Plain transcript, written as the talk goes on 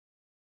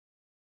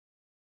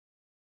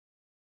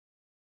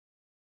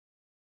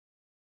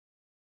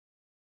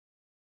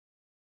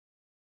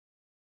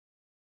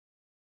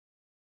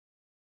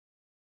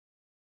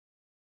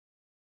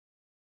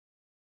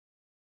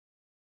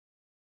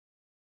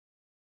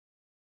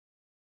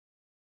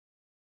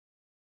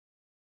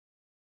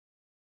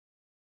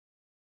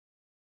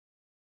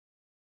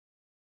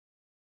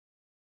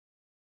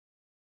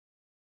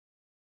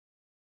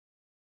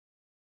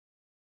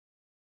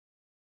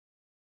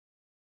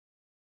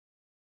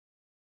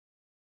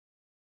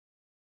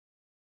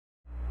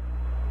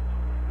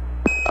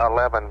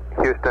11,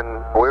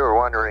 Houston, we were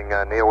wondering,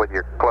 Neil, with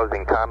your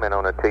closing comment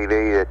on the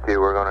TV that you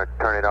were going to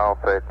turn it off.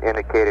 It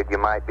indicated you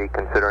might be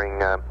considering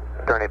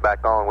turning it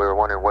back on. We were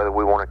wondering whether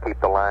we want to keep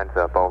the lines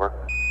up. Over.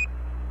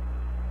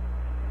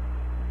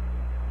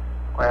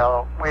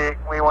 Well,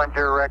 we want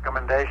your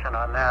recommendation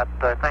on that.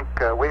 I think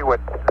we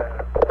would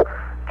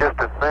just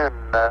as soon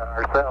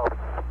ourselves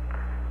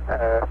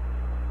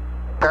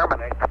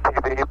terminate the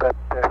TV, but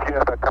if you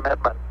have a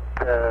commitment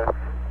to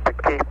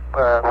keep,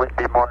 we'd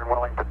be more than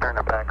willing to turn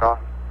it back on.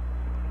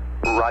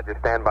 Roger,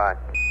 stand by.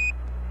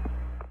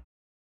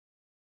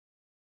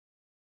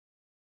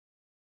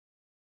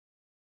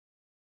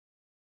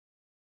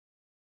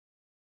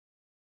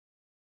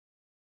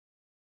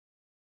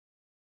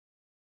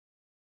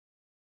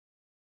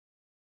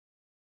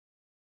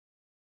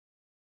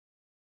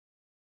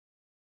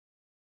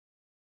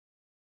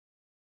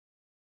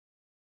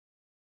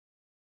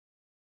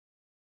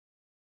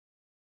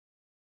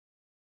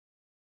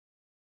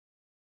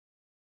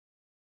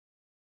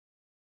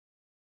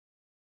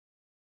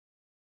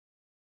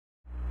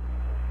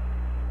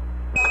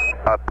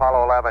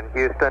 Apollo 11,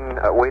 Houston,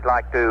 we'd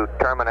like to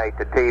terminate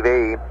the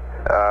TV.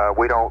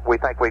 We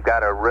think we've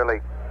got a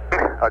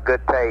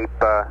good tape.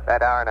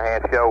 That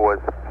hour-and-a-half show was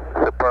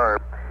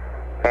superb.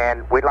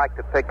 And we'd like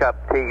to pick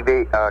up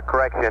PTC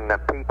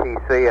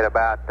at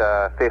about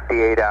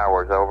 58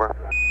 hours, over.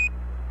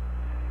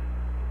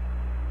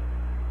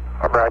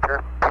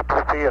 Roger,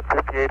 PTC at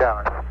 58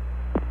 hours.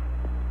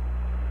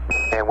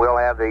 And we'll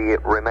have the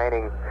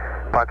remaining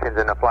functions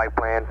in the flight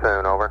plan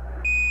soon, over.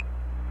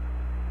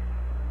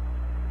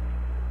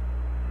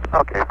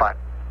 Okay, fine.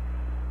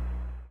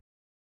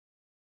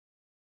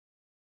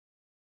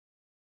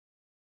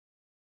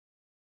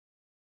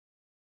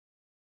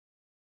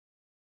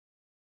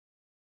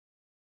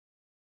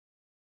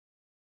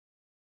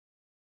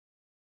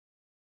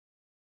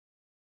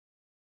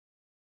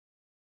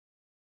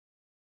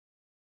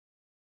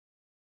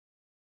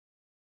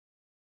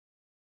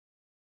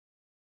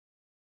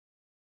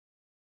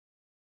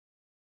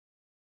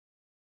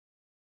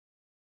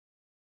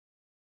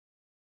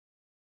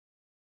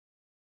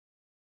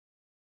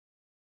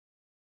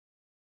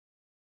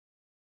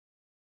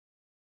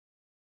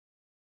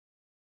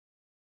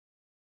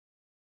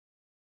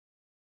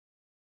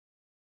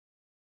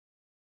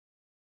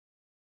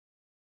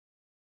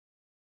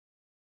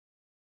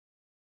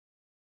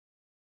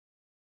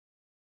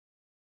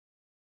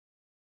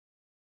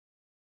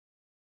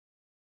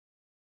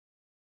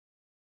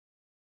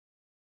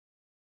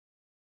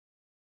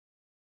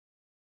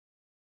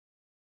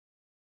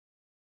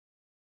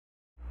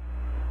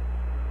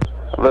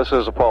 This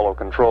is Apollo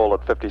Control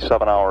at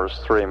 57 hours,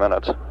 3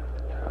 minutes.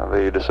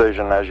 The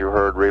decision, as you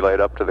heard, relayed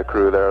up to the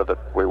crew there that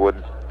we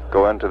would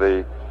go into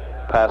the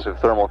passive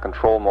thermal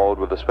control mode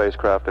with the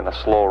spacecraft in a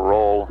slow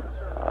roll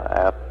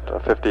at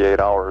 58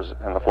 hours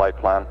in the flight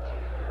plan,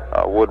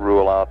 would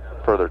rule out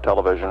further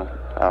television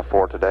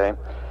for today.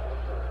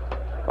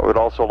 I would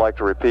also like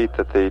to repeat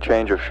that the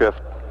change of shift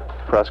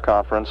press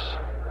conference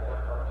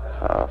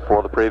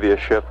for the previous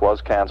shift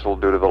was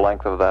canceled due to the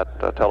length of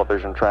that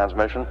television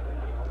transmission.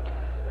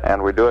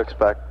 And we do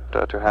expect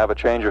to have a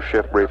change of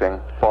shift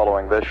briefing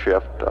following this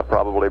shift,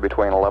 probably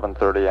between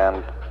 11:30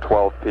 and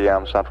 12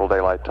 p.m. Central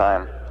Daylight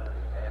Time.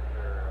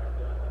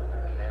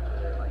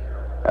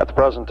 At the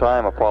present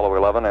time, Apollo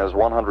 11 is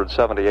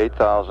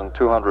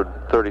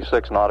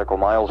 178,236 nautical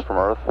miles from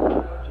Earth,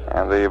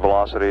 and the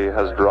velocity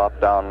has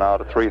dropped down now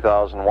to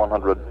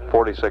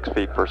 3,146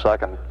 feet per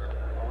second.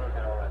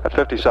 At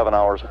 57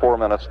 hours, 4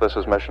 minutes, this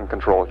is Mission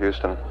Control,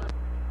 Houston.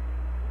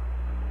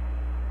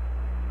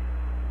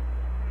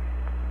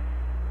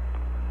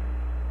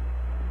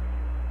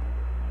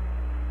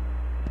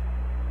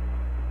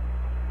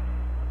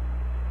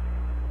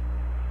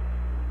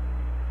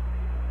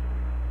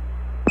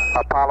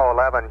 Apollo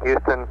 11,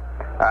 Houston,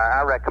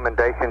 our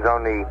recommendations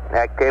on the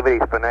activities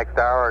for the next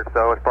hour or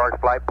so as far as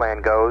flight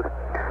plan goes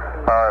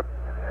are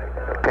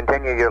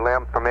continue your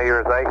LEM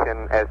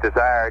familiarization as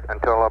desired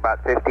until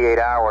about 58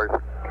 hours,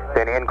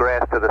 then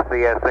ingress to the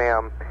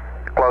CSM,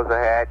 close the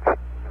hatch,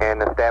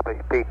 and establish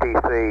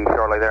PTC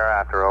shortly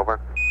thereafter, over.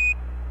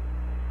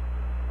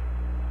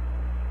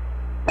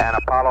 And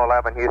Apollo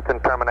 11, Houston,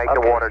 terminate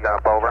the water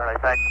dump, over. Charlie,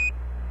 thanks.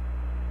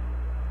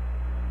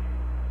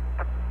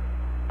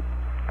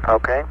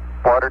 Okay,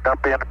 water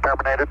dump being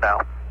terminated now.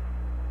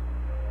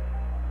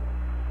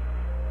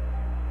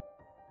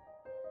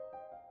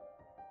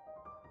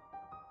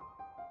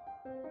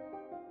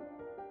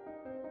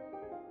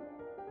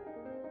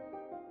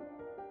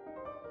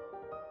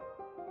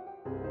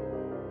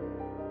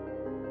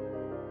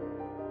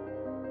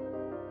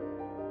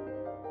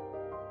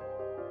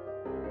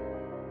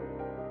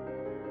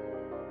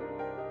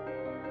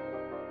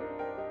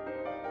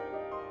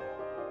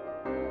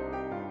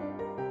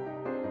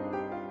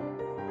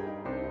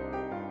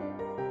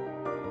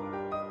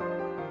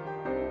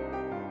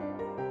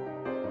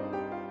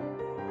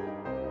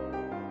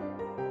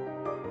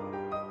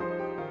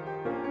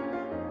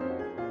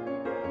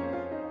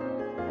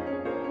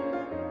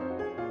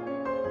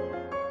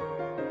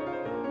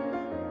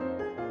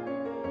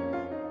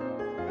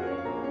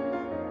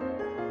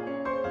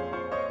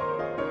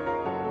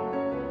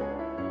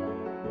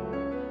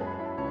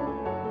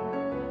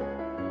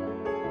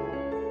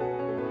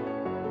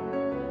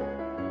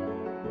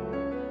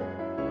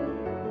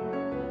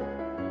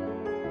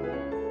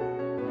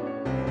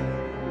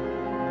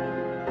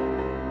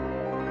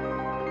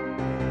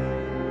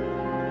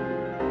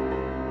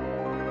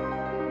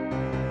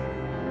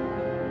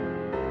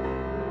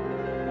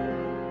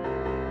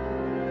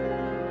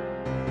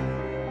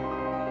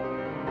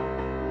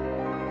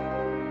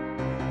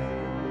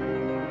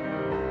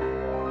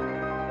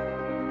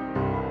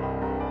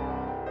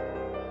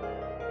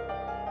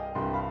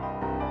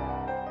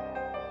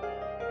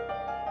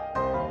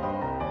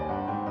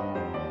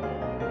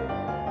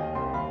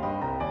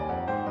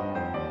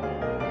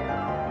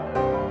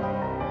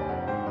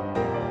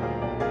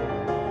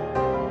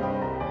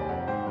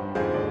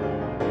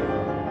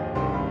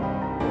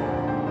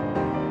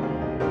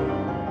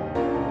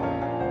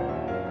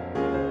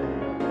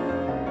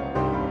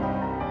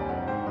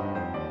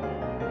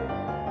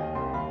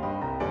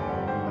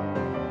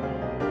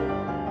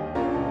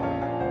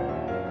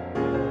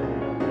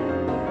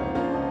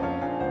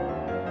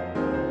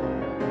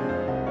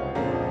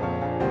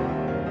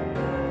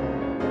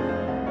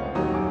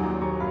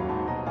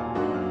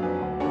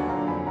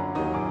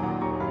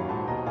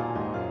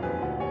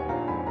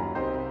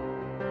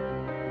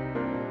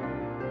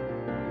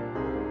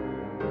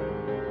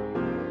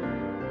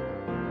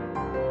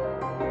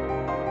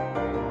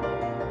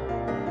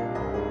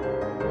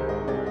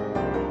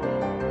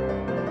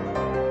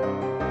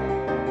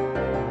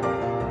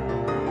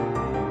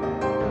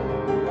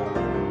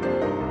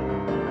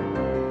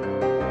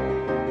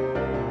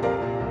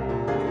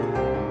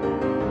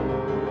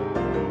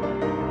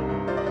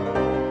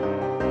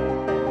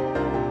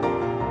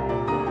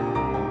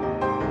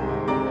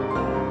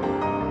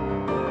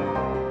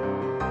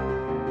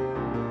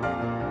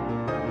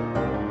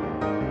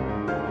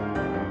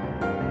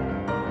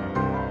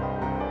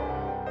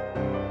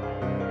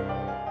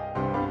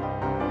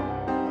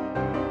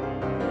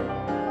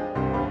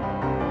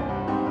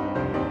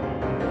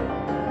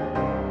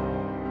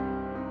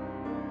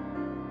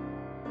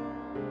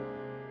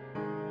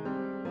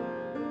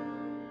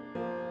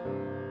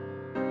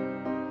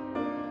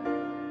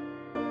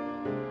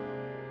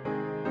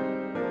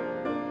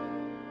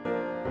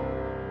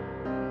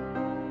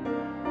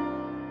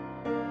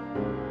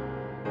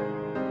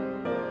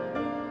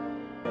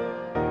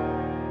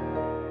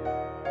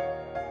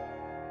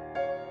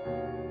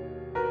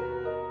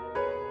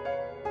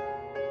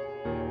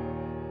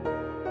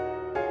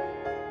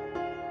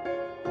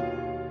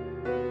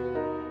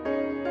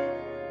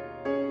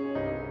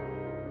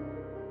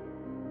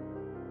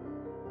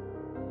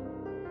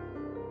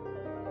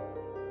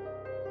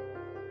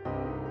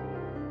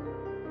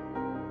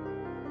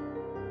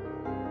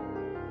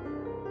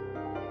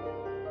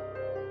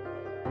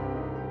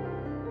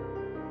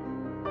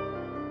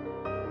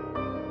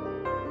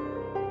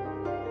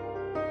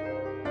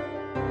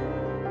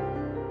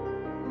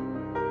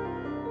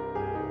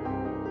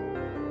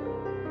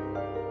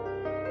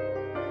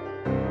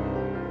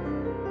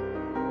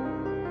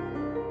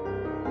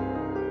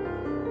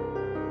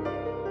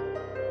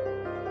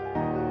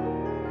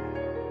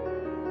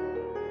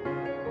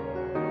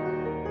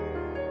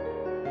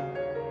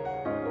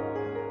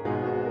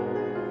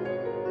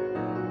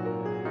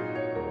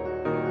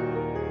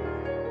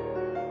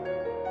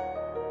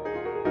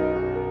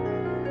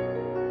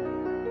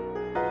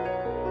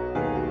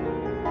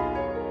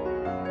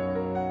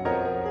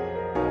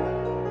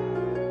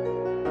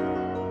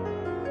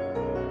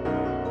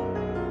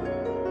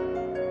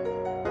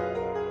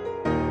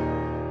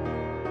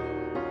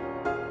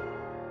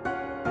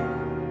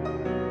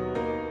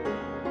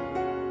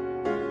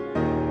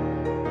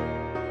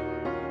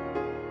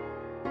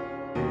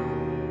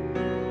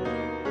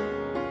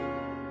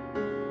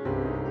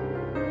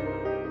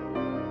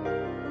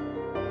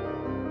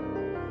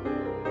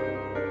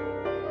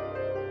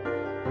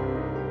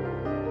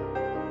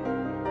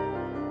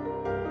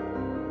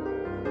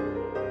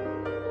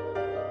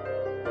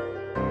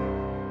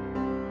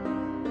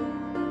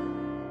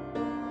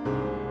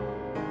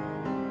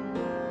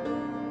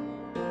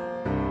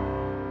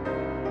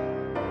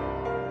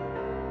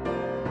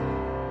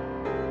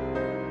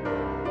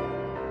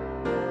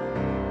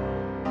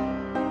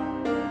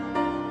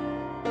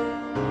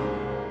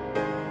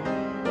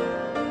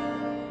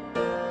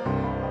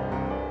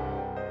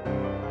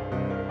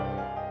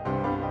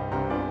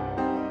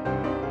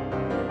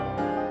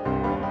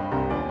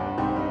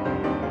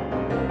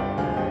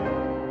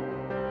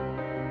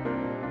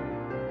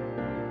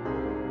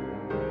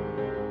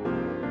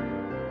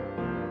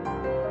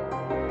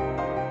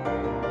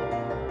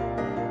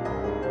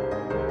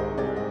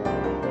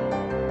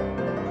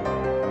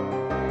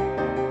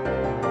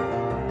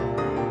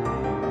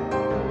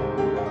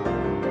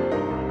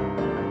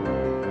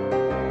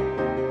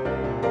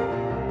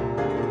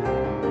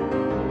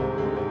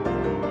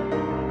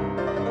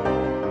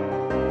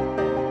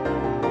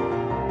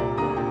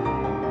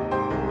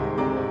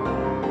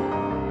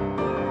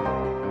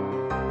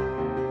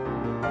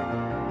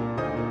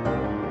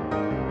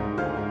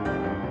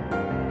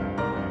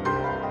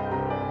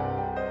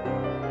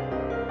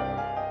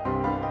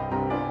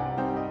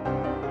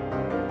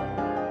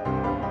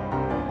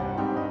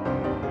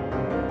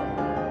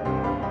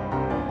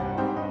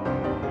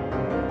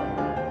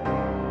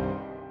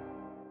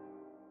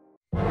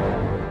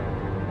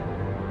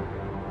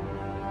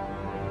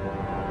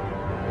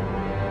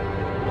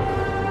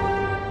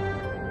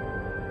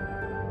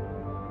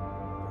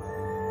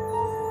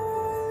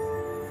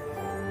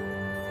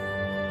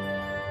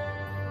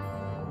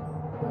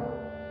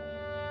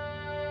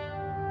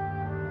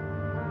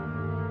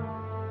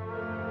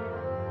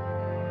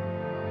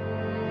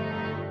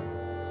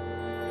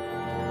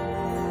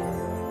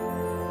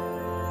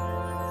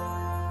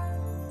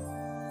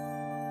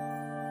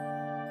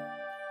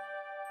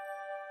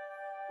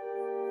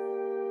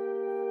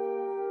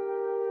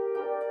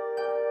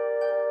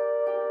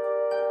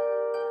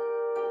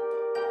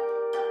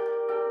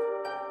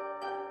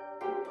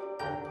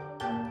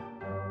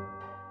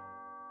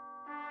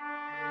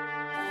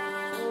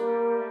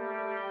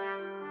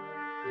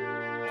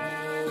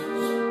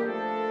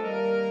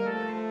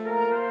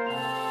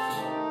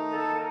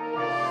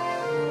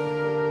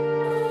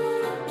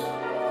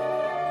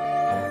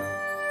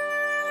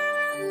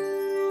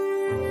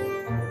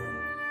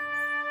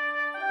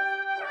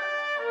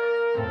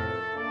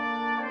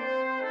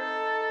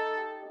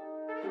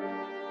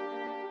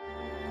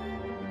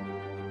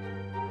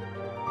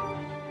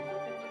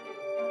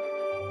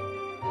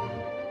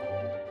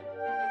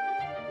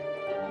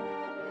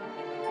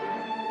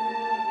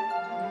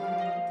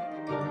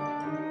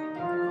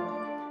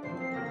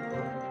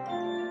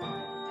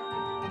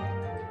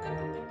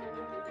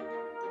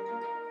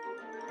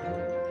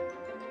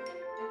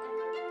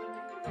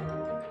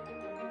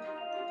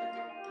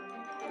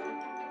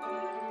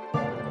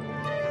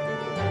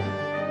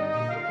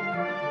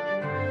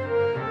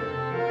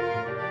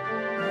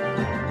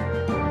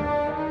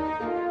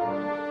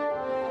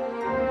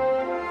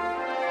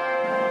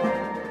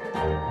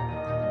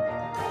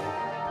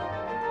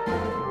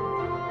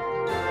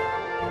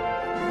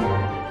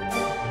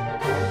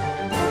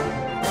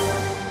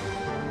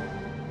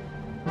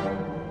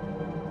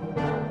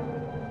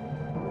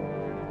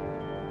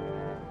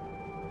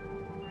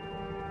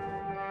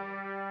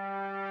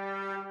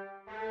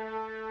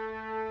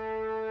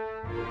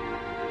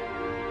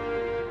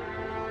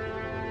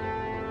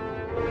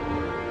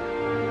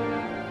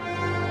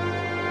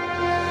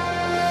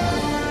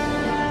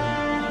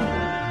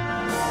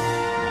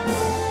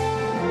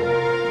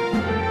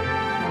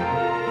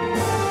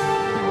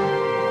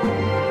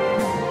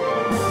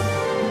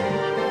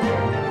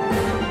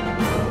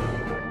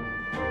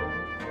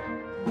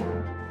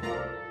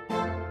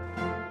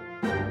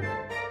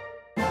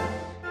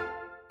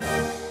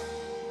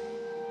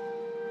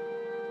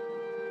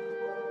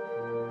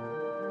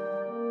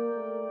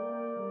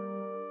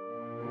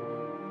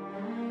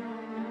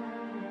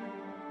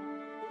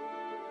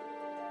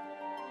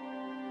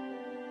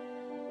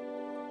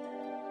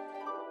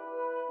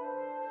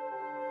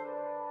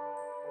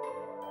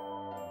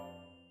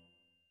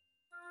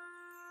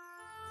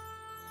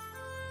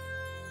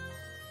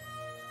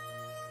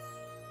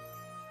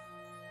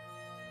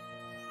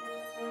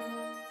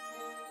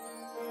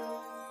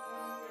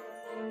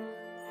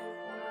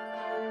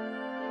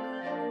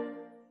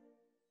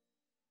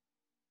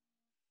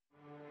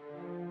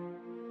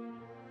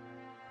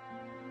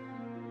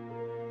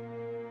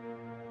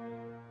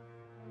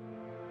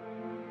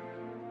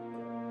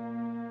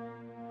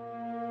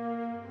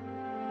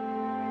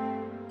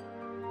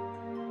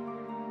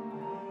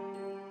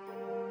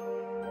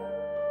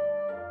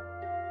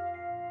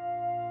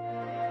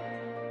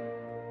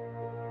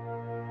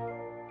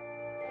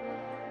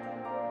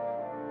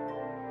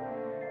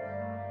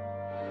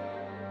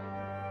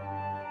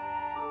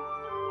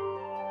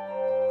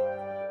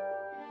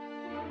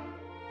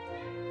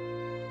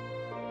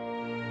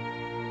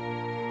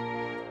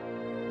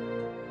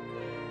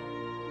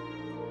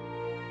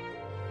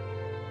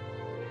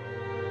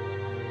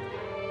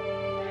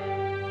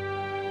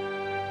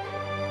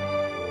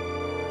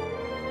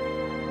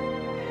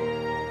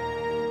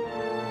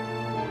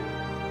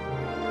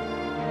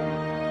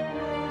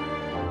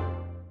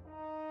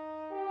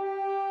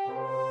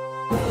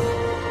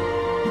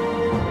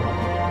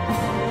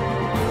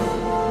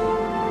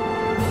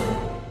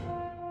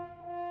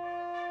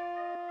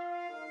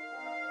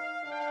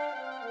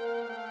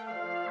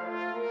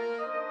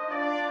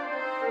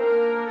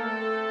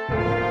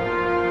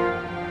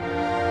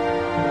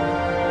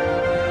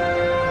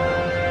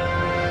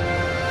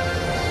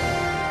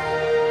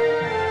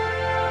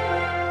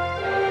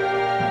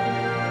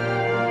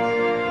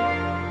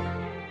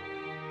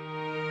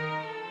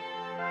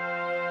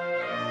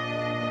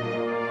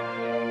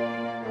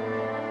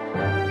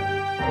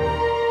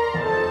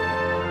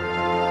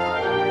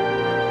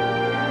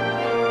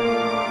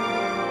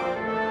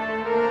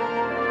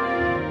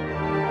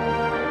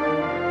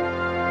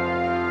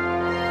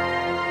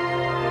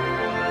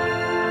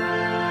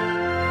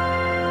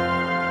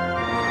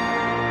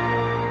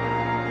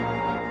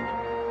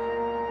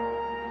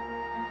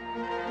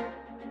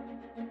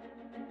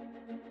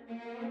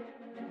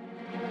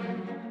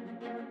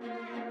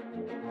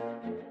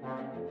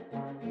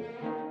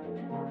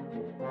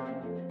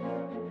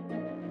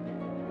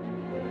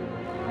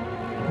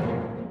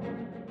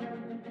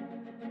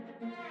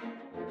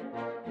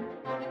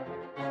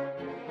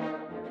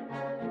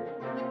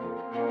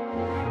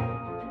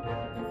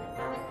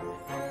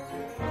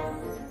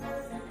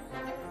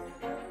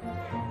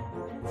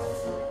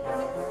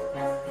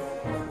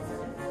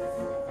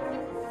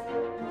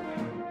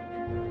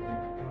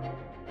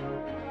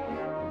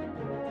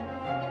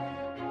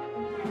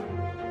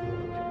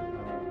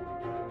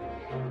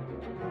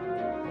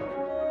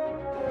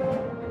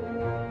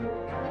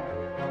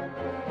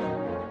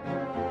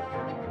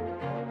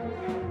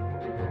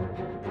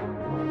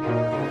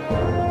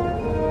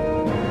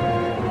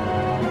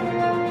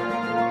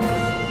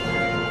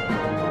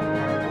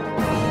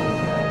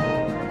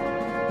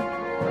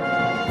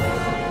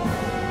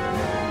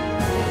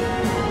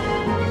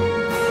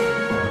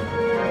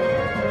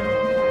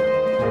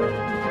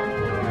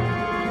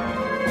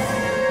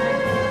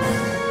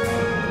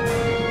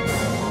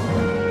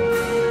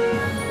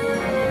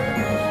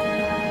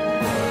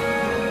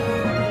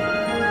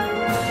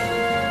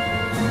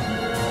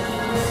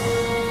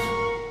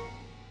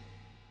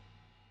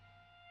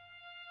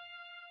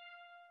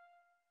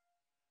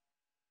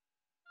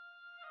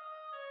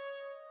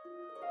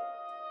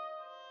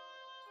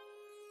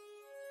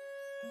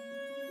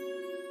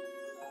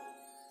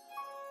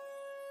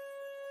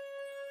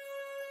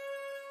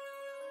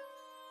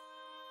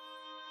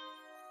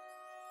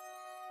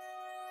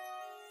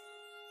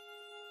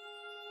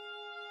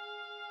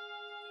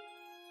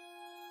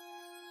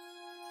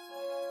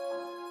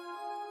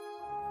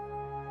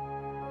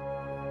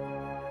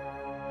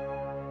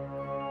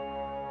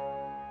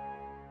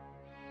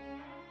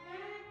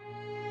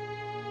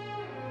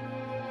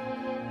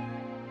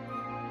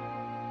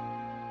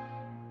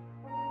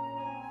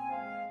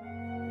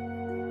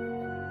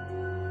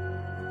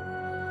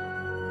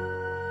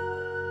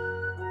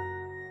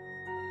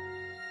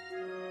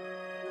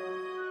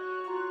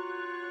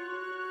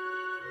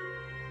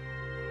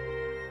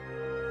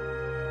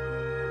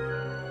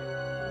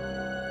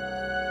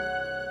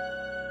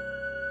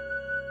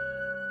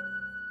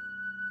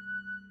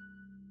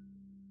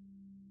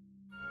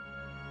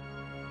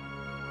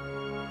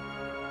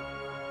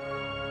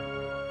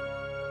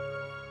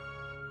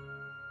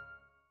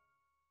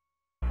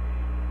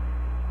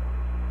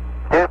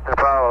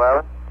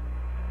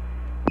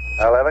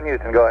 11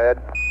 Houston, go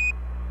ahead.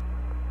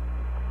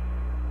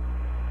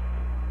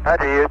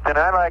 Roger, Houston.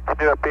 I'd like to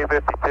do a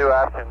P-52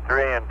 option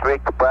 3 and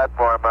tweak the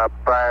platform up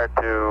prior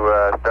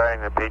to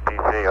starting the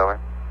PTC, over.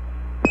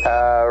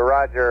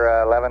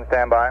 Roger, 11,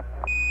 stand by.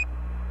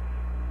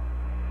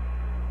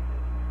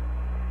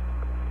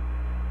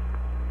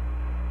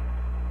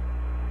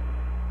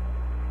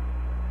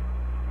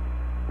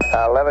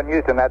 Uh, 11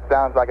 Houston, that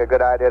sounds like a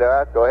good idea to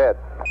us. Go ahead.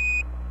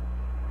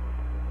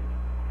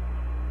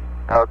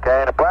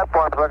 Okay, the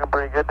platform's looking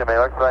pretty good to me.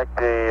 Looks like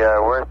the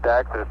worst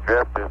axis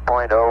drift is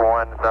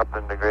 .01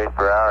 something degrees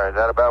per hour. Is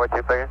that about what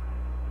you figure?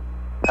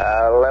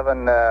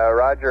 11,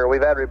 Roger.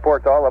 We've had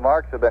reports. All the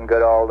marks have been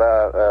good all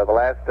the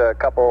last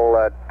couple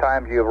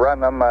times you've run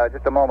them.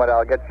 Just a moment,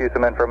 I'll get you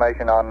some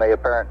information on the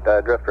apparent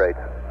drift rates.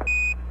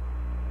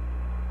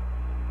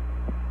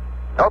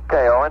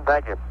 Okay, Owen,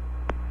 thank you.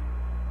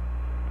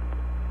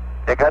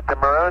 You got the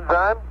maroons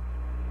on?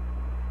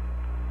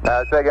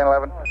 Say again,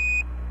 11.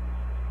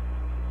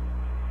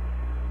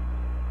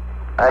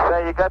 I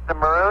say you got the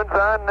maroons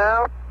on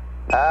now?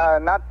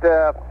 Not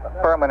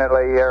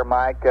permanently here,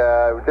 Mike.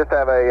 We just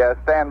have a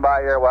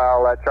standby here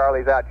while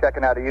Charlie's out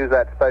checking how to use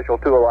that special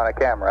tool on a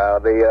camera.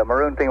 The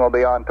maroon team will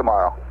be on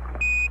tomorrow.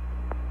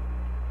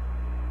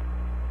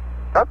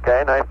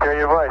 Okay, nice to hear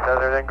your voice.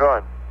 How's everything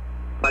going?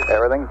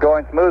 Everything's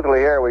going smoothly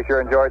here. We sure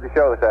enjoyed the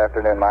show this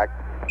afternoon, Mike.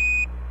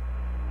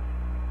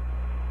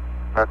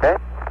 Okay.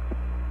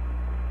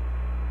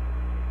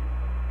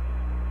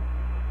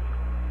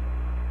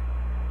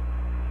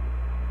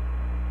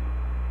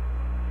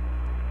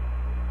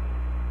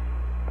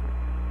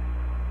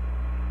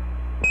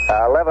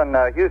 Uh,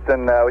 11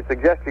 Houston, we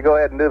suggest you go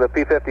ahead and do the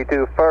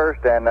P-52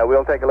 first, and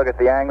we'll take a look at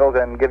the angles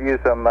and give you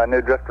some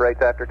new drift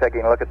rates after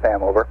taking a look at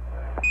them, over.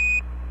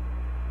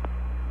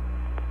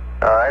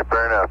 All right,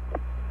 fair enough.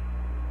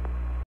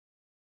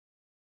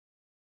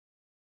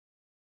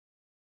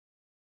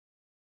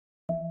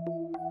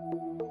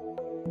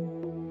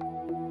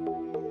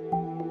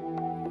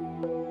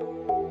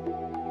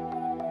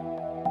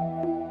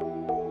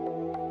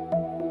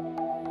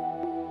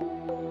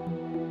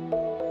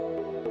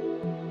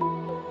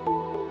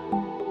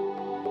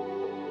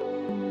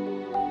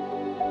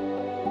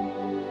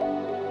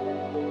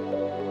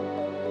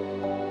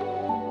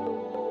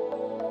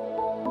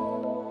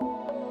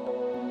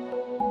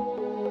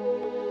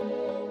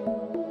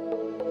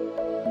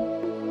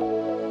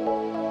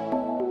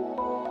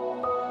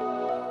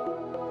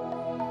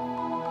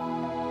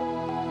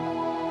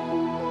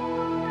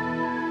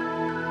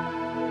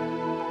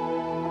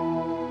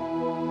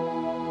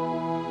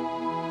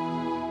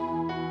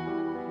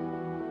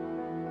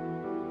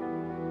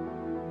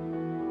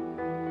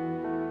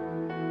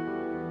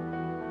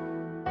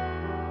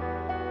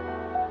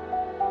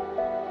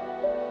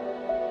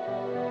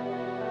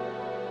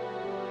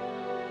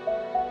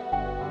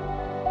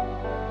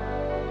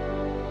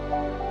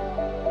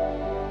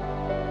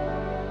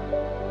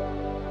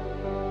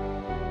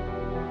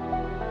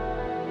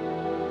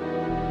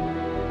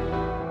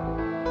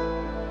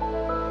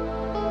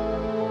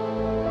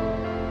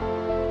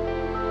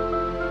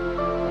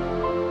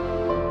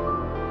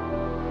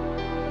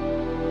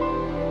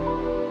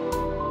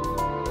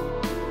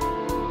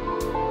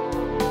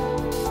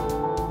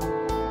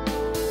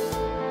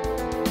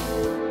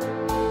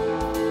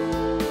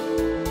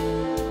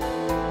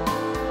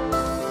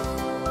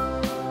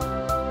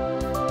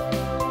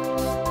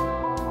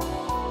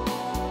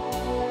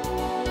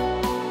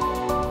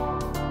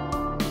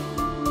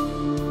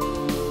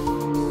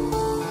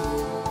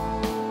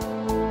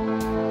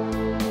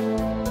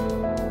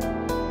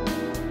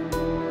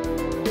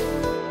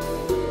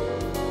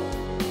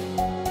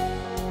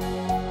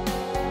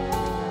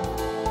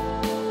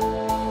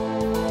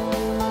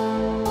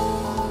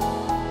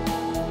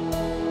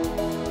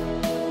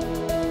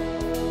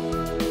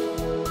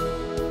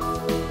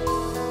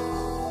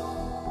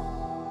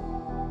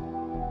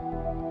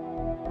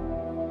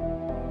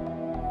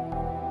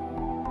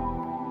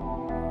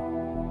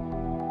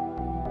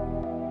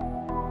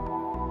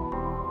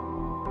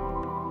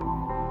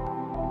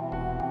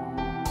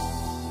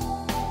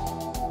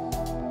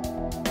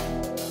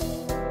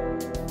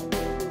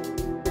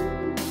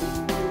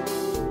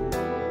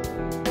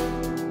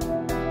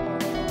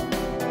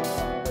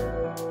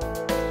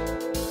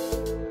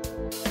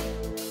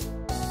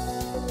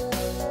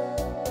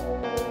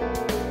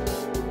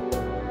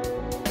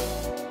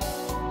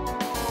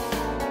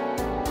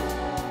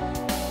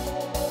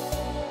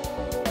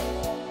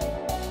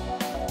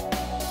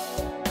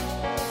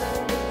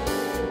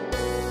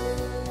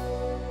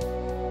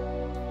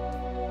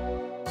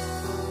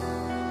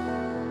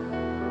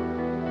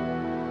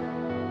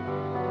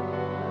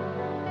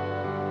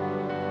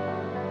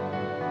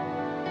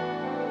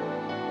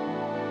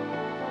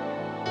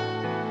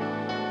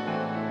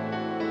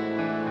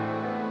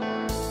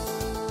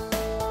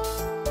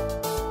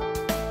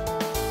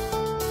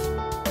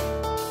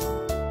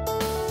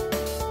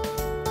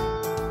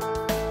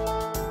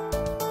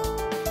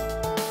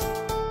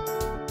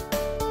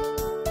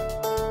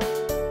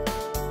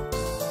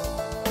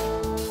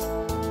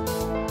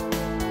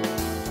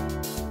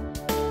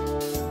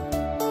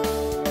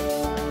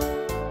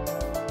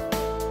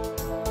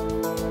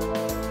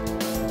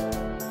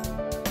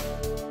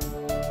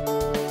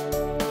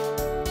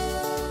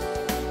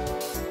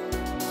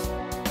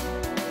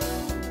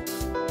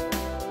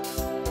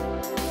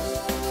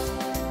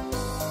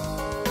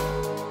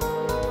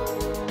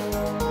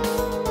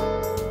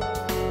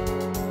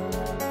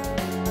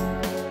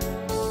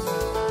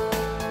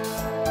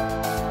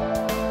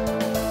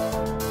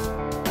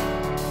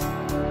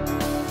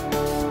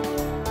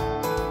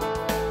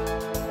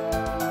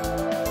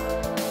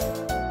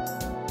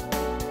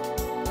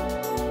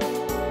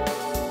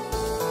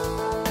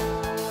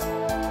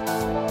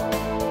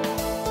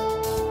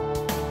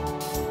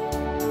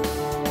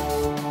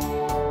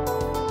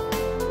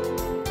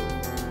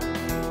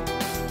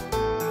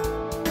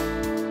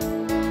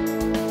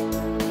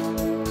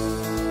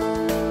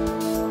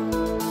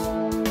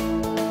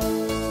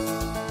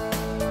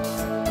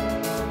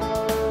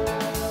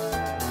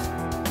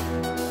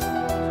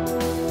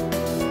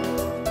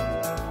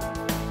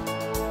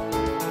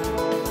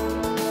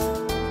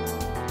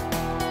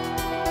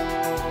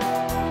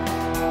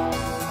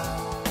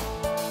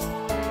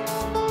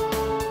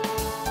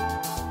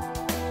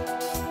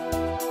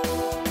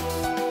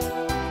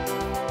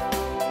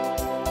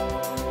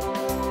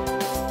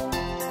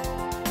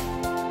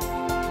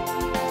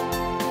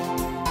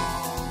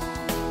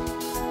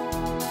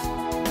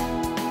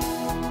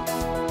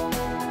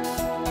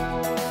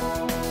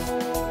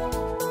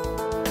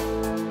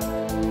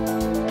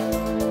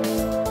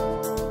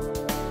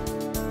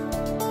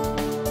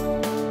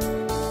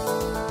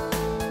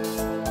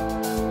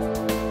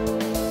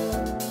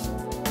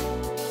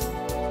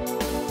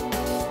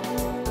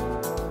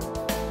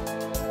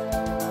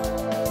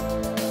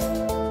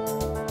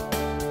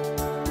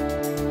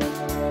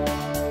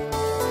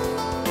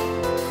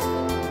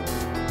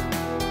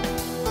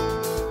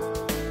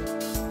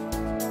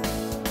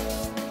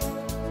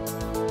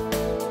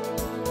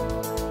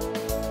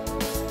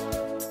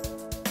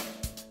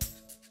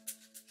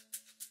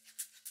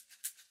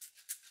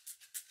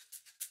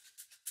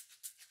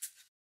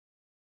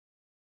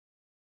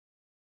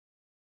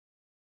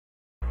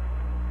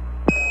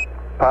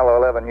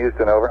 Apollo 11,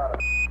 Houston, over.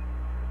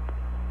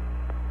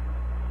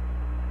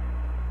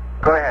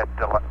 Go ahead,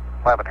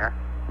 11 here.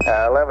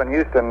 11,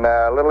 Houston,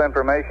 a little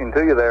information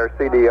to you there,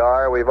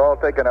 CDR. We've all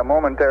taken a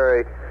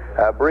momentary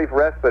brief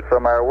respite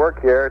from our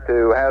work here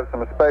to have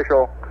some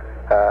special,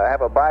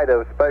 have a bite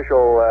of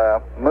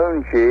special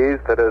moon cheese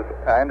that has,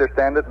 I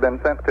understand it, been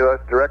sent to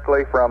us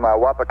directly from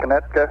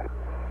Wapakoneta.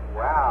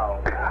 Wow.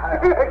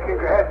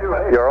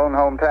 Congratulations. Your own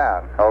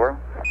hometown, over.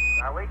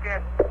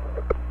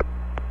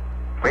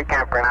 We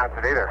can't pronounce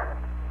it either.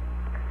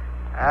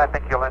 I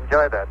think you'll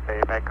enjoy that. They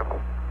make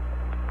a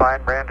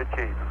fine brand of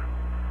cheese.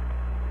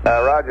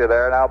 Roger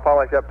there, and I'll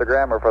polish up the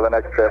grammar for the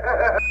next trip.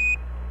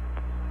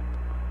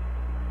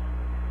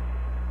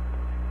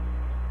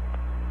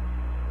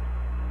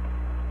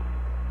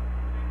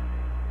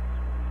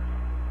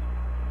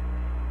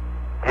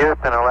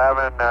 Houston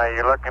 11,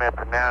 you're looking at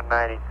the now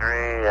 93,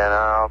 and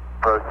I'll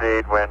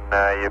proceed when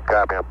you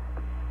copy him.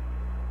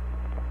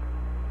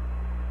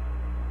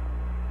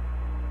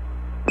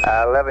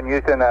 11,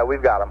 Houston,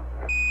 we've got them.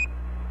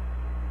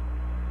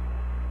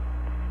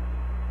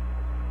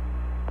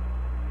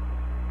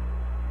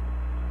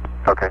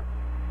 Okay.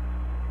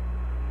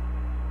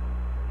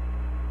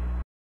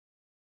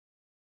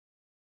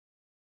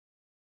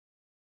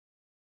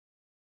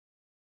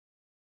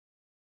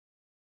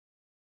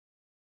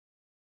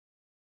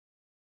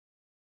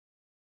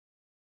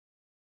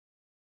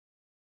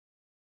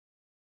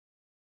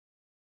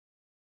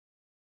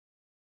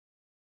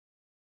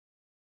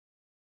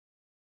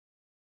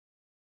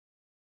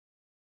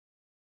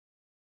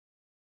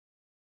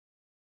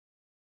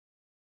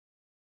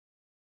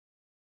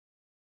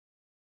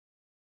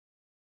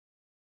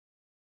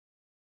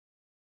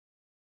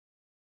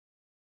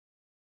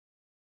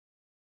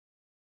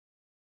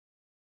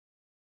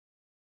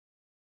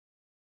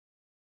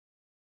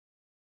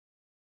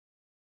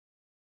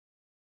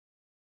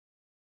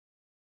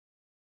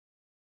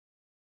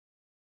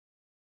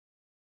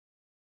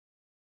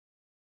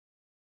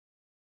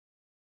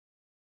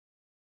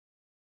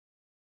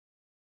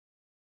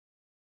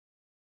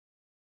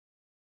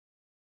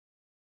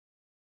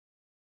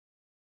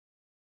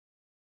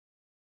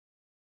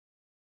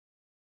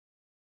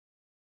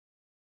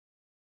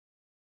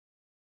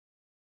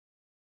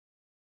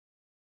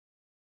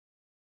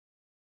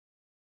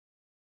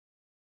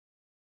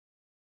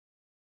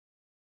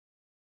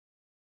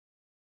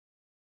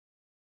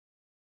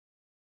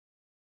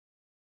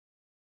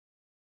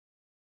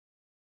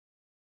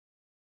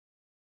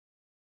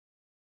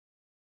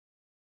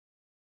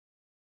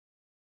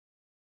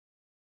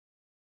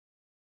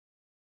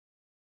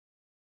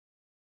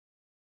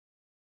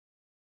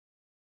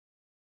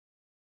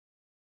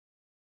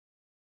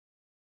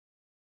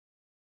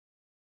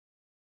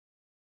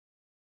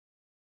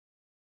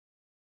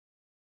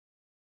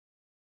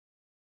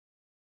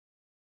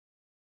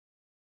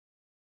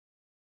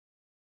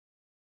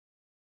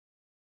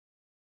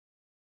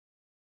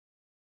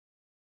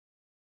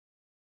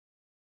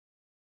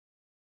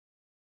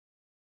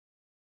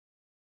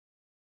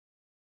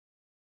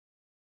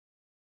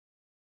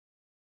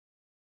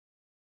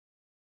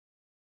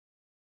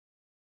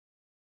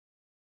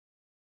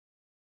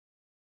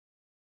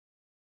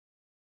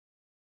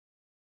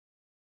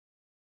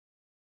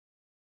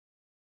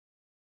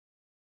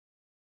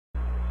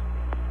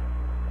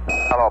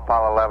 Hello,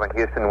 Apollo 11,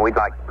 Houston. We'd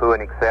like to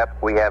and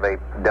accept. We have a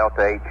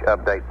Delta H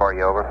update for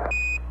you, over.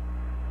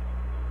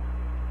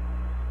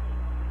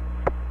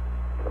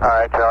 All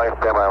right, Charlie,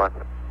 stand by one.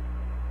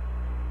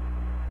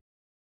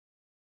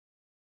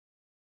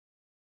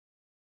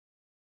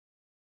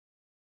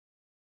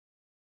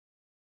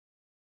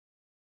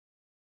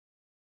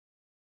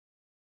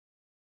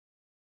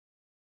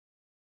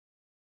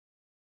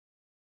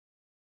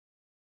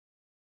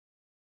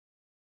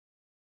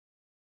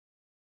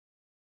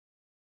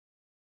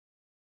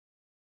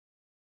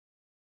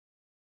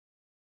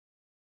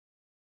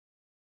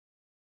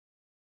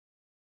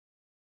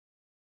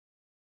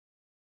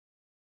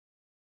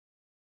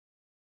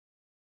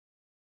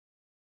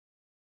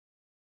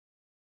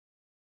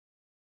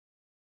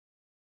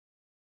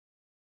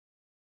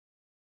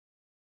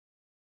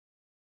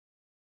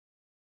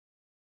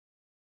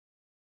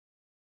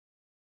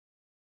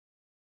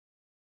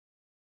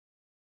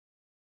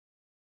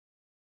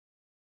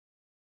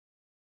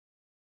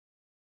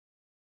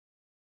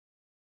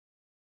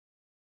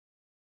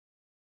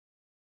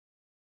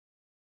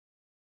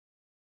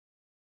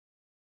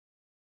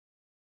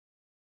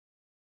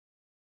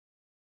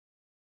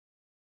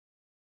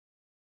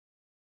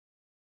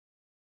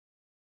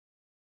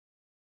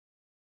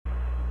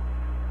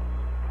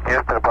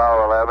 Houston,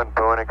 Apollo 11,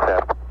 and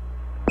accept.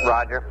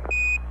 Roger.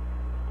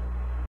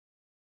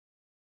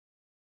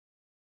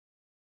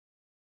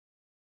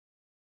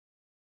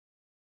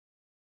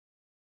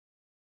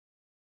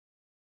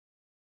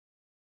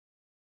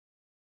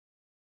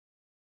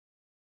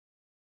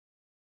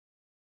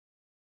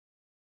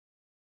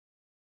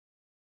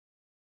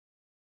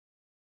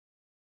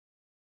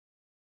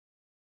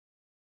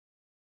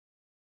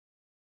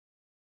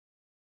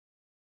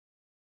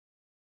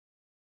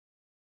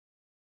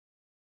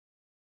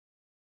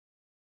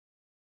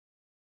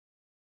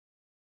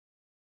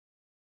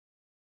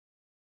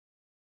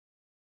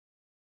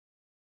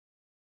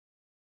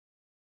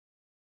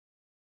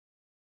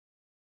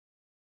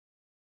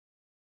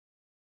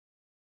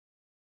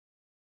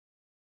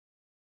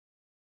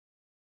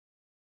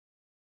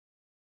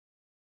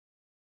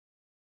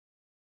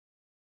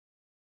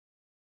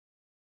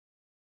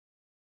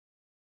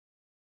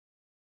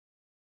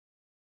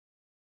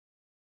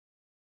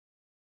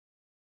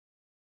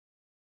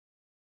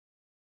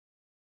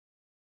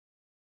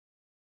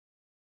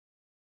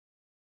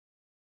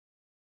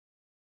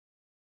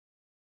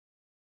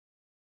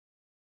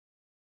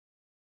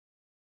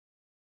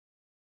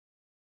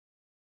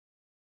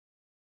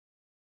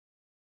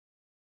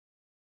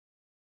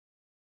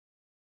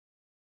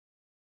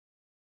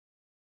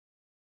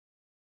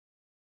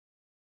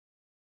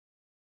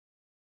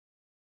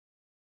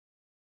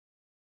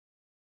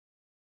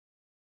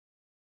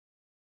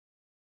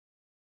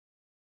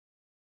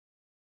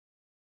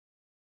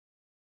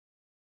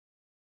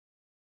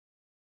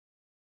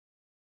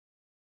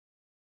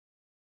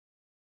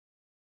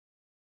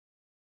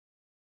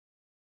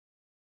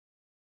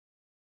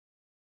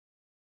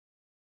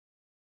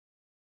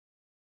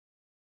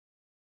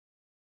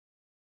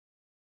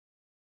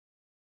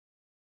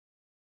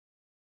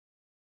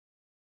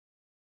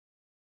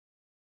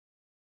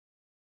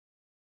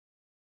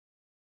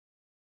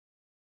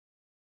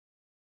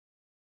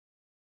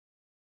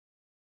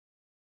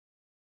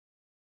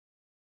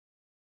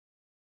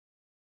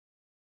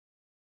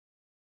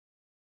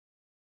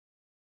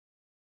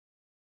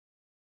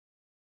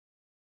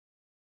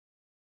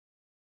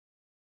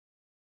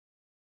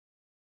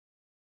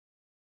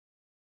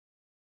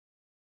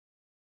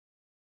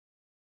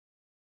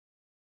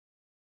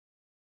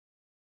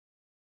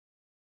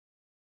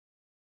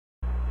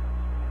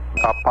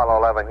 Apollo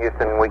 11,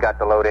 Houston, we got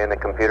the load in. The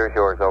computer's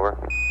yours, over.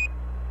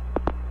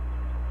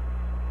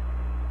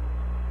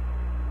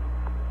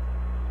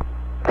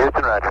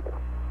 Houston, roger.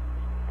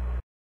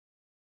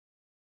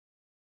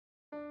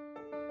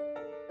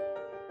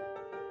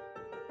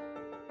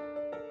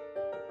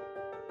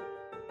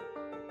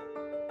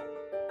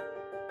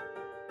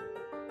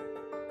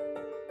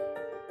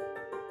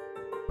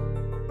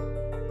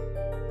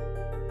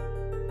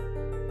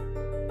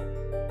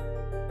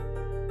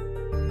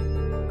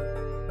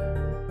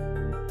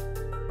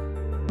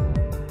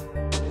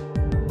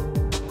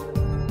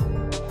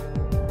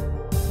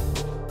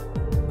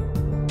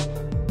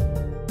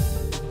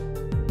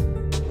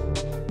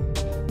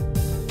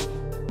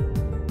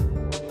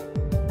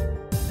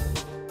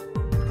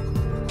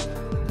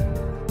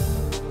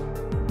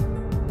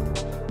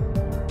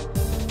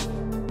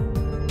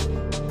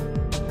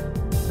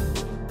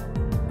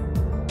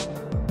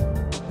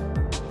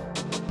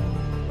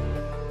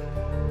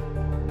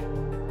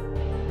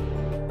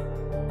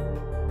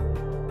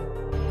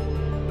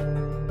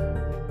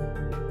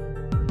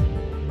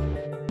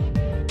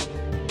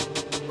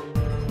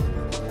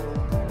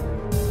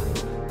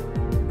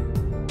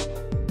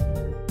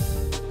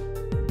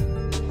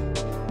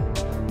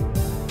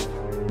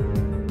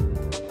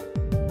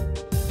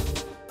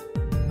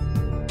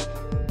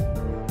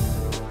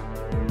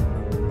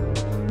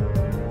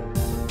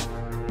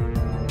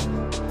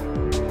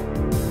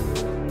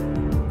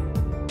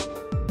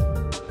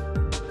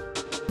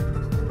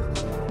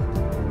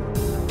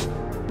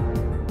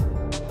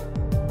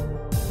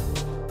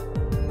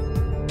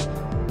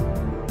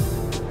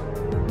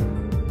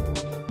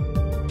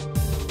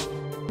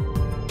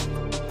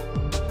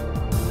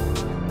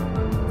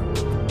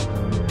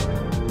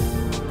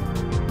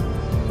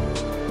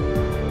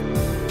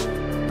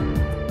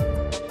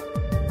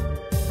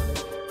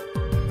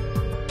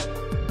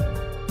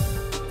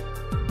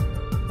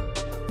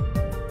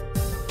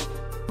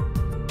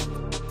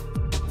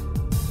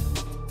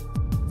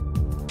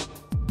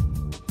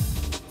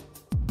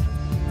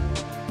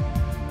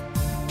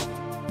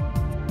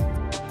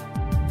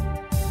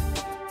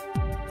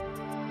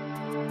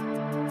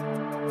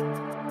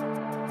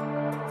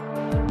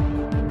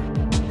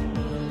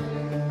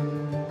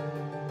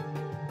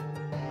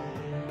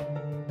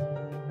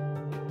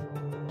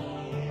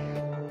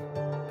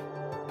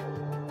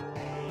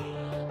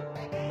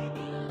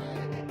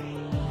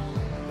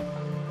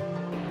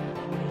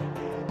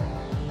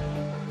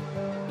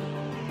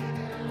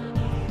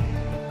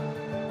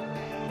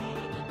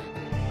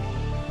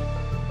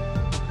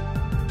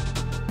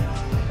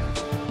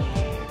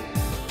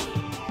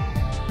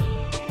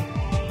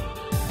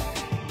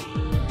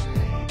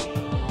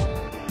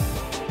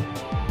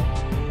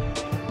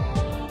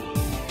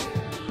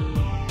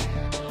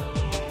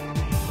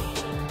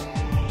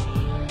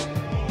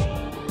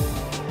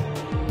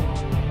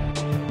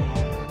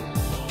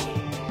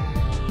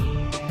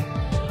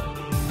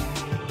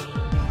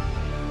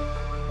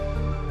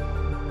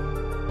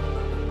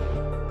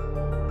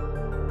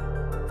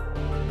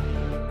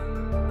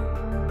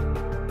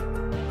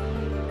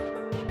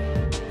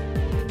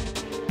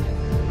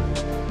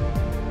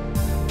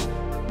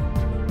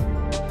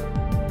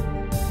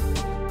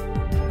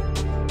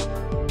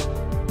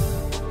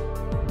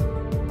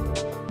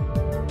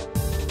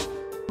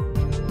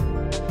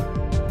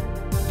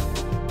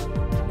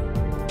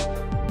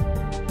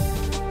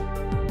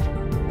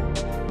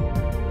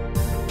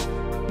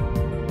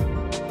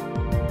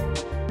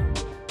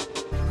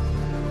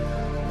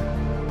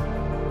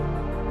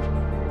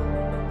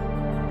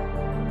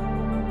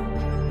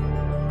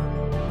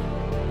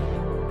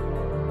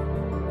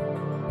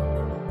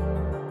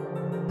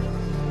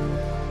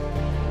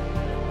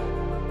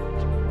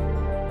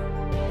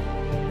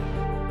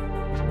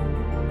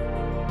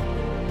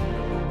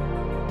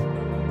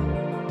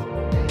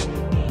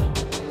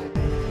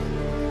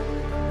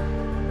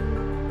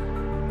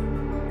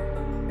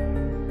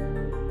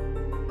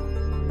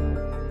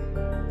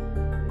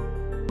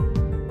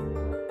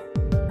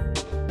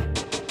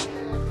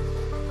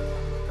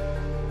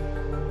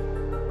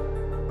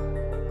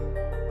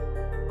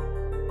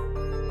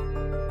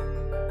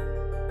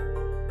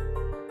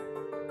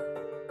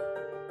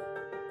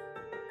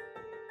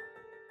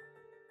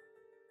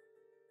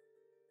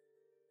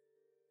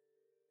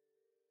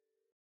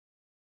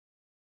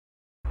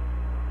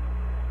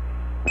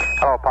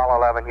 Hello, Apollo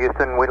 11,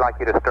 Houston. We'd like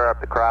you to stir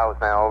up the crowds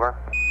now, over.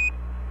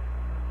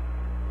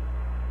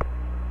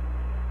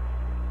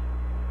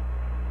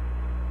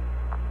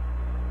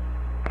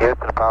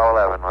 Houston, Apollo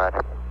 11,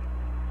 roger.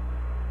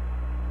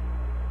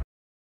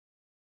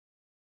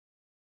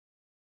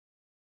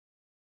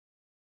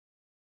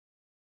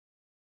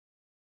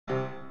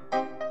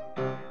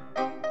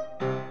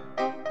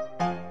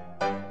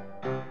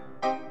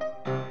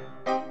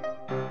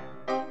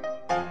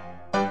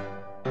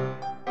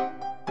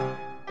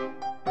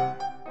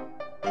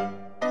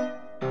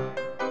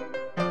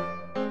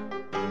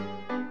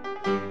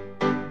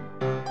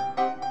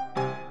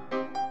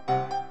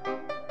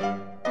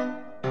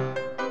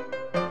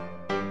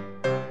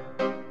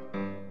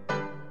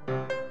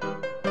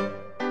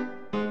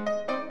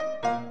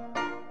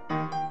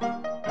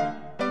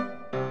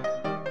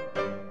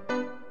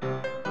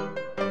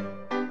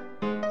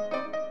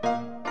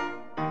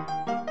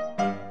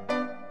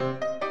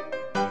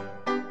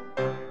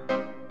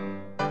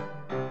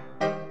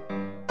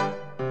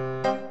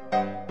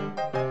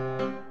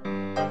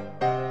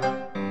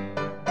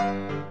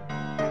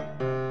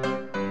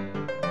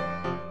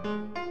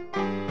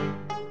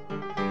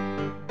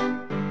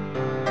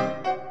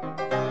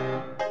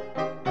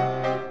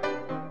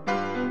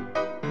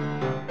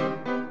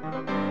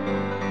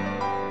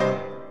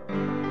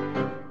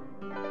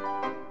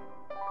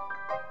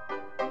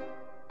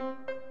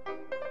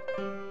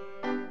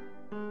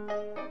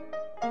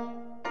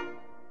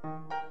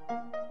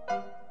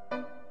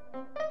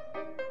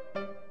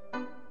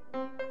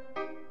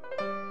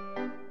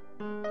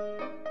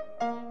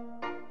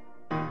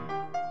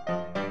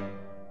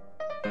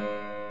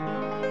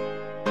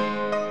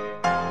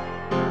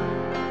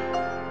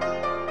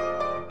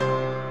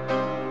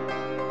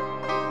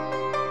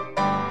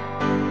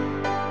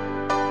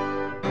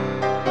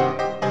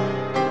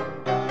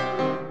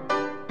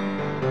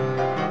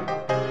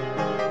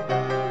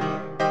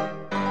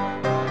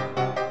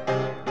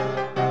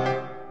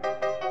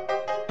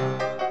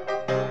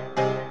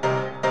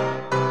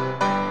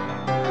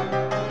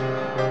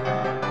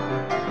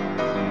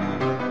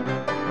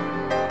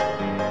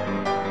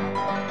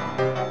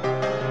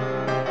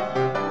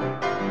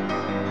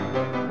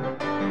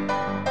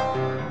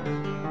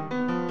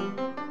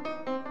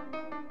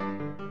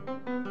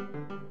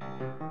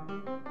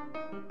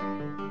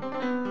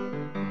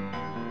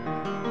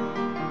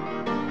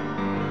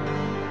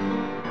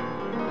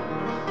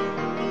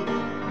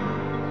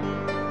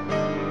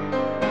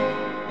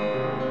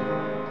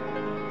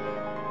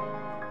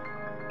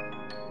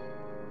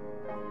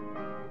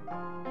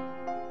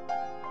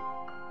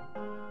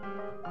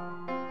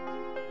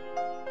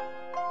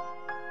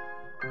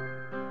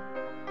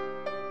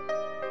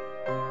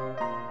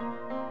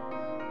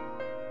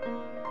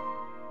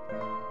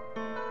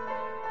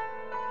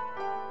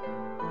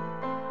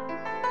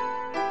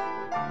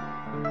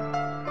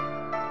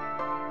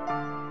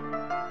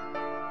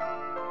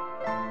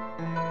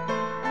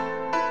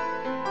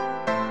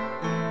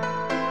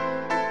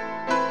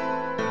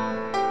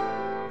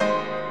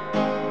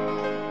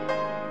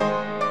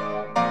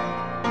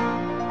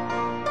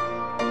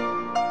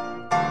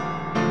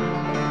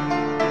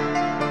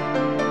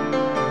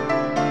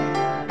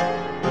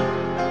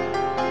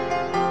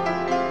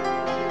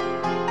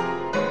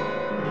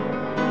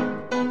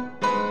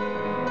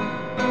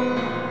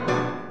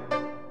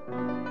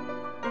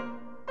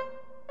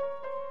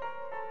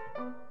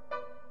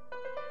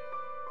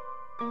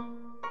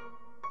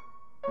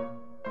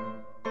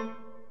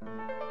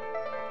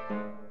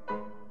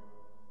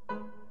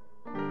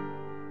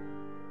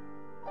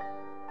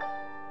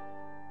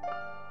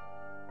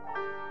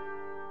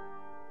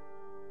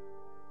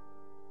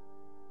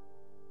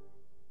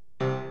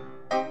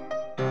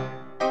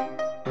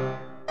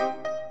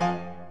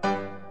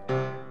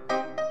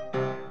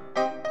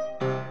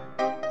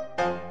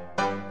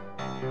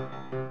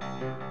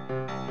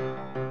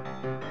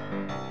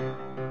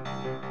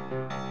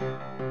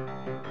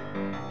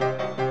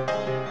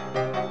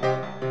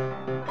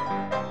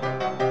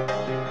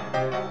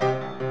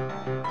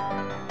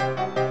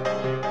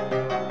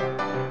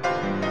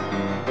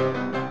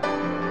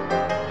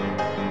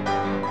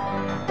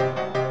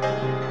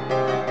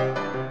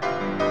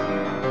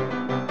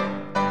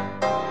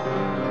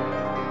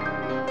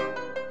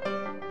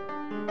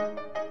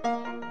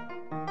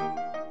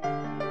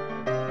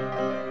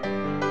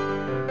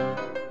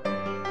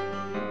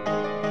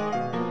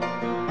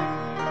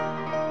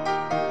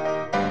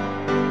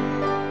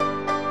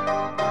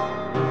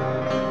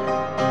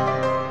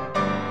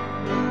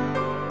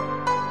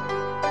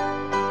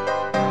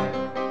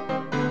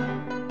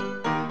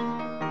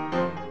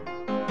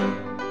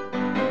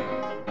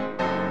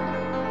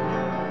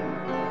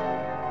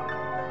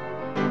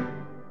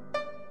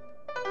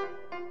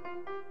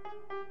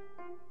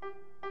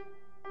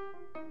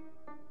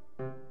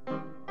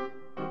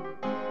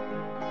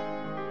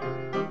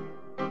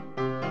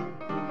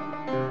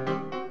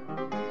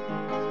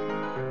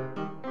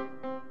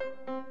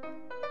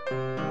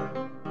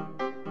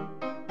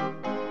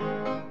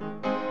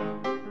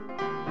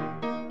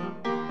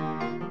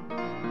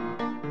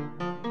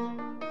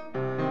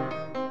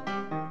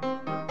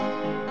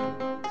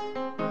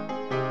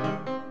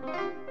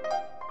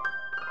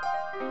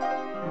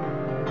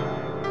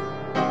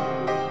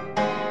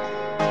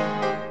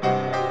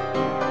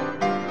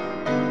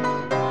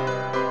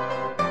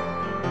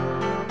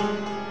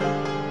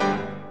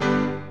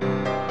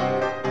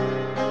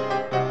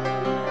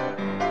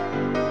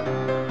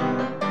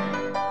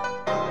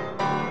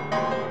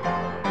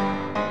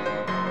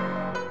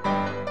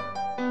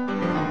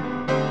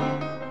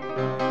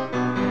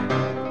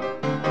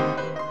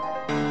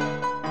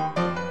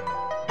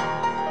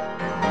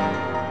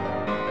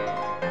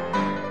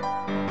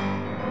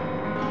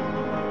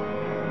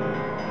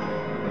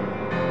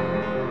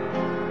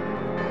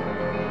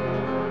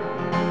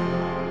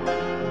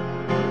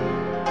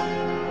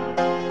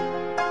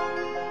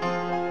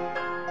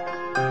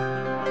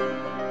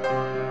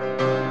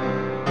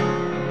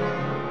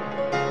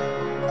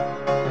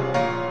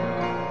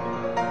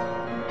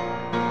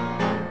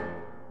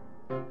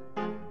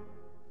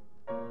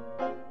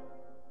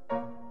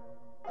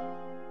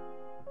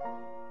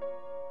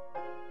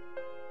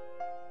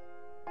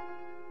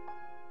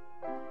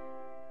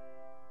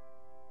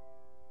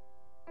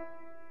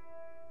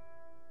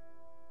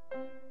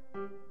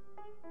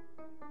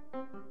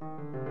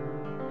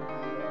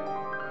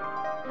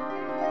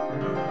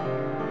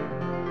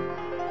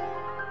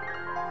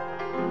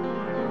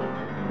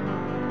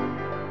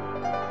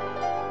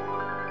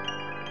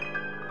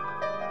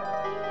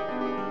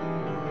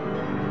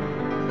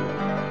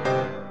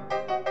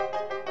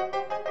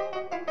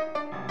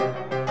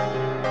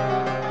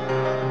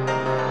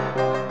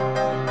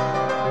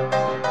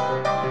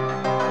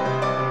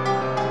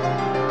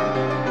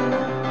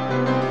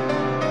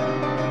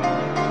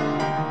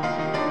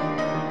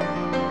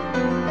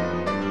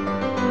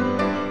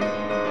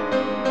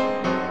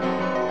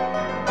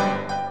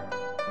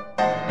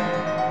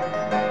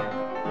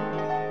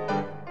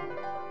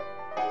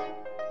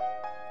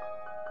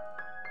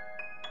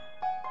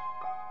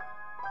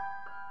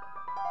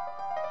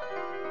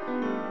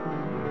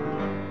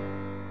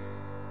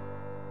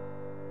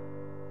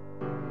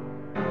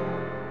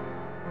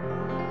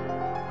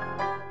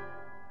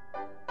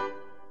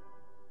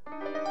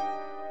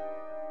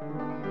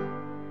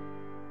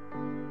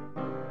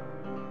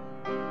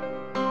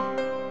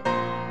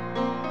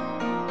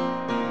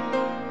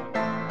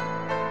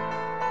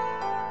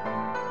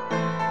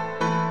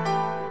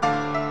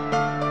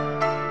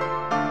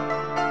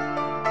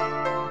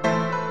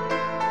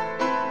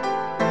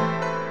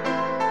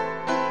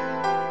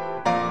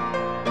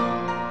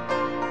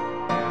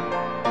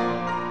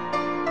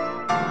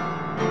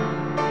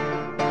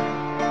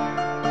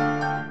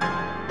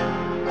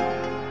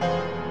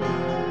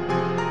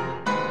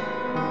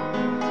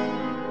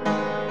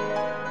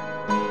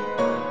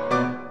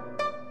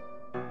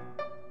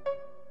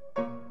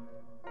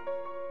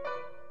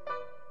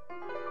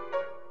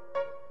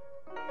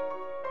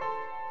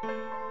 This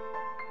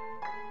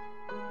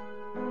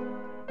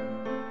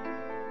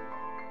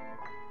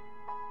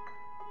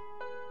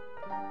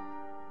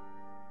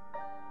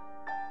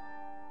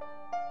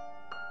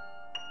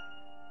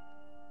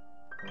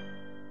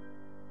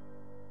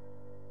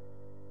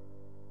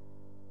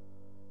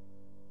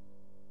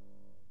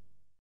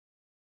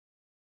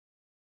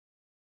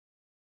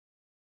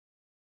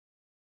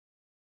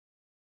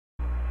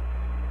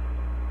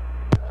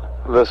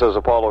is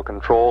Apollo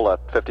Control at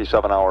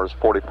 57 hours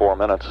 44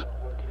 minutes.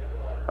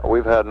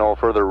 We've had no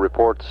further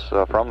reports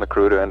from the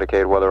crew to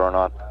indicate whether or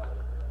not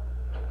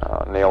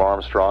Neil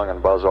Armstrong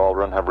and Buzz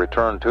Aldrin have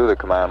returned to the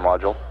command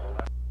module.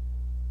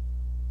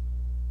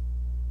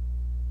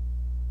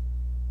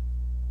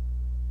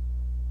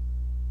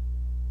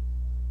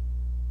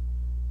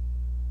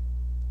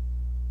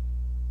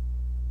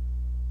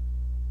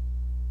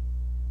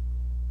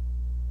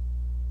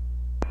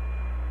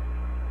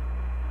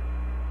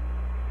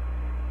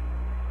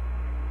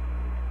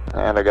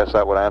 And I guess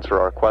that would answer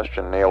our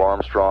question. Neil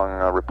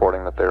Armstrong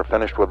reporting that they're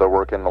finished with their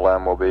work in the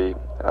LEM will be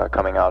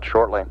coming out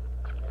shortly.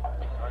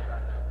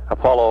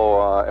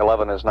 Apollo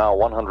 11 is now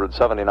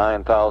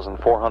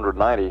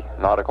 179,490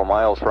 nautical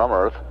miles from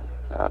Earth,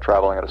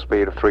 traveling at a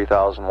speed of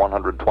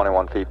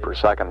 3,121 feet per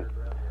second.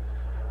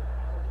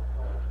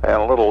 In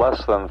a little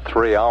less than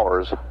 3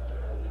 hours,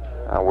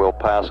 we'll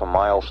pass a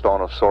milestone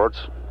of sorts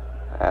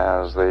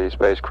as the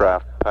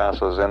spacecraft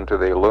passes into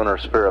the lunar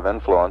sphere of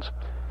influence.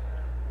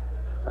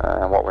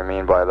 And what we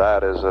mean by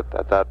that is that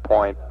at that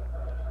point,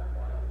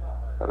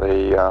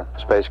 the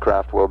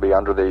spacecraft will be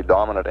under the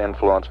dominant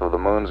influence of the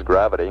moon's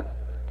gravity.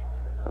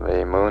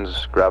 The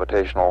moon's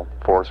gravitational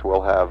force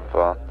will have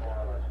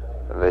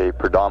the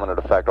predominant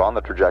effect on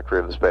the trajectory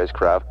of the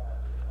spacecraft.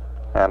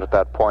 And at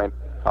that point,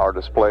 our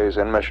displays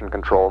in mission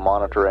control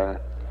monitoring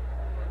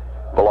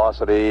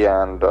velocity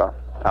and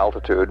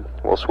altitude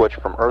will switch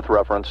from Earth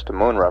reference to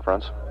moon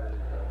reference.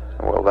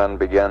 We'll then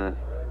begin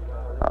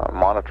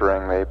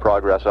monitoring the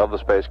progress of the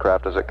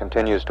spacecraft as it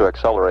continues to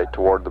accelerate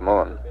toward the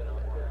moon.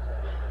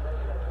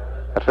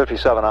 At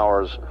 57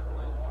 hours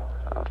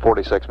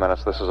 46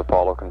 minutes, this is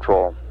Apollo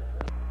Control.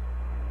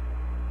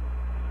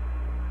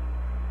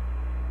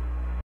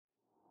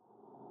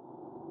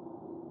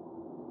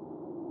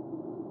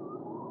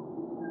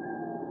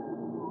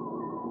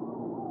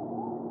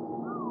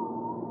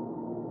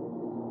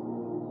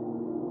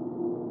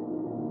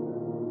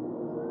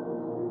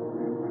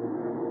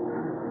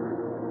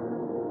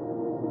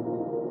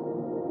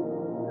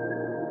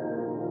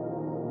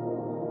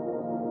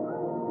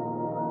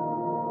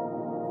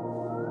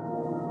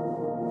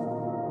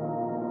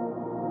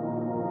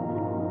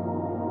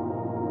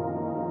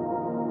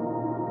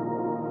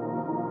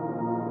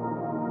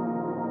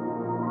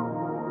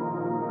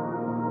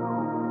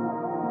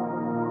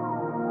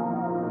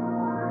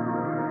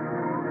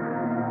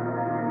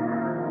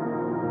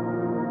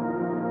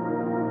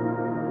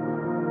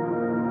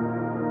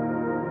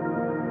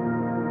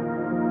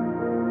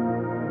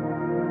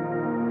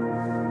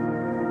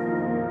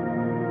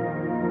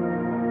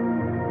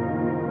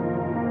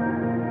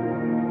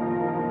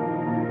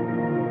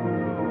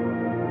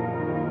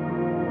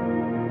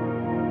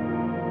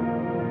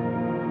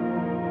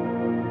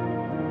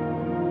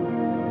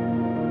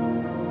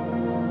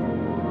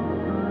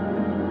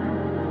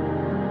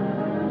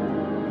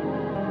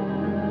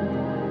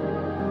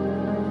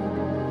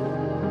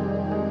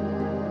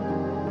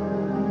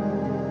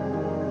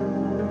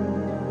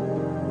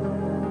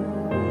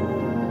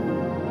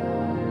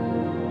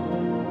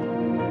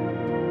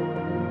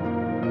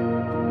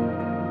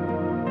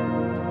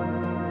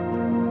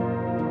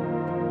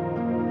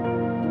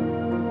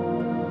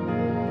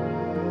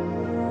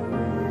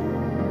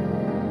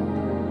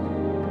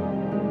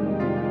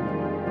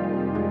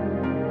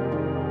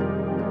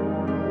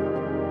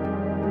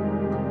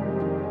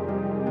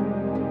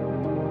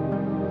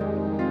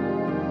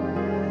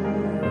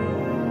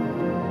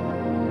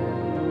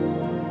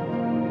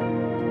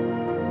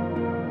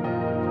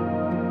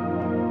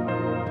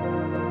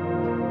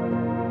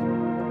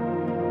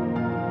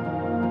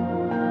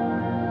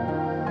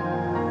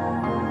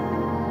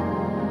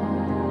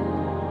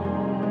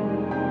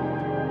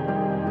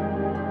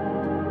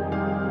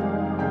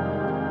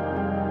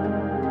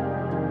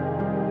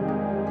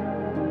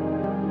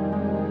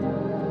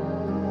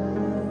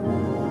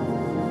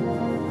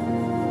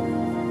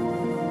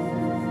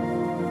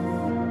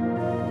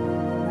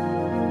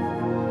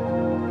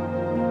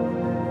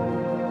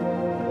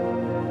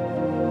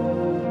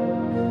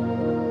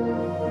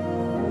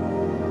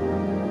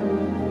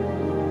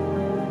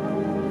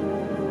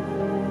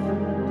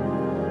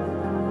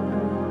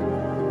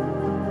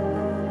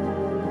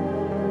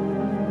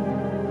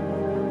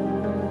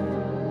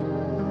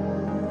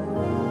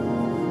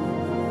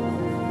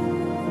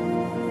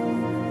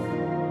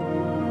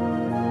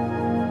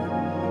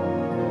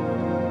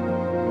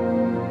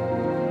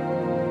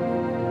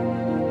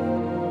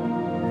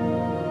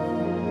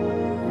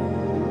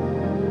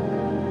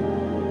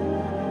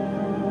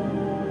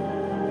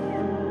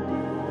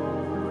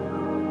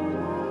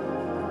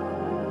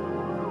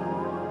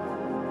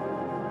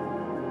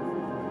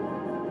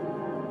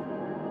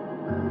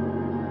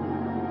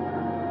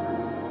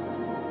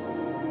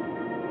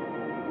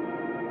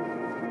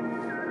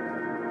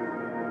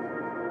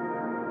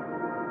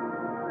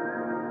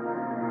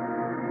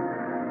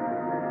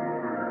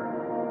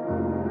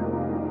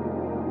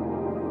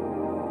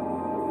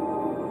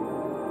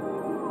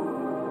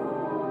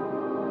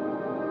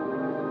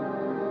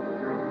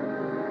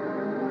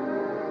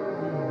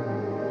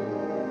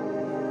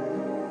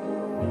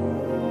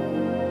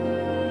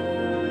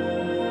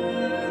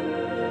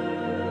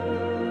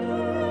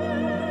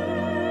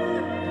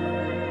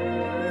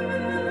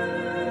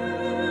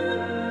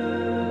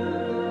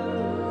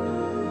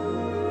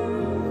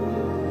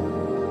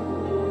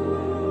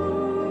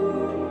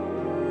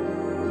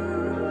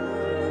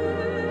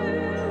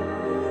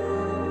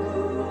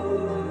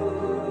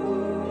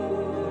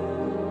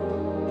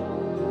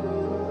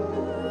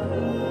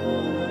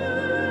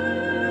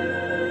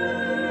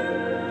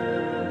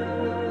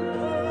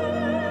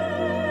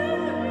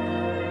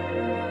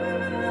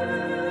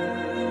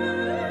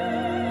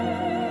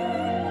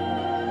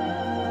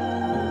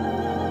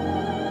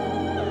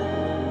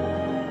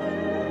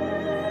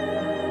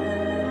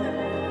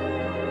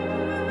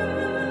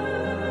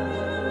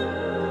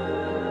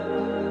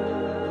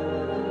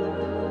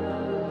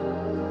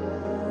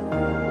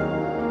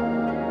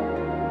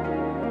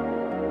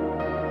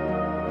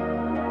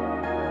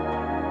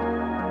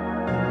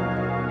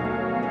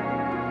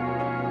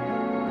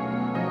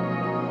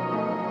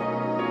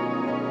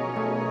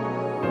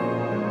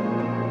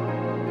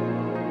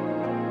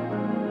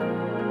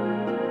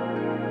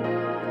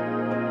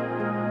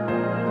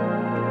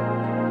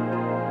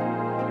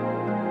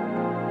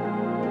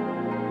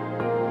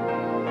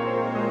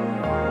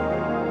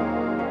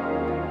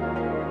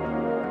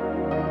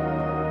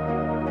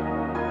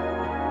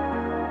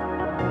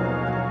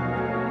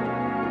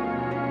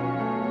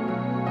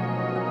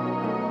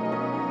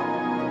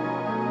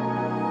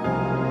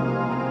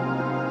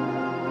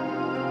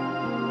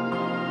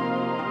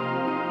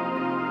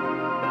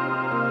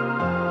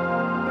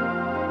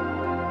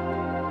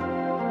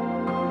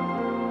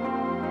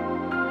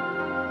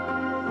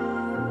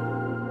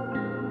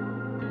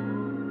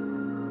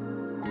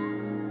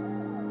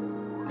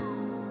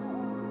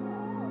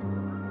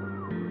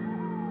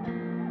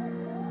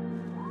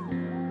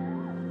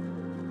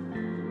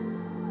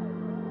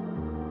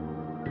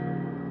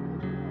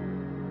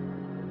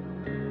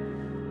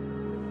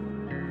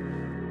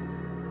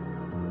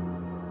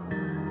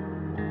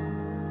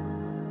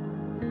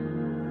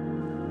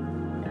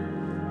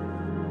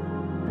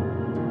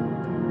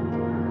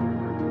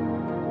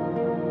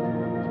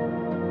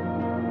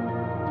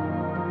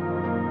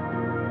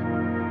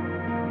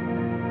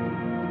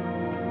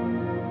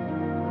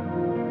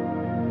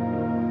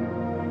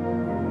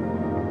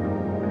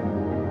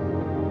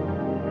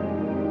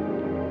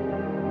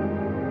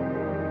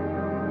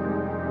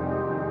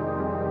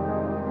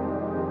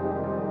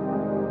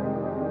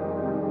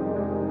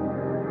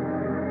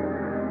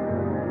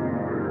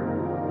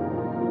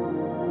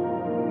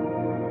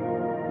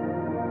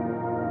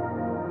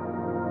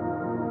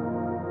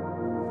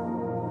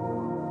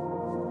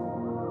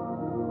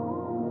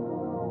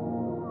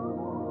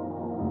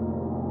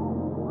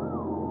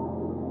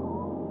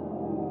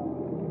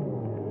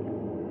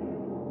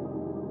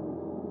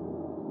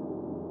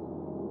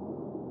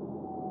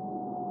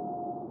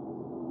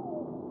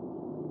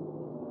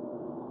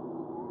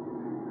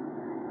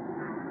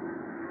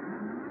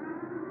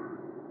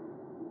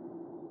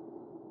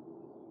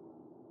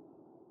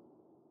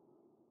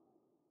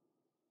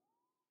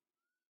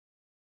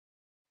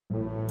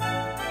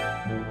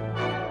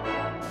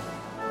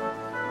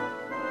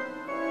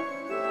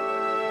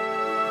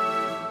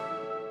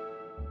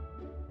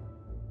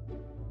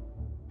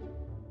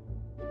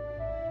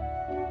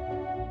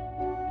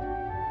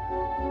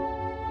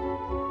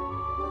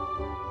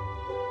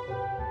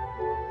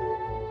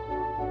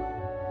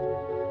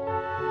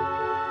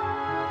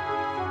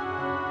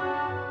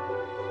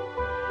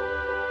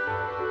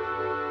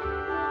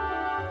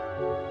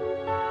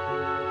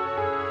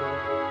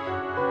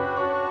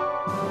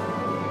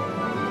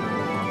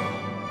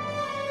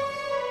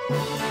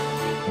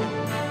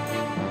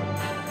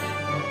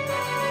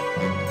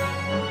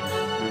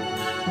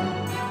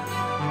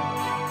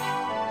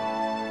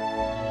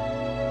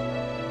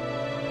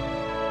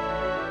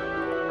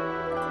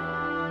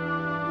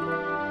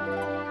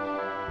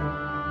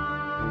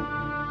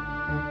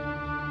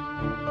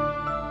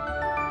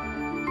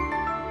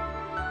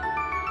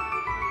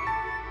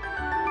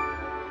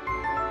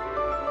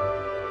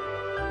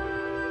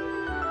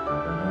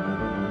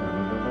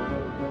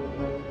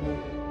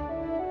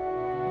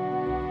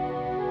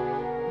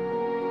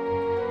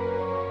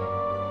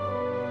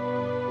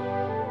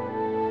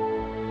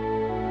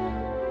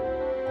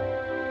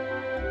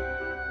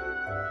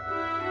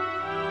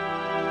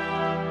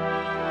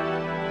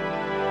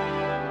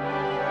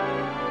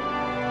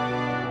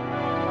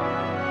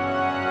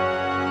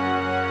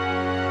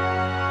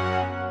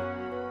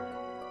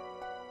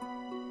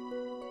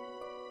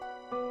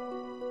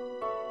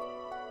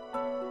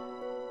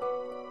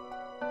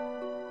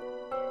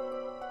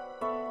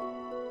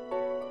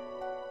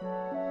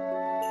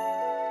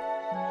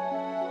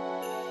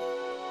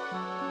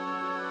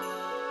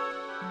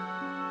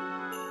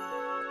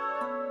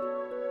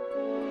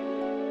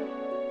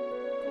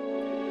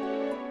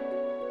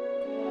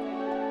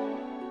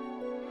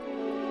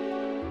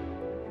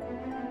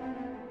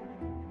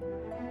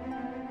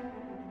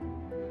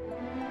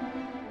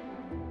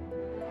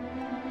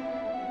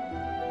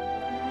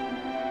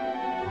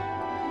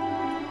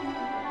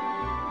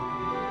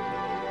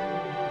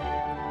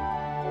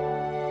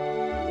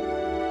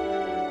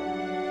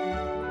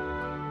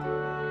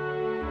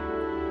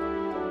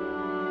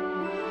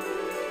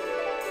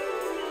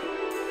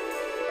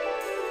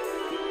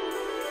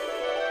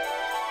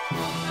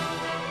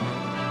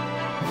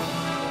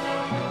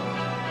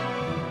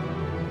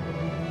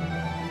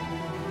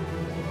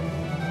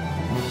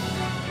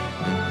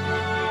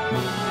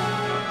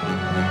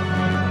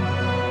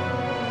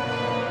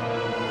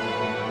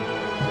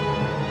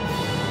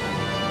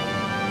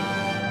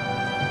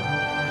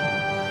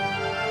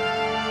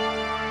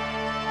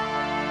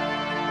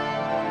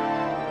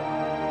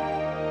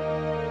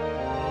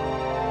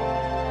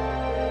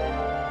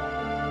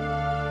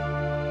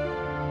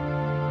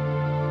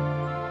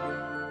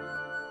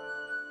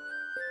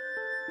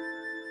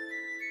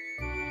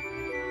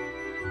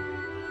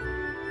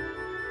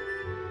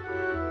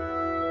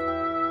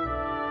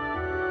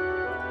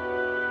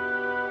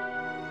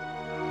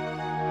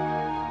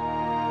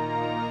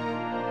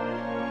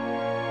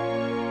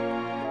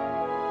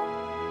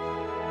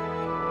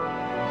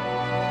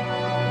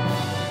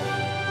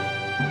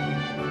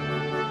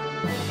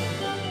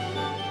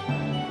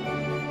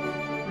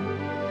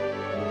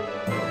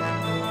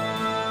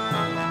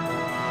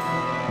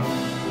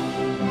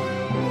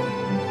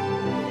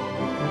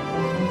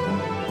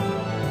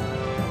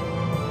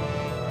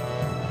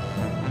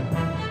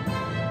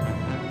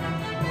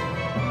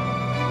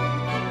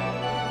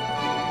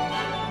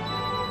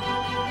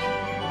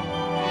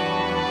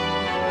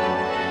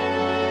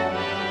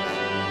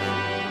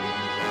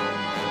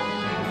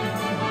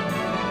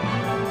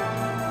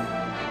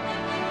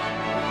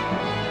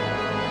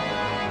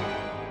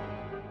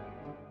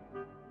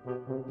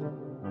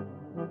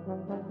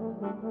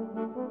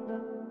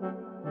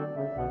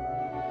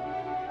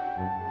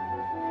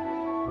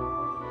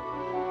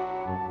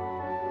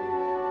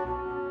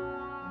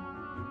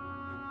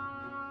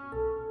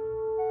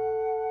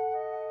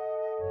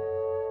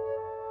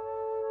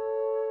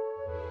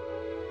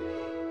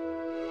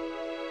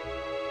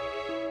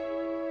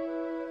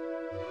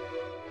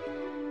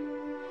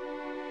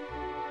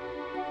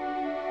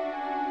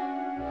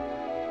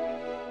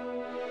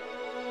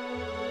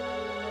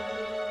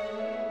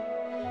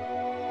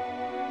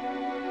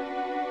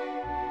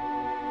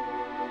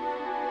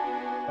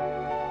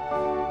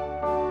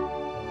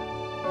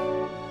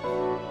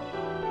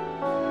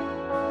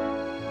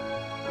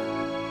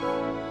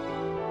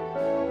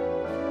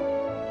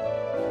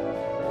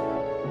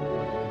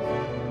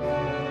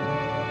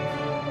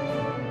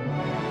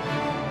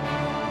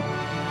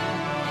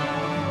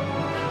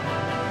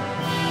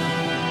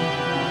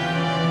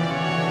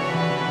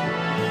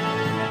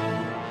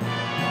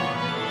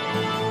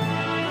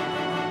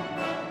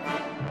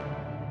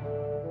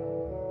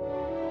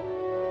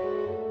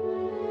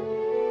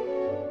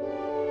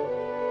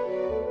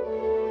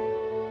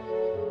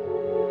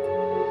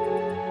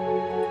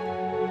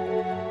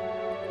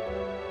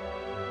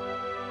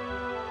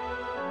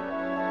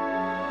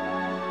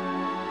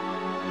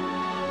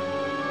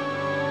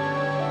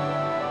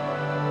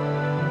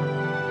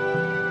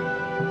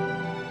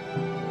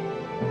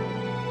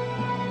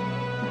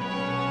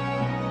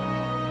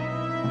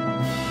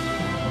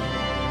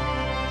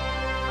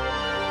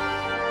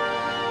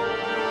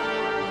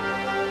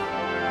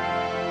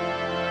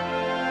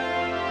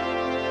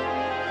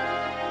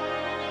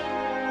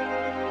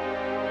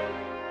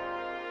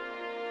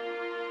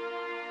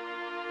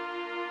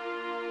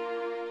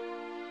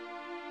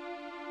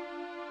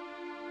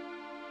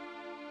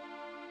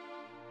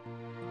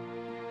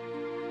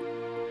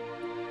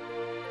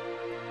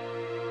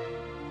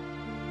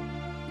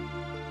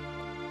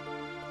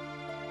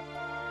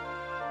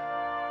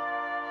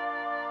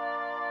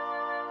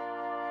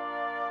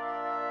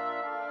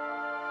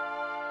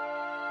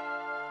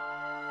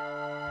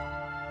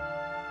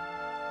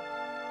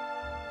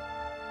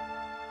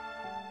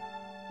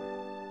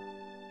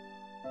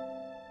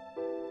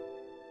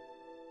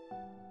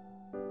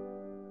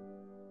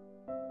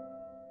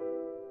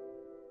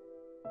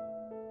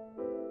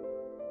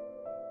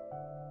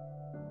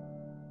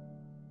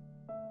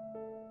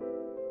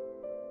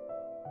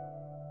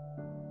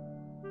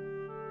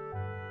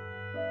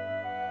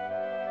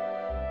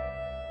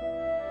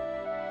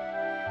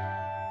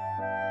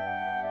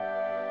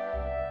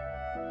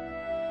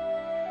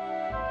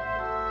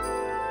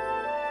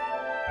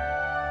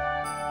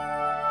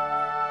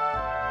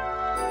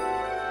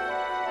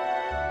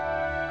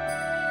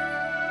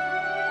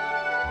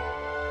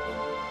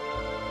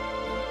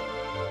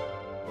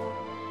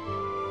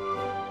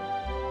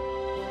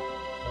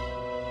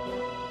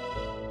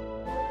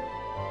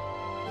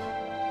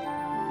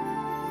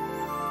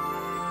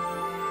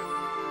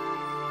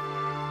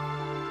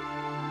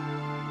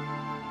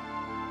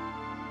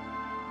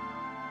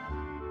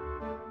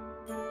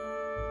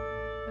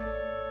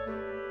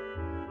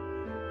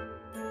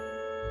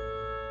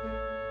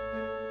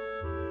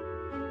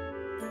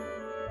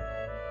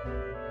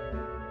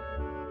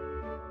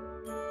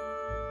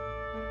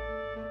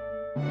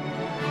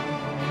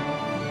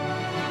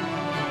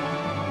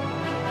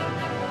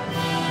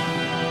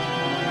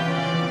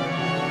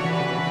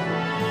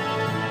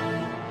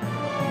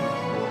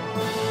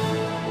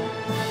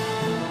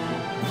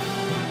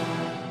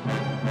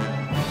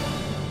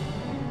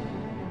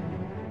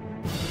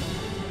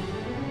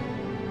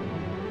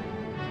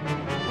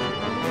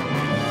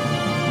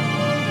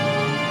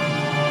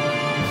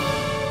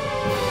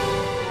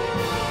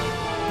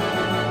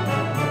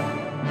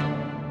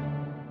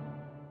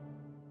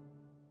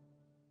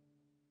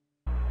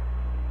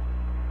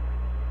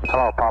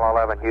 Hello, Apollo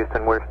 11,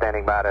 Houston. We're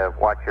standing by to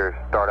watch your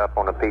startup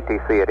on the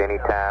PTC at any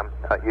time.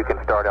 You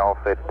can start off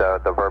at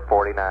the Vert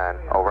 49.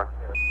 Over.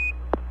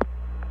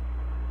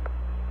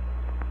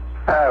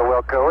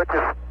 Wilco, we're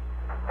just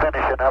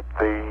finishing up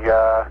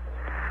the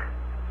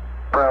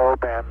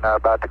probe and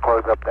about to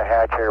close up the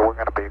hatch here. We're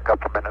going to be a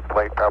couple of minutes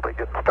late, probably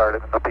getting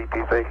started in the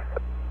PTC.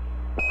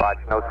 Watch,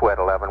 no sweat,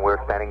 11. We're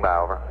standing by.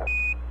 Over.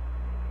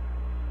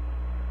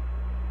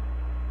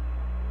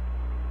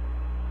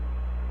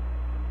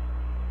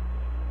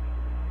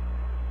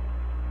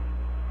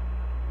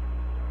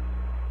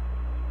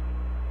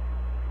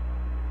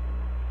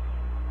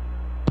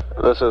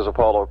 This is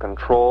Apollo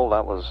Control.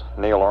 That was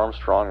Neil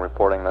Armstrong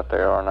reporting that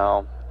they are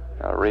now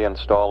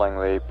reinstalling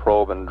the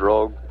probe and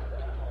drogue,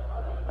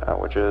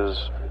 which is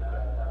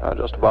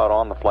just about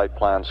on the flight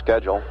plan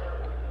schedule.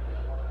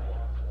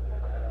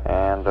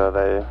 And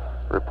they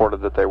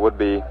reported that they would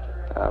be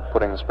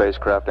putting the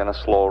spacecraft in a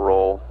slow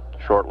roll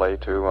shortly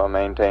to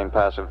maintain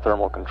passive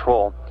thermal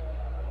control.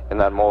 In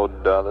that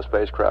mode, the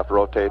spacecraft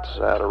rotates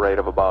at a rate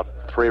of about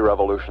 3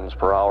 revolutions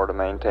per hour to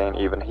maintain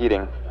even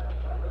heating.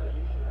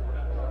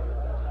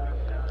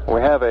 We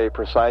have a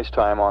precise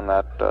time on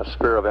that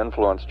sphere of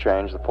influence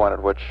change, the point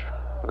at which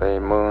the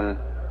moon,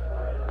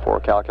 for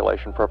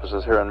calculation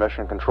purposes here in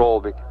mission control,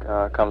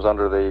 comes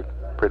under the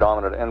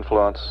predominant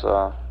influence,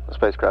 the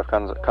spacecraft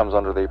comes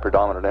under the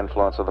predominant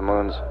influence of the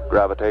moon's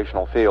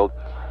gravitational field.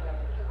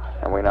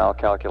 And we now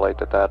calculate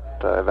that that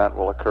event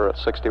will occur at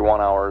 61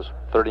 hours,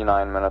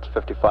 39 minutes,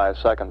 55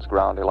 seconds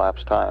ground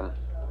elapsed time.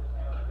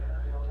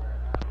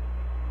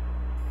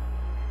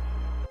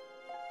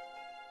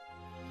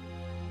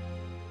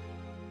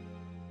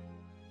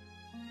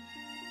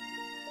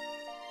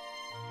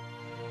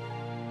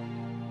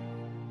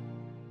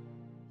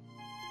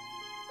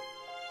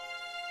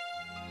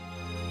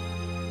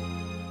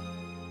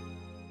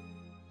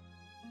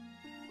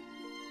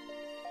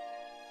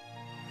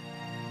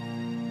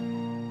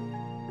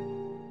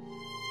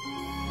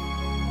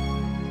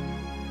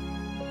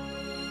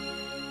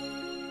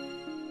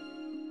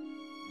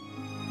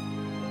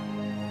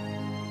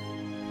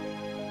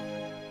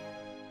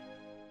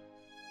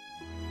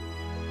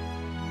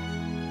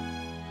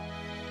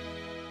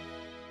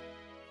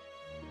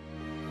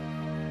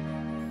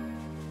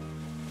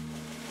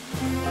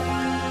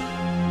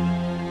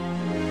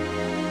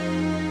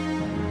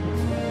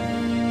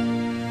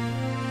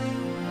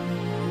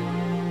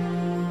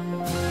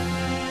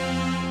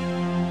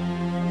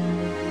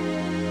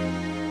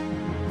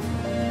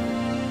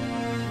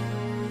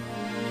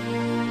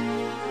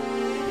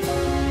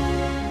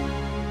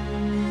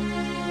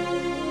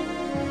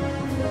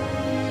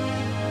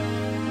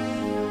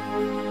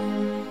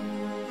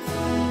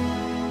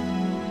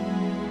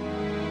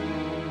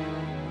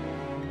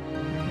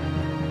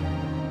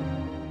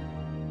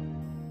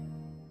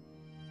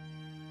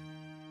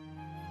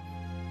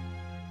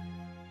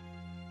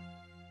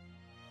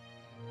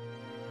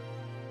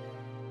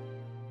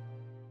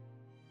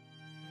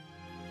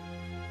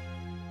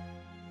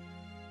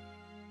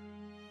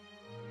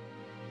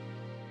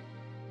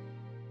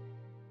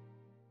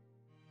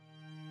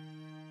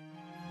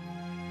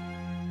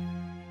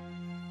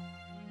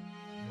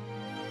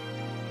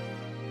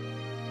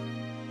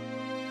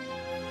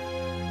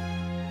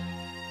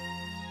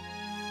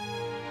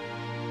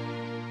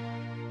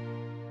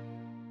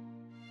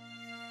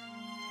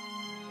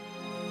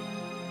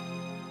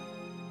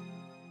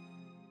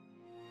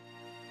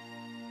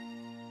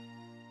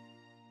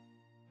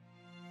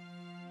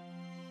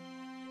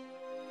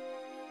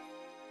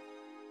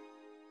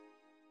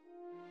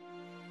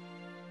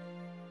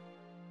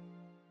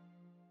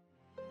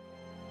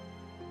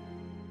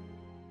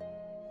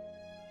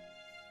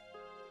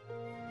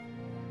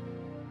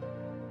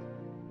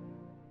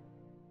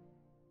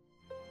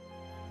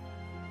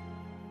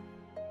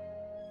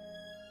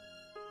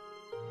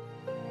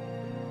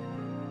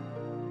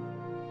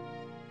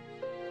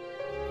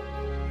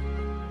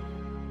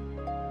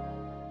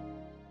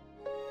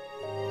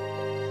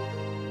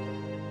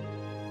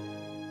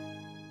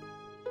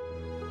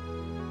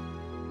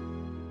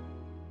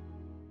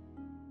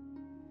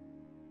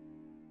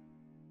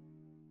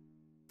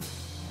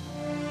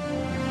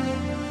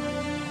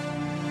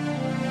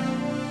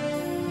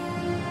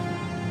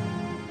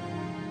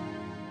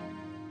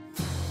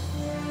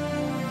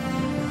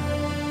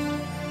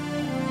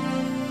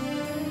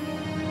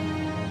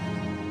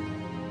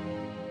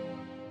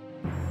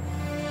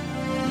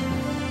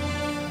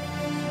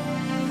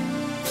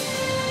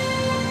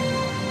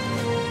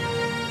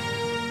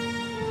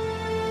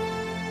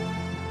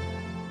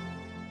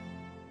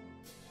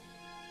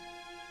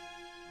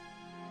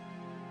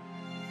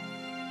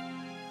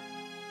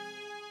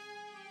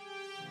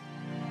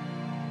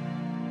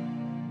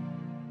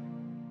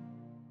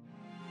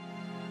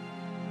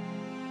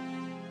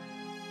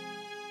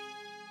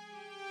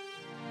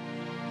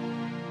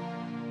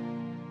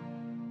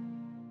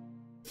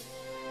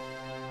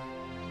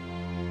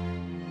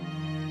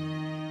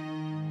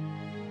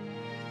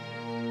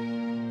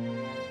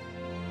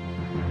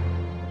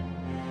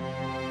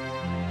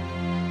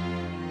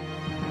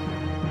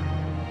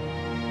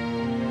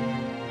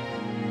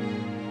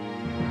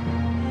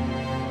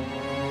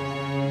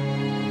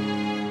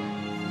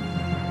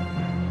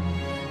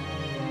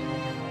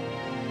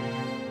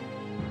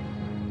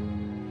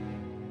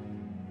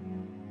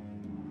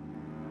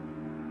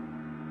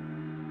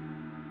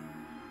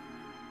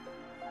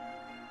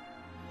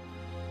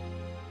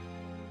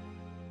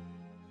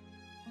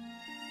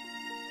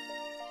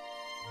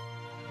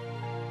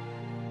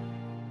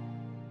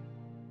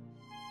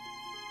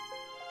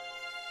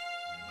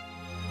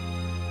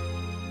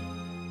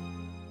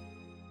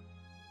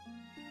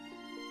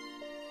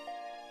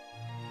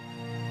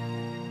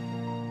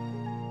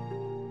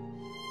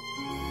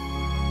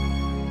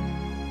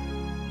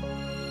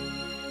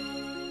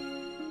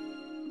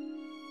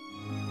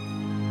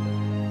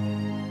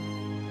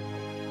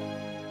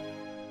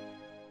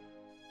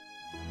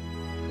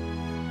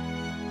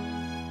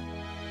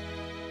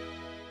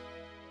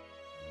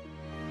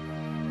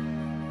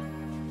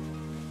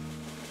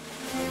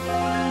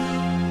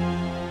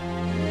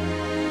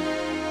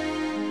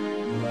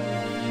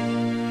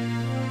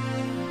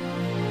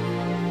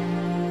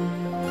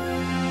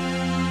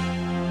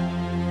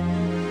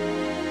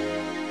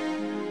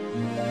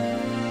 Hello,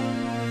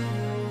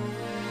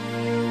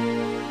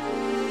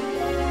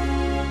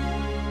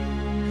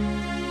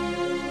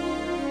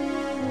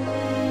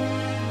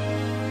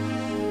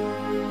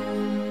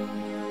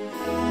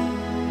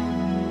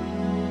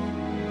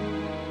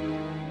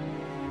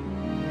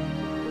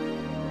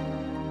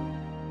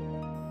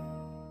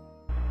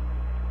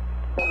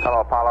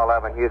 Apollo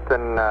 11,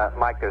 Houston.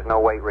 Mike, there's no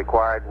wait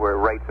required. Where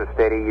rates are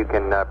steady, you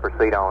can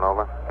proceed on,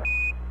 over.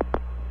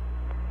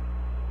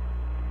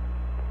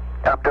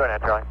 I'm doing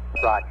it, Charlie.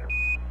 Roger.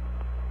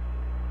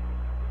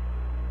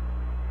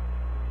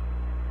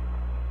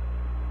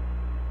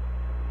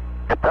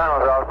 The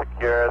tunnels are all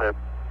secure. The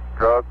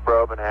drogue,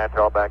 probe, and hatch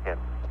are all back in.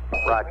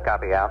 Roger,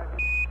 copy out.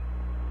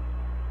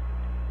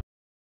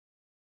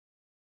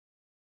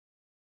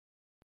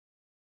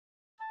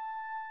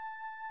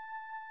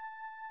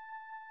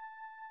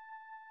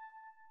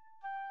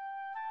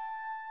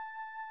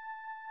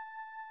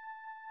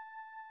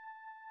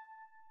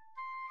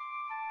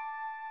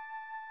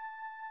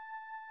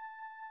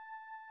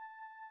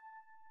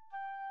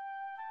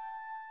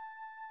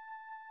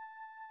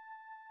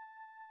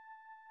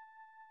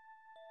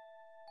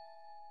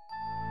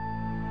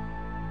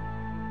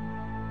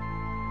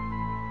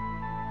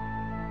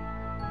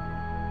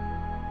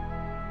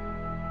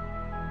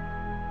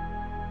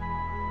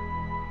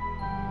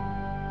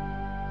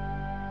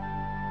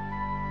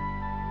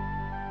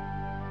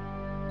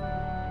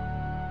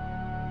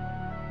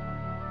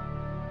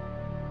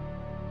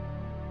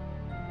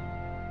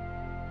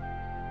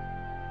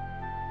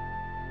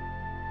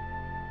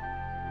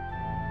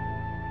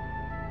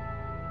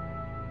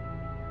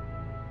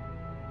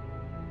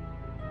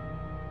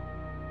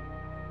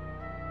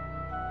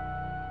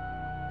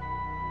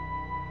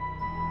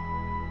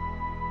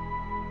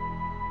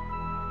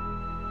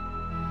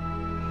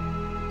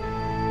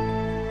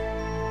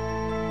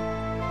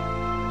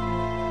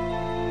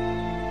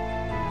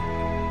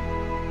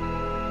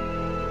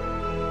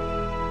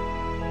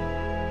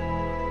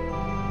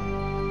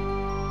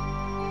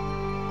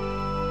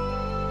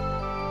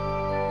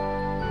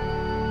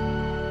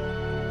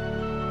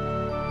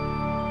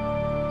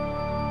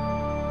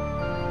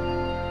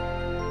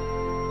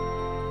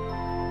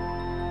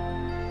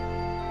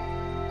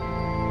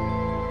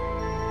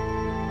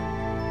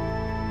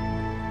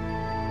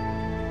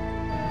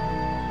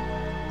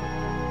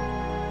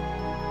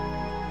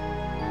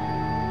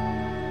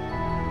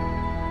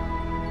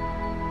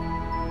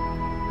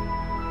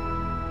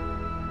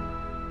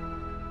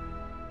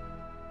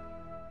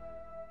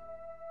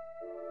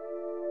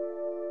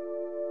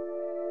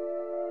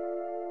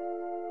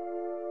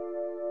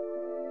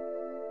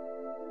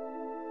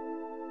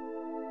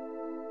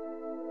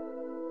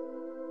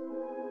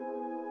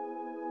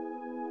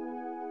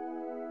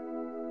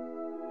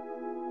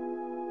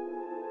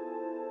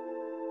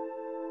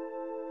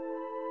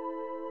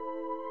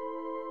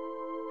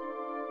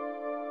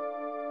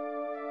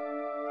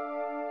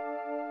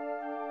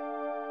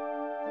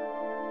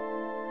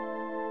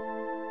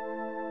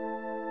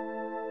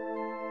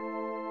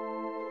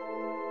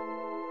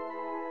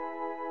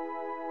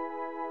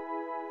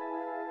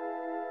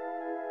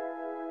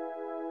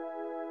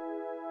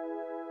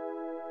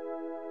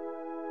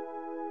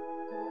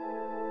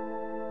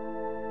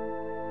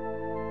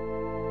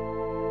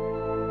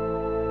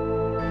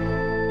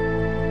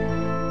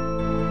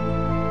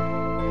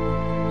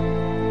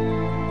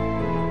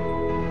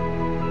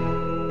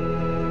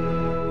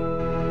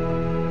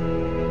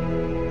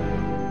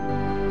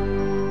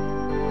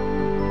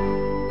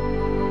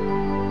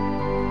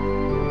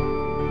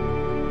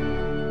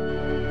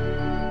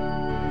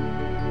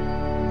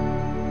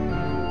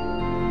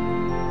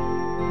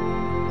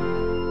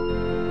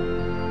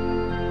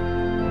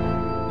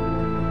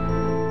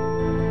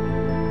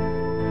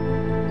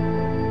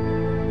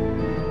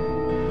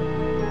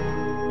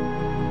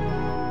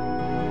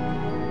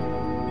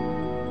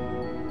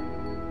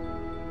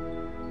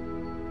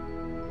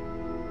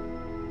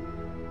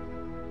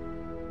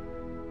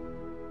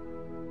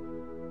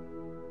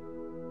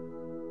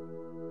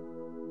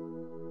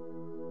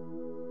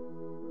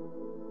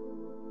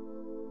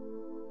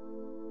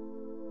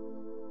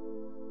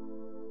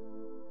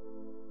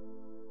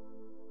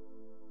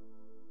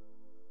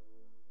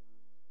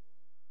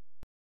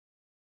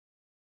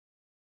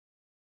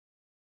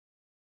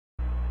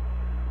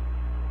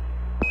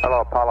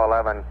 Hello, Apollo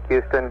 11,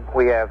 Houston.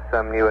 We have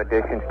some new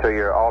additions to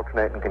your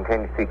alternate and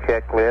contingency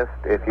checklist.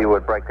 If you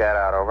would break that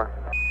out, over.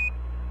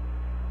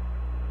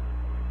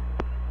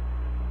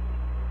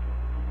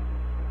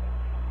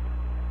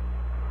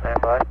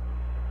 Stand by.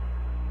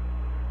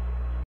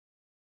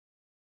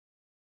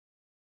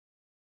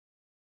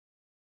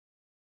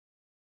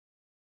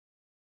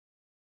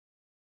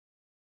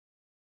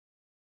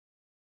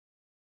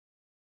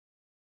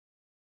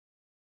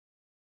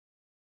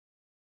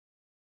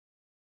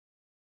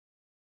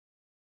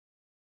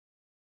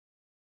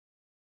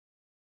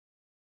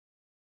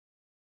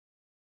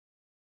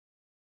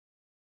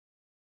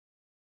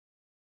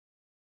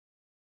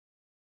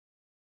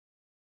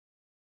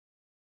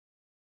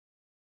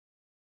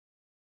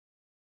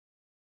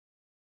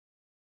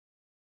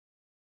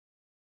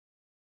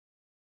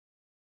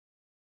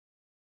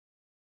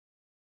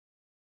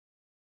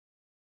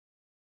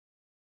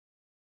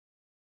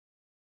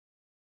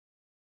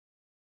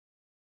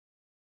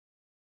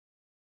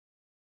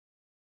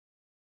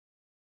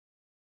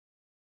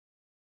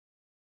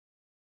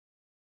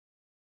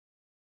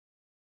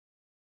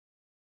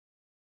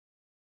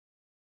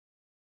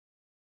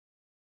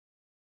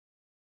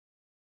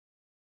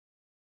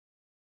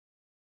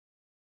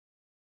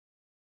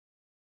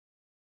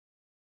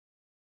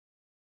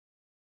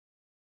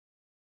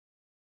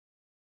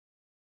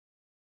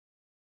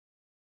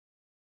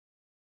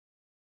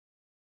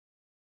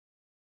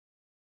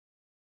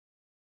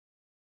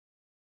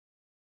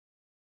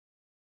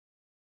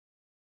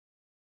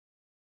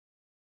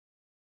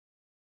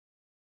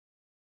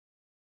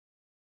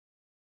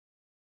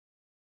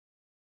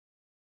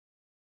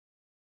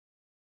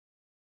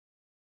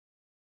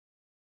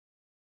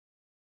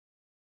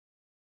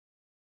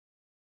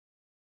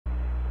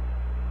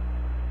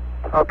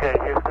 Okay,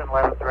 Houston,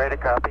 11's ready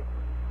to copy.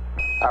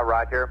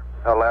 Roger.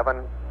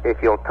 11,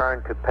 if you'll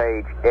turn to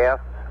page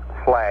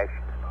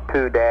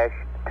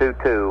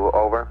F/2-22,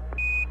 over.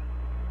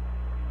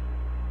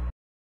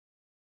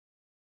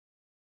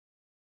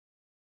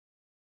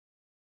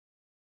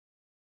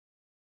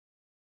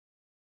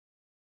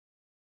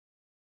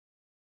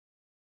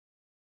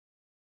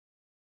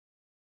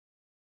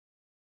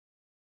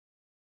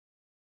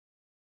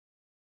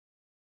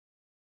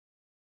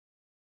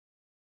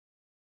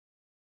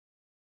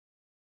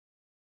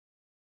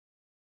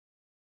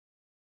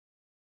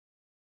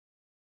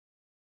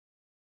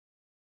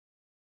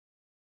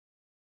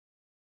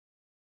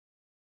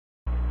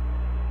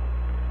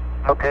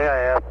 Okay, I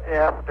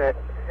have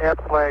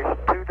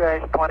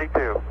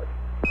F/2-22.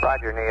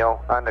 Roger, Neil.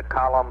 Under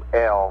column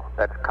L,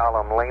 that's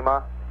column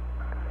Lima,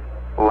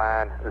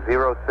 line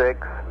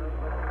 06.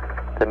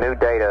 The new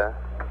data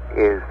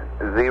is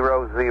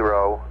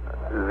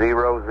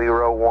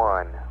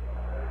 00001.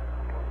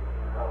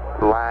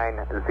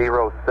 Line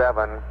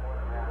 07,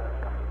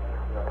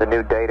 the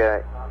new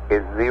data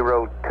is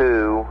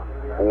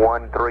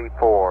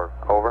 02134.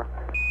 Over.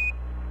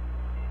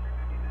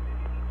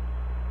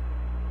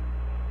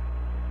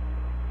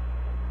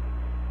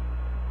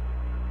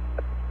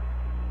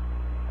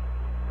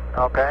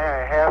 Okay,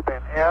 I have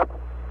in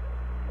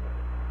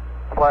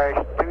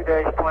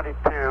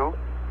F/2-22,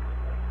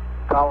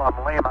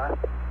 column Lima,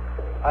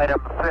 item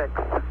 6,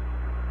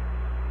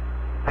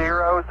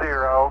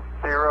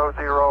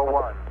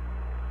 00001.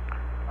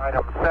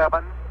 Item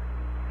 7,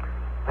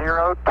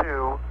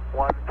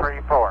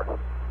 02134.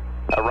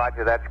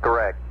 Roger, that's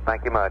correct.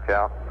 Thank you much,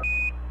 Al.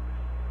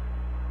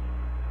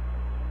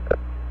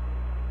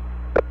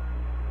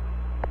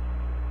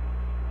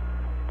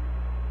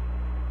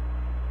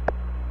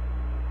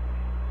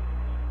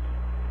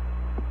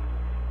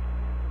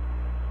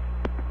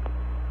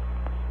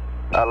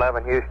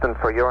 Houston,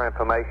 for your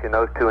information,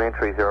 those two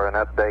entries are an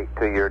update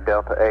to your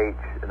Delta H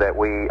that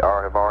we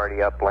have already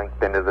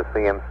uplinked into the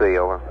CMC,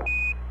 over.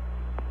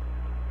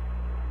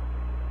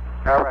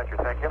 All right,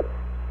 thank you.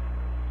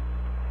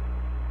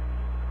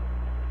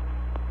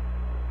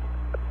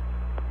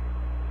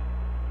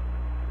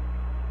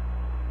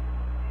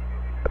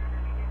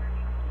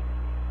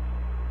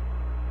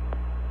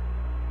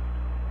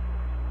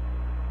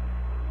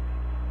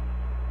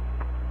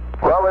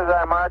 What was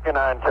I marking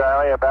on,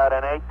 Charlie? About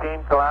an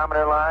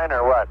 18-kilometer line,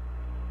 or what?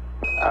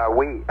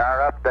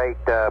 Our update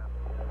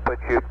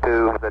puts you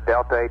to the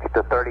Delta H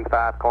to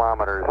 35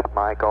 kilometers,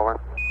 Mike, over.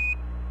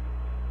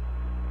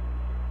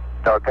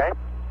 Okay.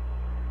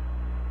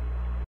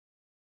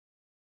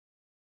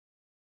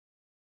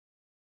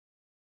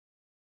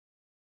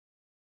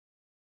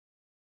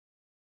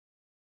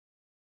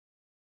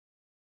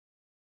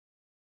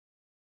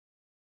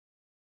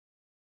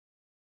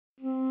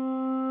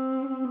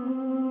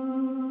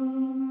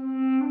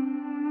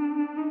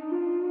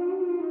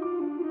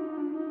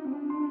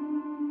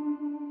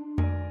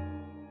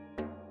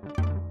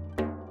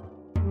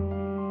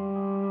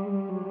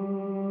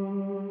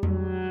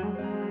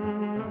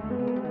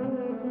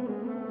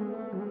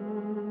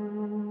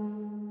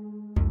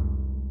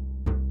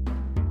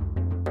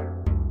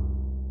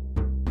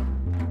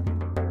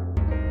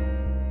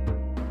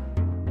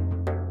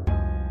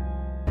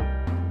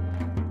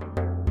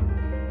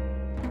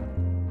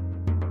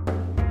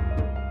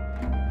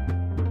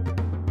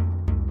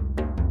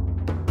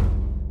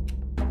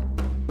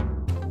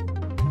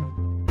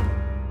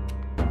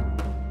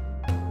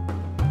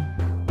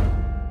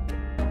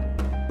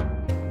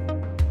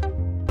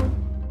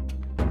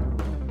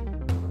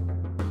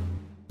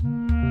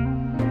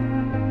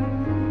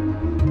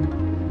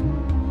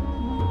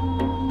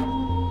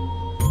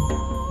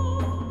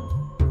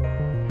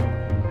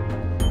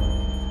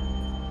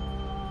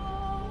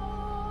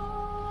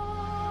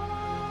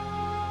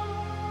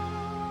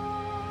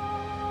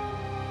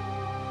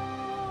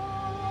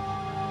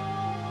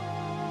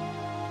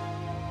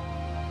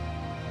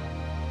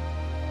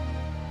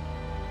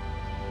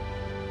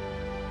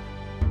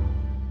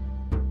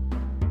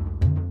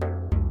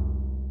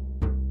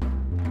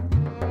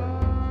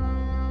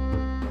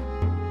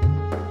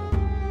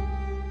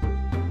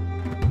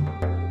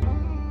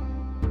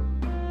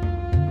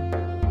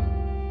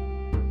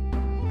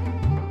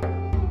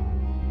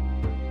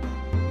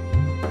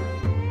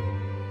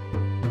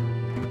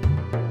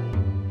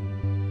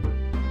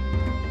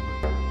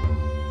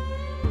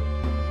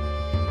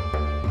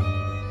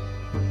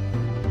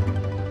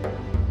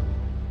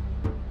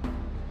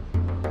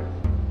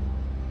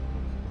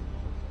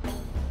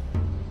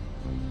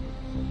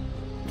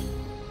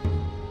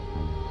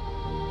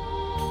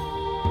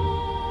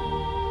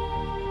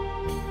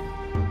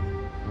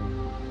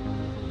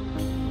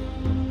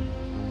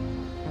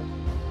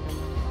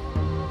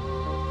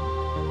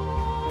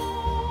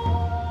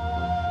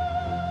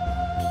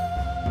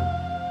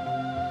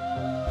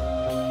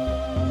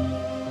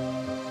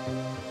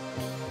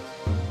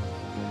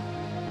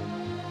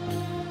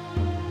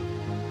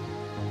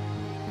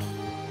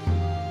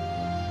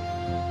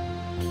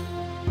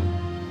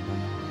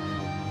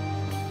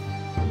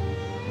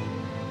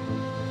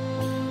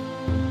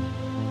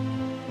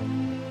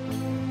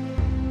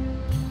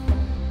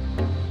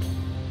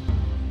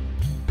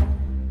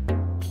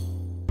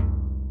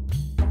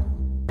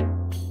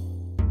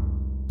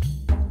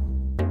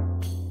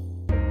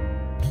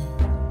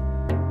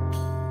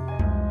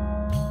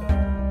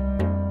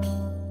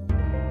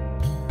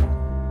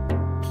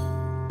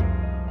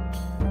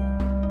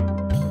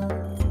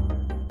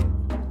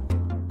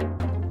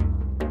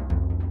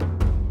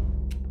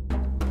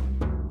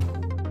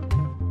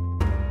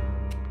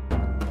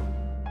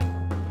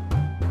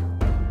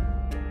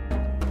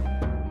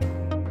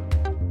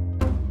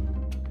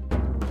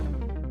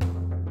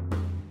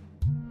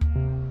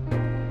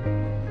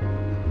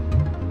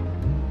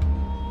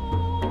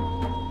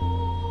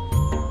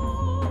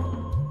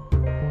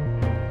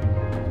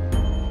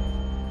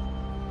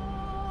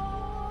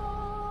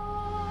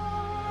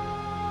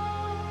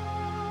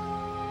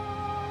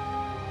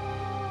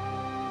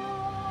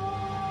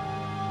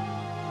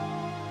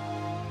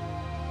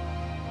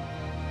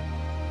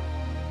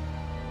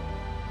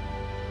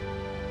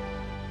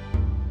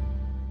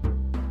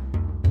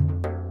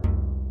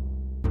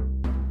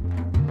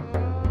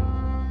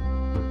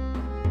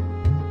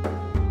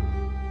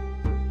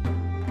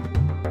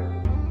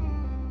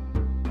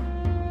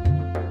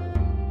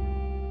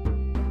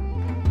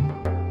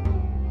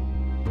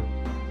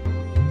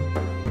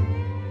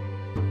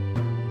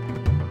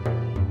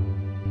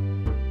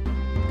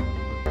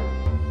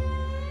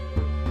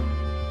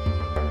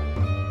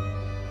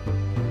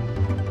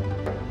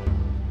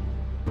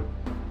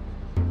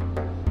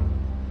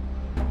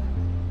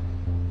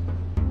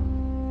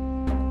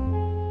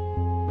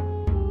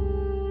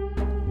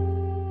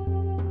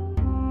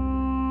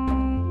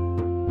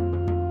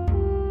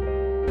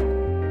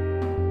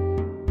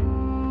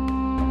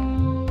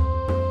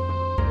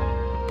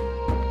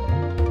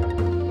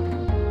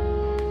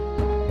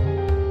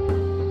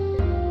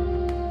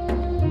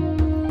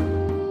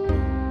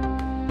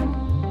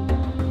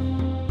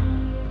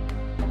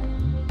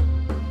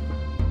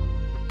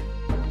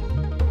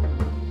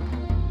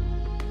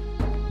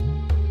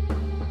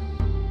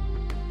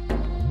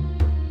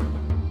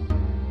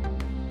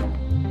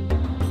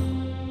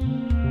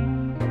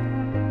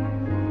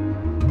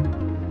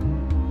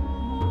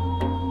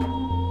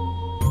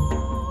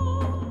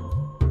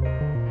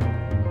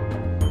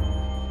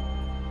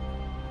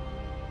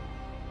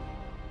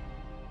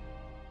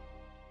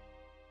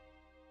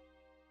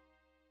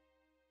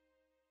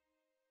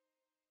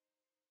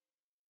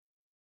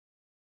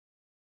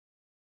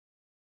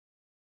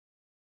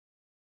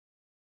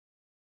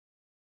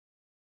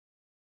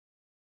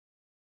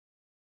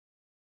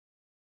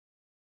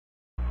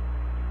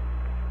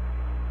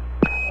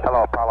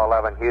 Hello, Apollo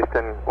 11,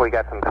 Houston. We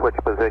got some switch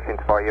positions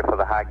for you for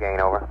the high gain,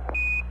 over.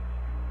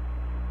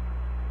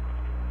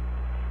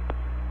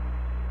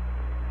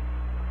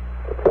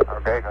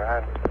 Okay, go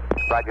ahead.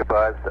 Roger,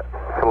 Buzz.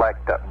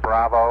 Select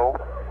Bravo,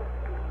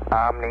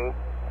 Omni,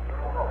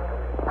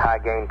 high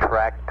gain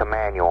track to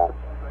manual.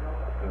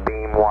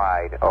 Beam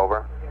wide,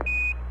 over.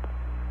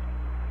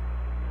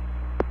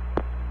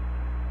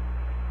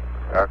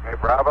 Okay,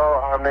 Bravo,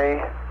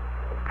 Omni,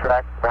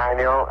 track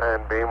manual,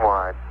 and beam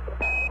wide.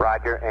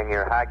 Roger, and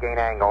your high gain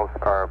angles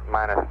are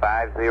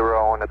 -50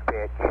 on the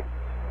pitch,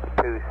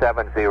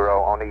 270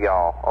 on the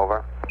yaw,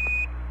 over.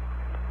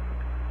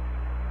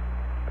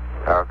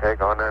 Okay,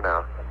 going there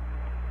now.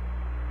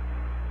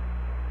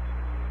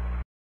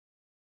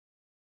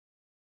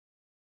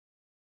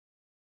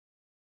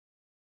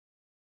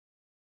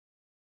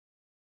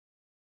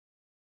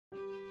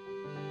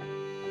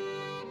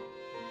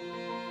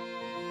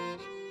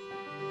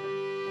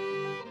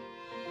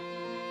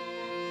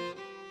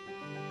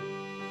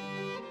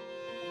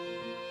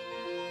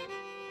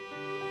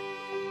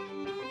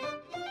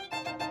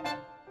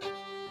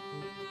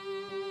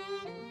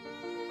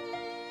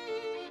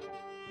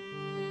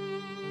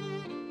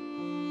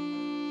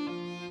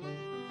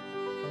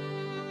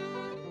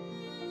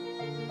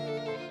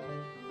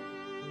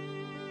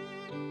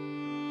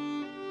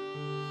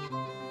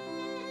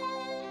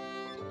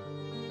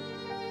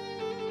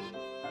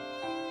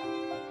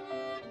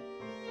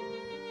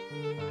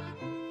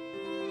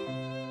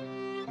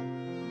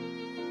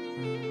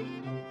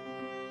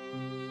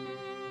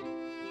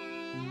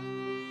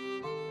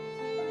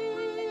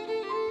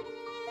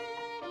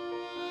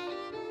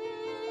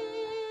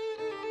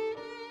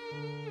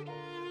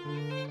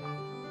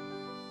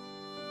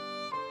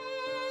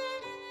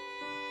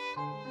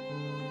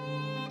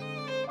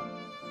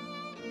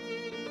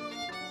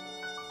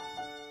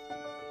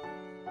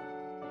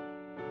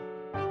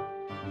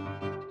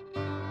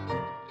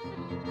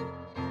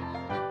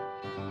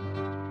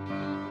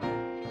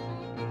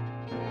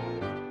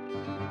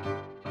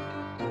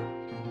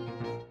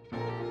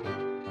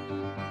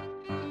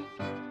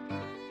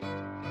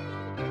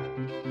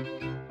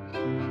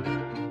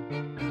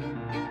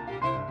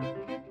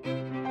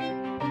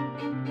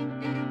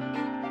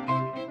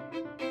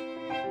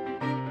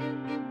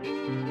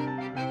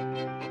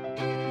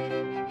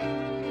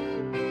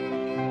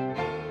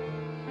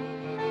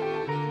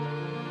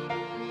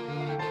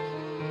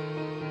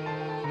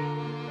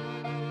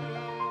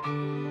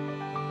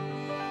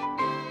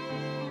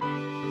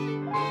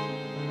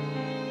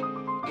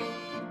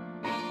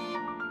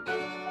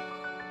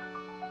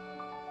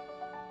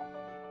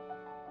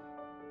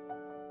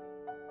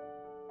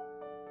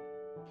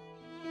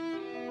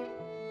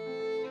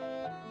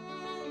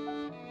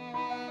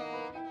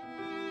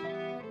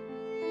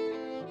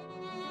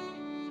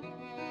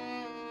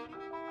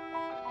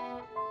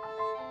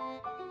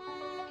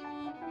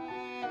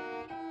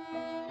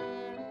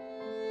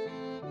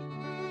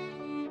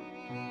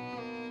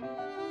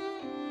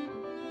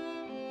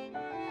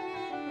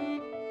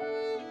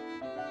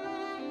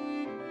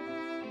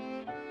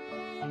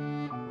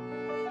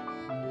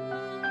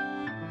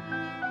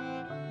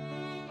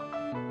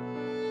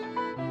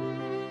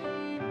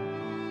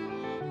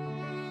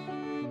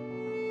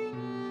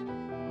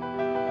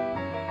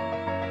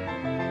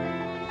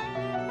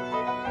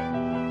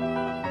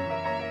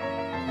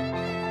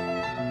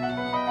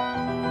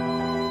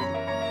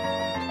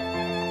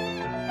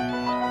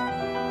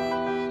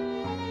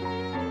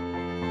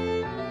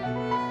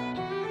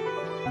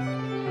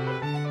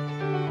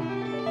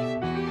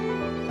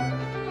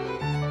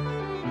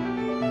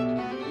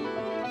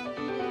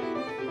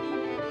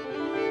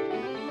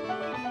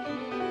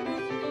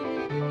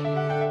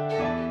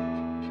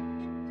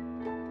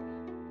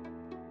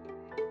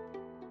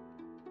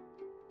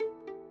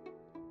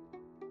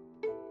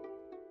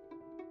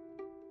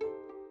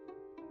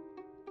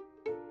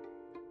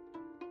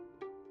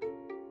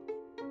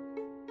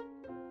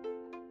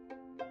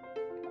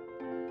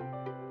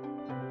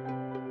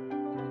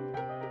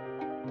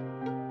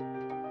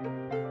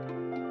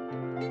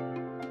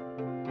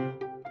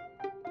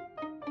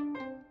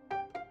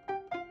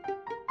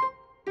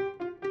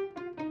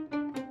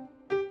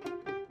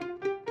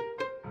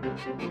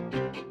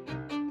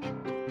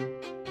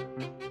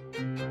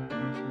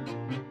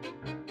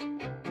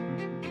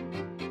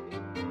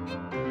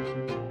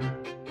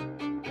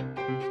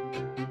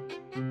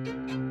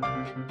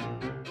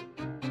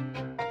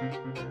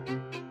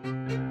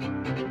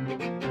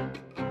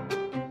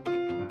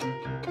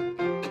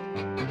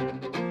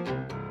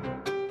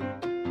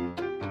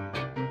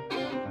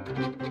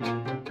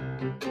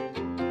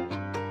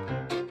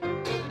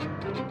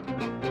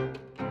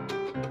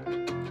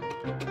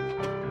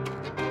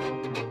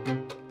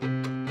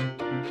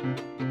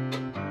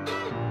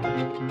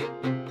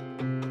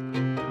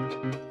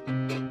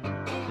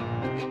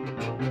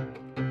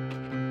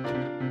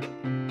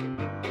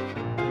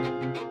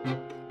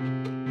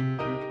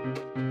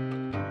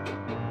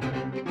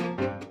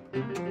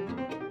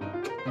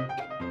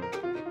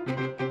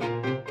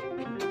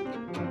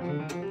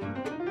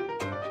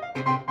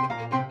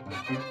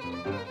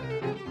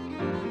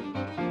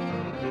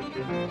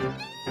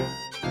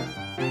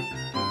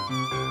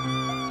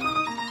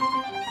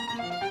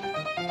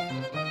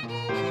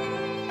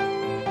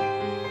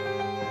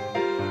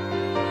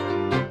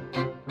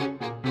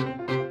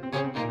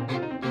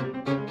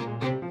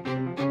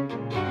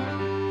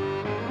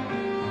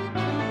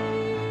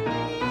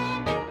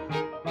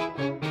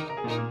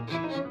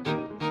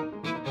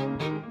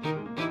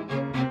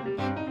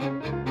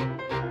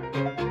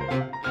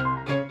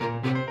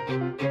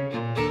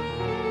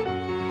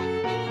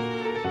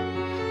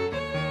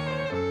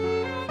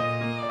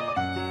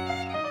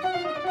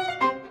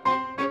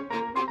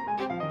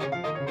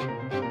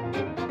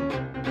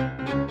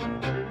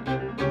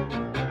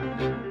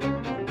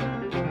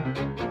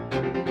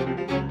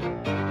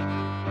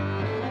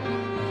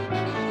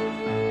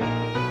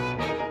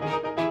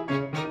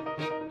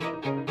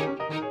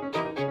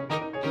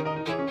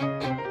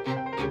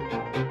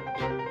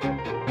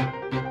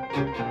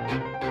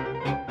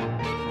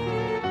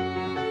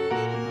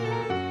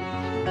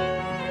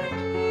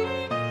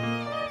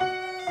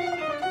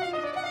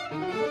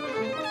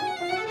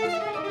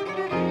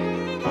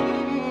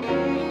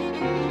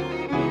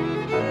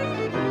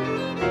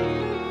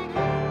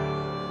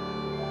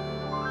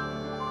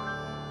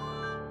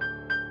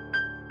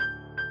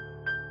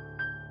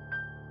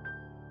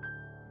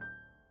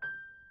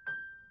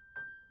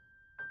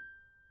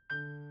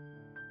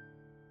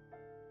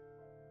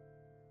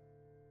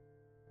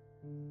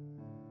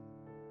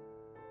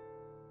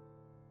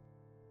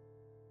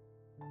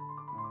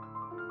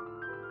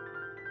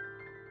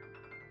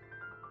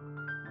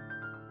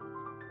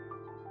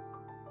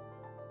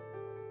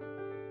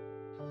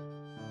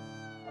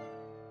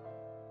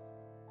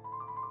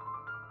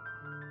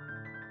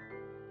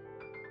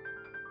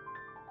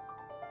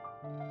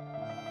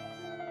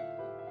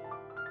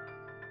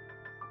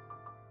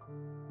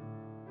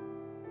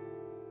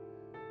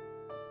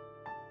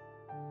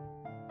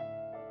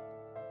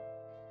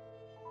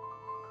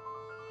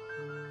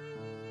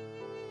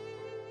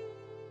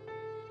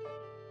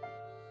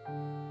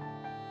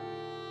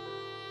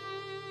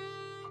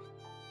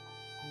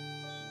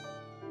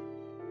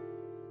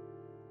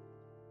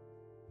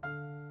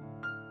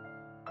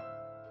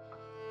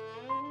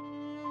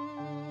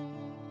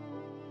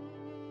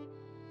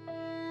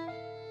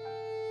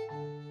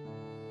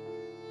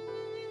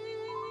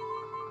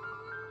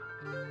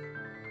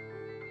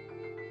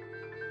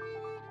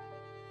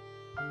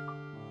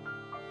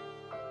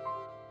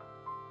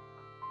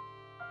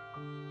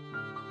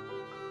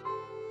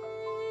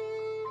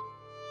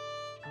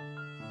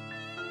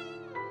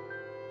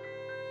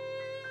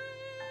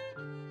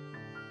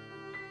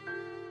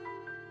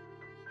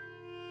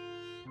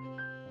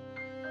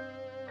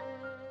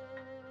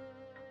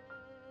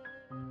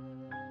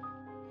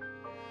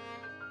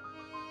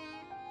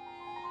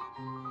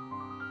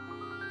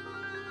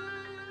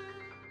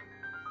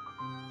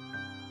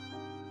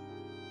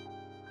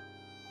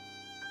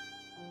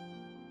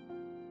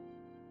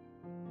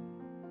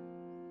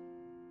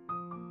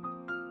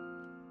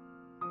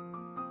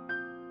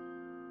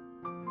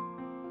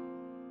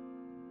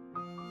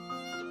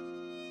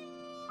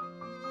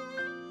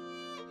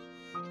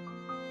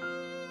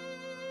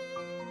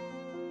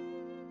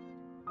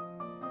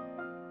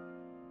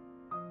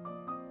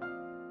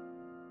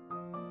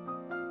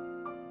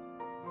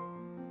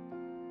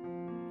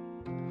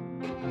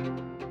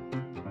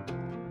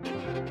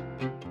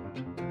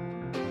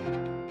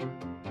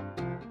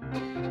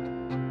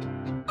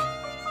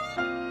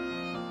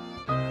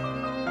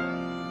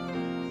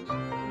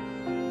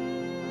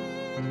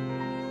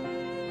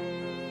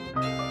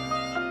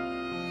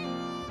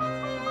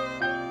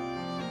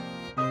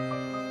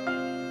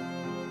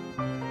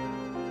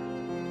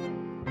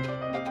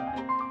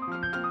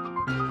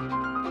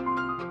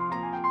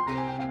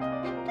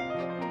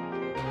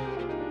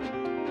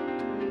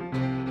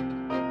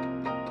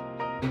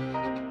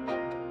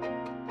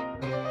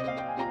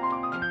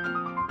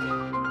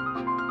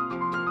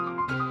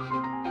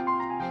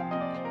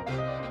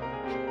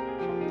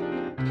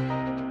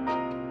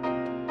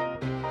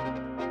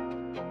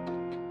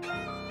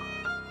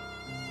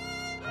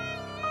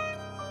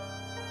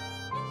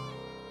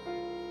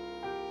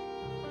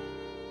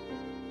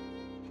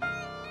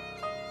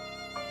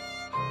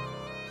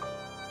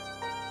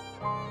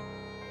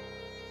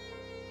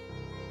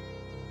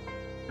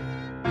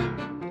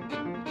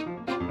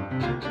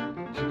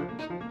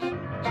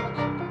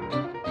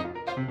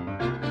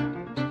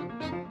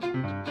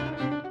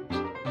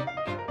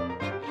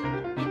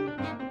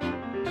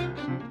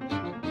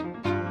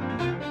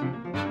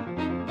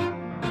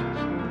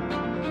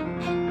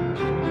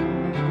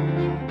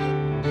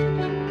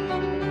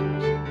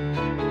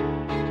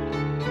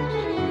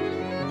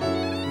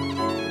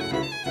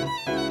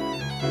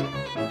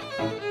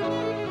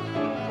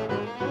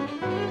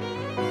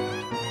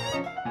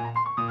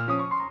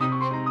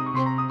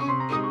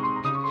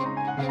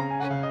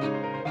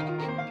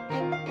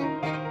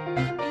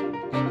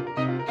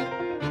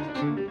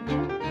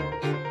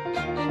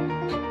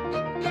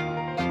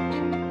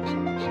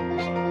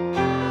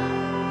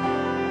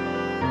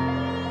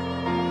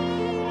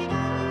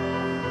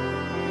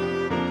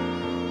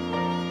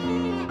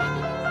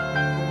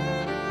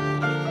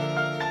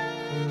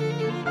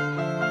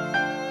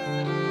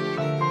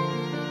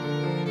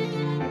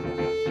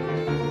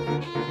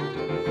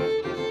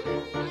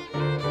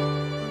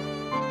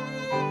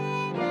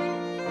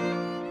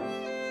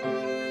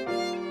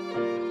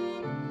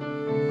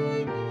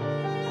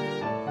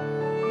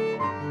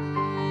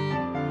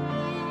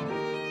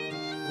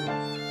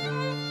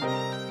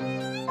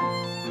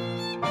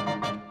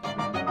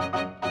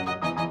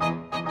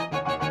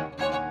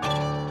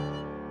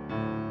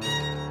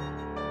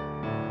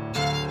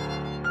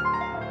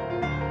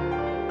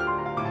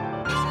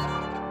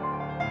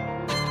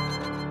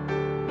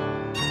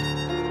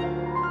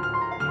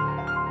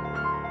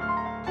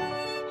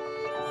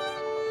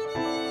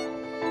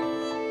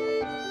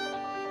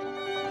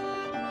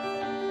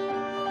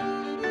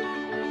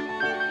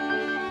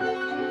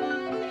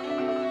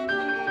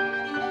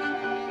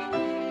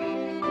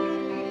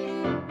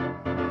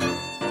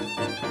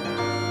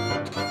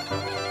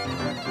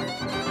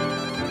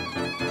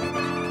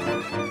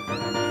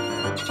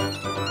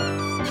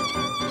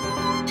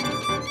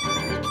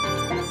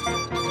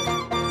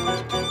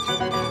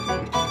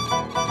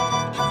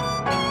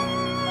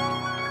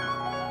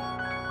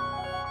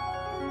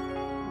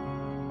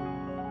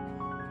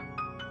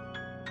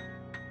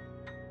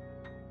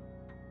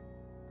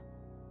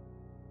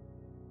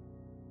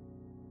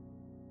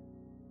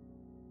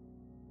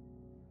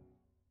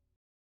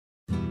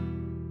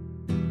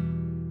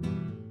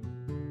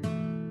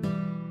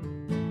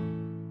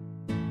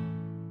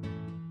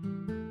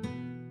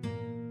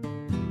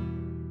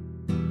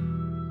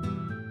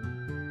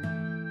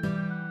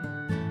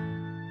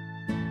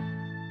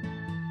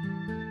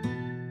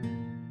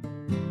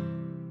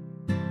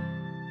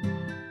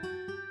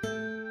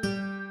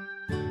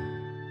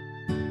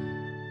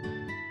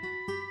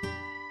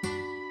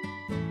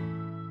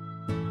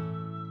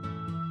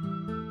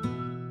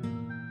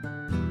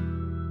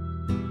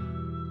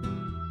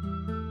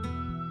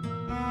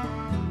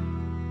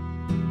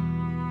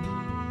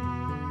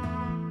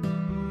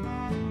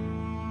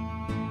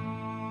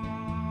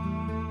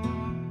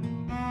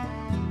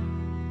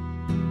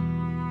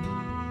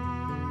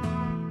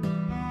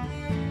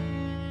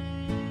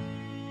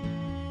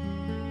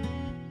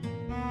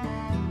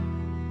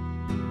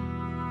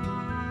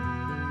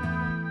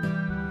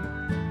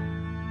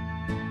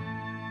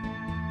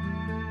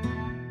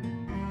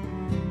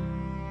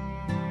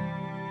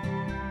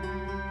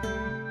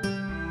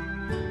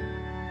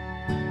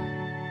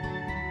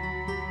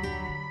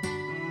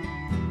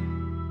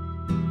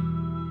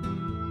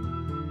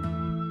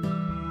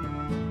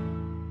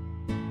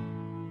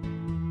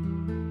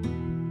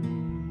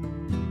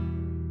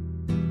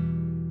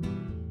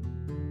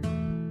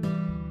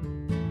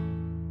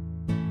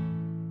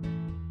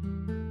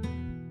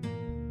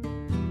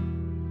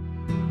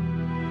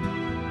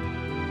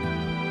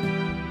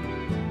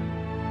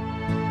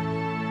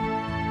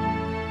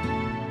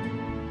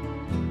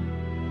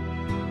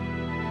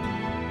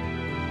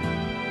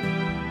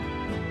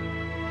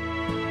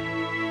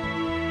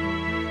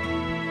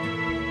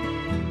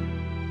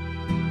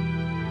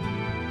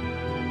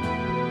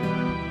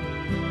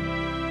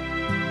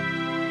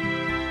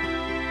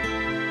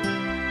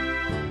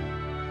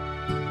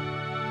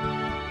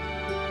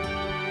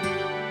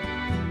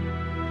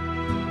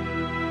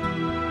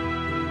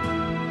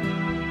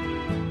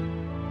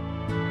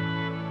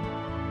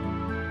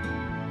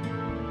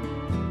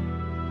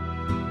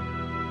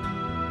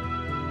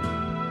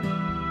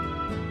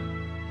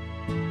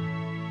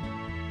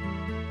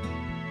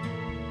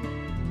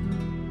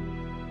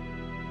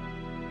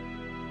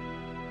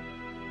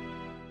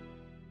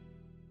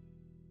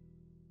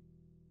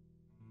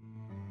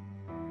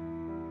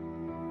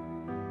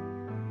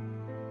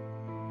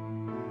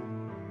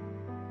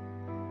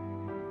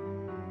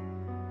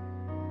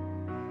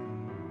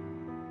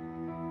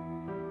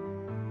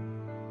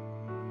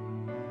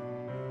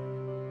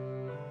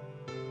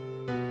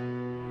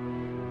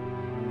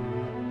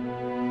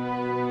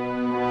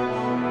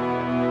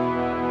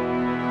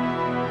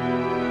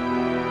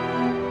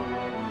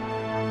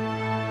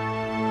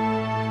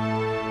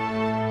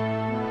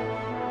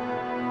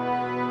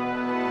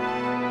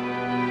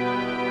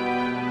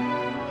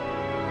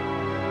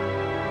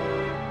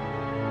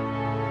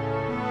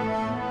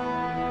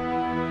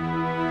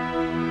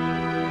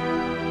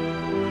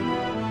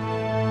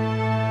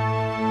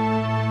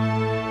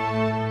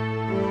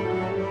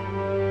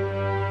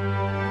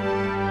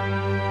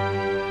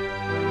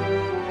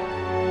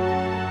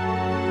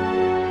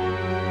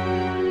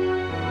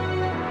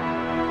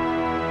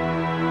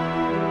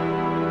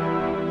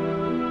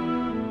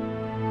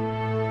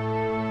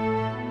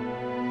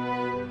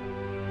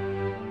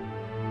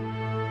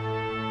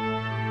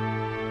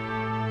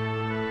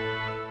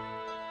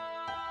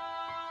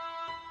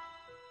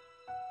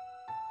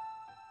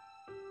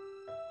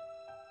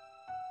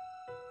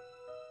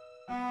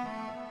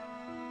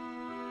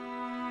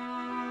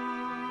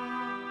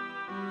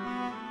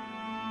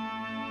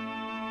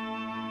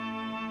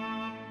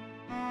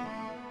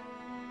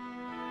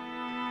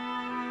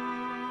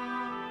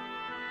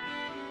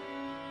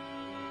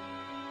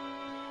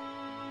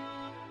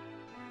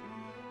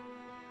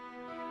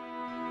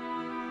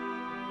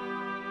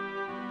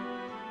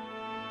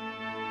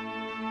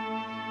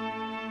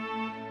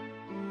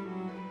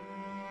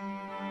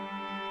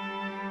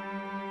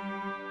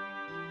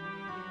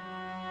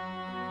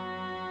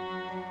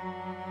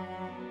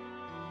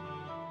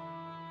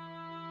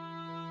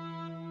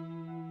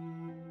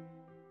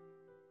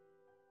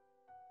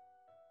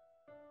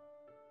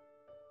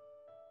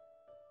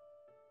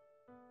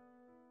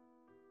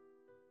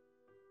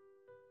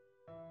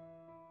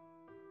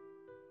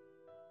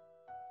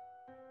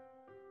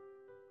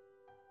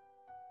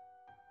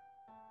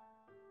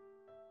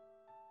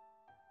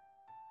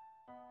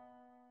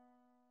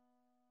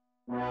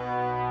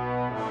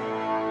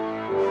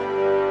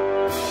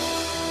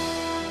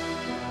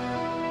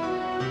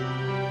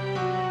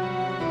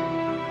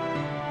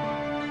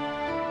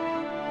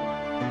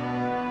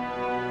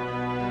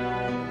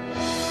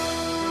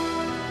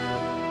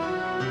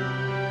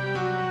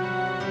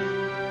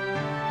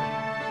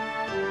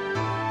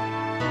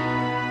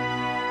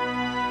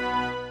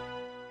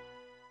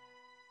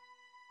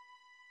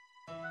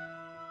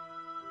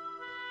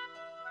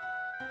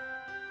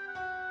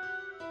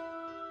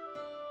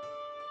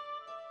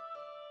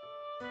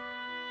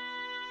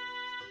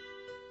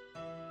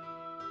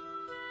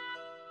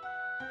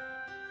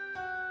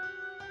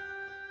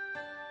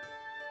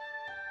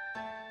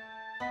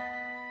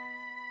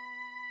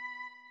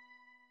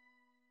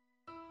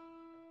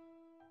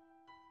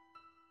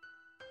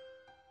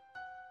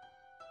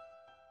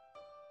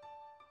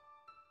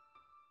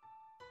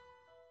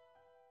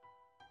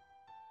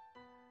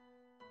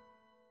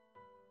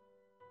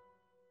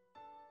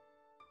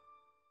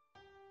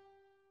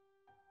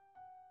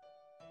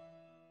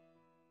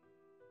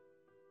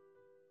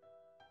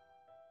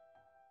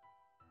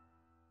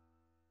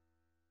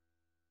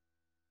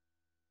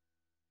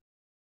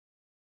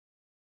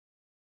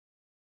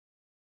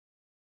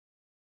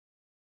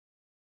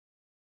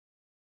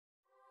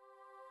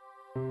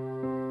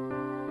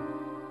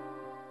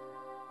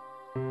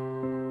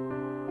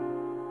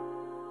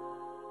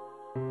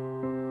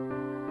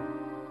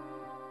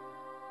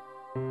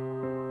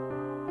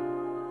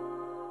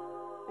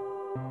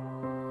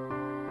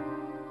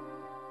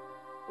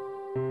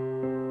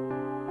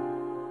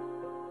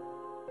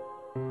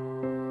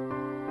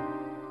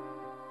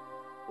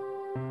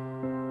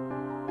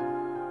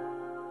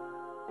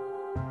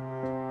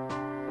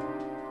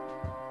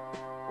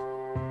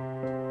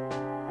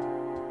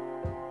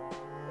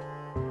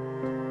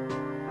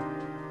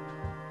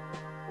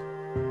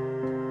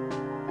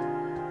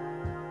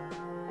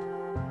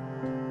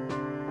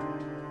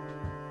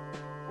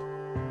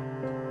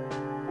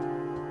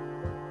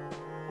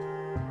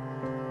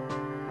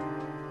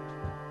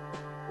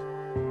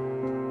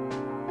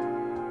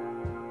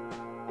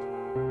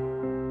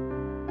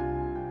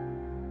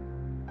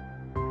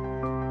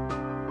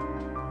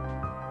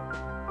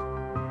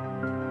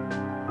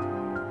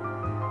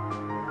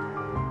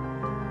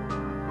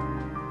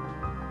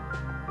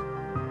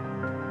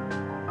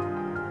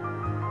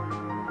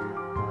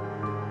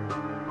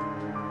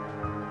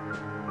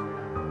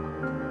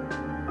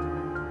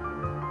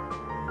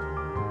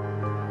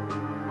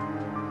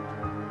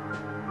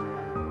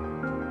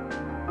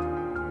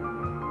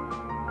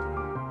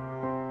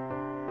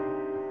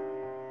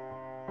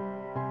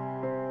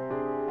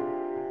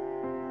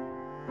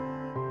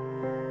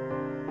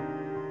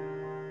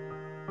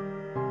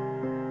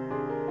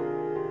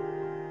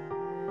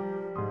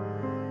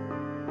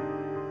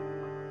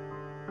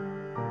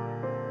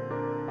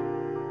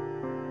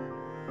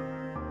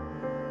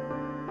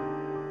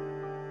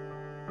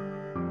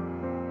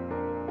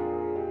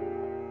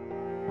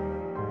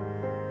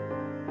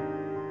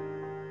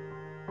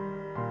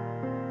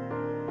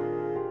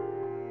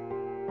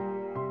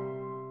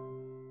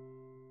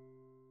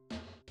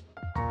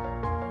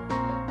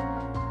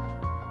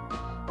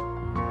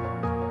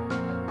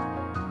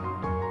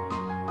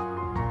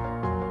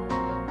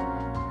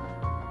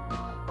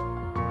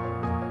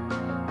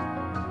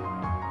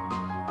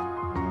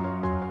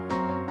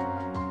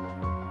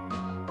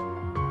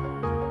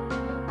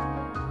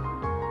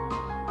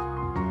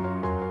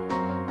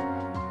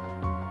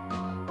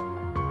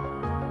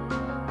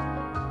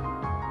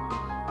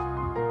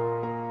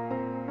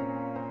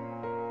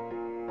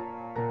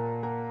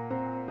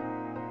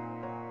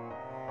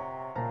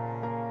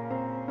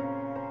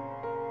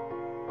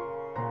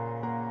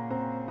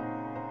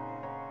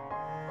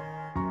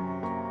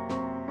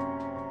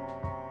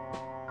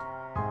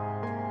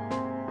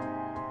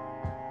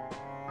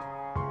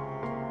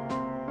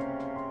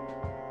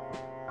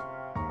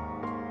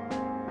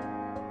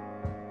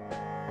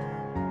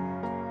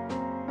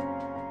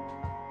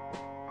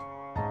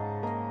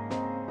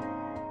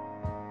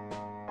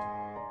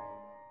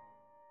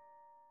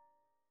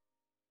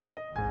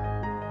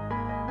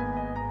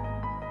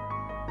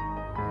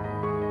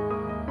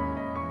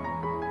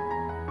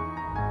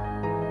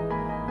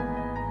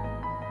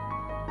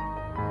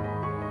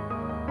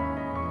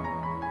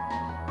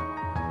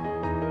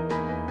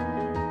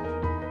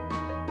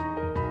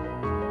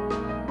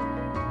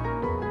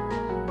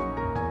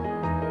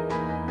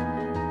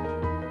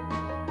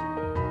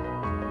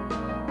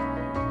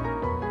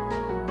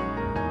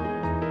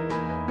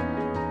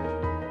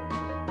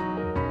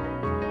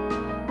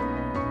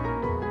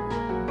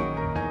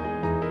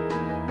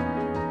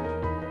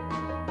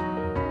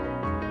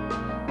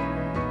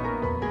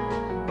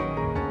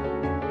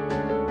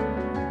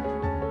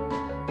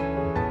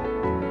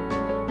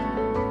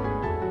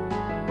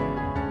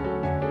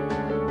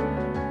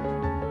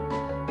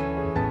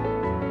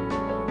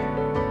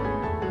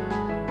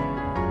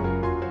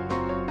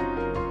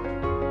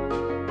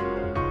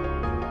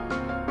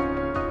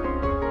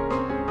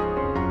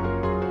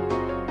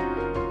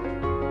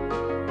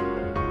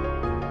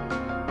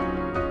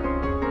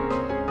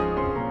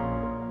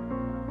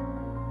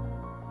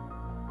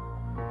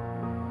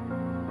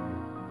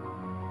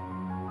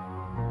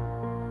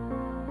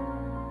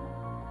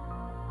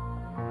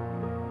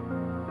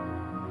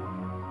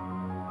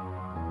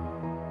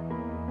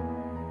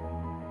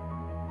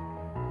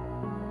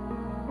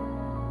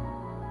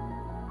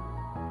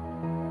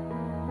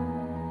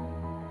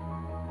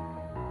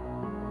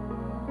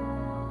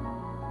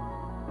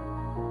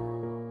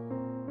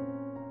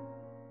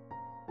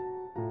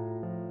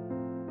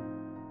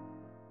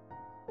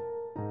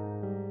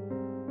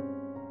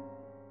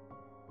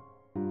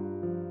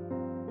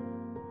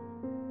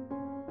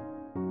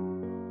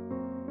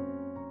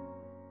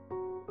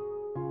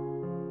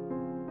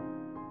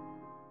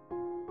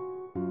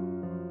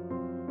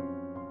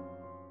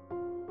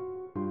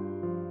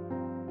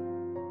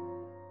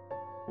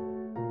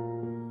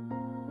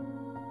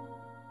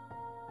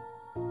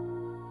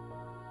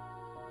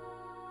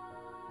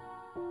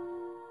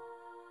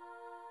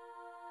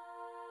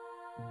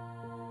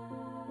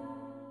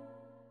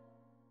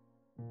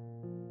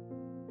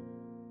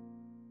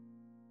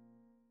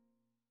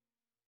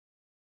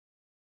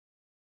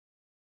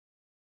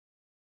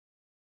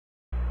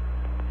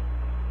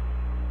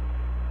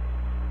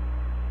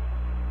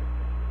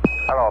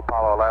 Hello,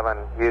 Apollo 11.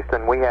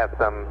 Houston, we have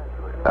some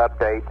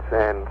updates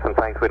and some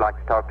things we'd like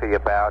to talk to you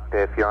about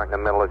if you aren't in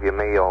the middle of your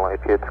meal. If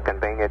it's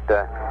convenient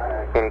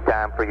any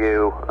time for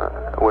you,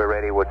 we're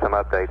ready with some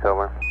updates.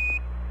 Over.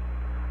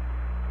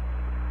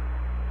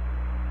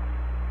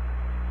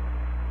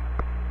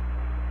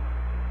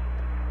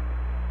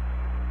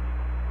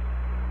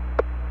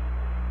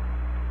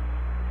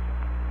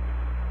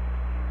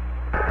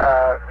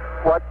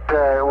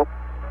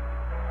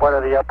 What are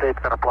the updates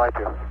going to apply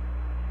to?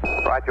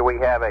 Roger, we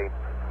have a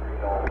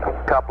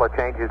couple of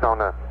changes on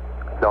the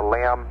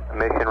LIM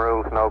mission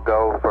rules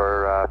no-go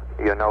for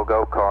your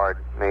no-go card,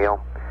 Neil.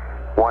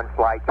 One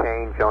slight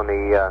change on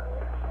the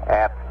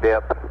aft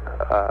dips,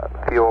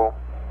 fuel,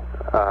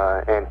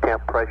 and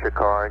temp pressure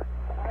card.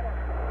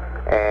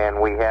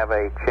 And we have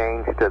a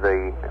change to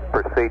the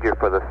procedure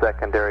for the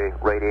secondary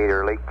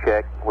radiator leak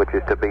check, which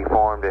is to be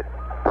performed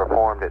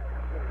at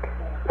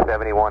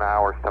 71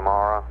 hours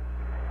tomorrow.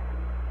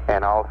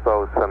 And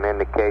also some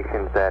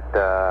indications that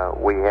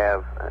we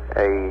have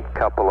a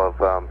couple of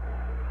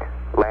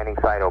landing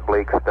site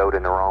obliques stowed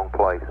in the wrong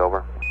place.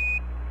 Over.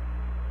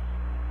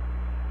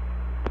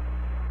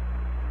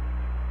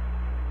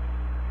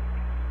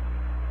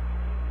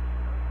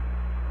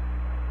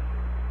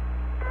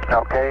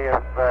 Okay,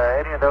 if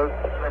any of those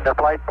in the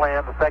flight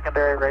plan, the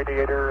secondary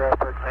radiator,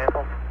 for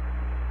example?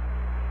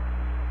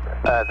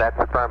 That's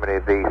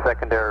affirmative. The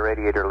secondary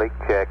radiator leak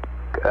check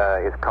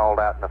is called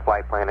out in the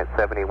flight plan at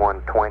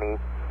 7120.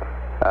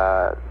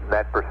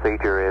 That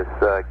procedure is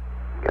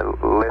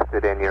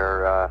listed in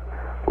your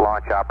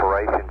launch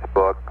operations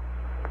book.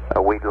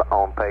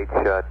 On page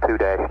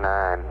 2-9,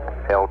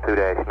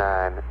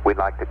 L2-9. We'd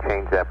like to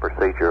change that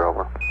procedure.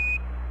 Over.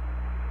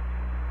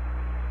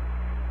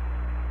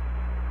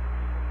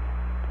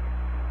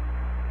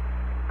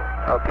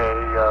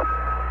 Okay,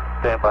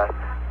 stand by.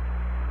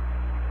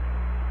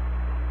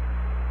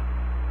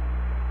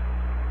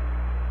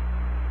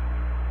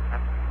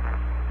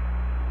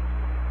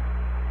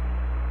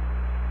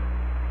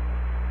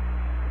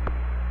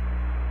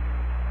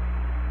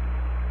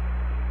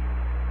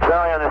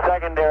 Sorry, on the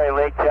secondary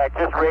leak check,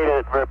 just read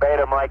it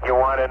verbatim like you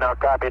want it, and I'll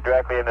copy it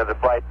directly into the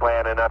flight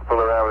plan and not fool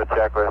around with the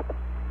checklist.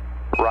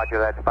 Roger,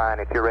 that's fine.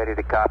 If you're ready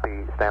to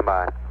copy, stand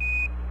by.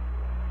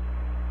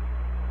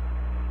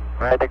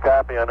 Ready to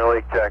copy on the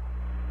leak check.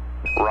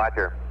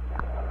 Roger.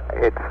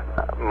 It's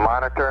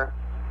monitor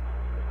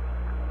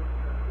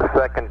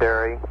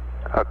secondary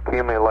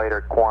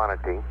accumulator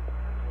quantity.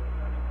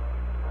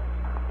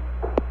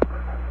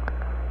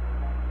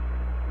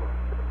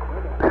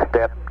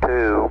 Step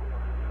 2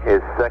 is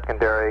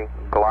secondary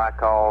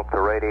glycol to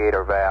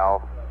radiator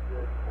valve,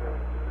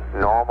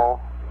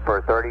 normal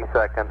for 30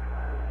 seconds,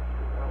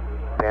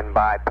 then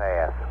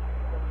bypass.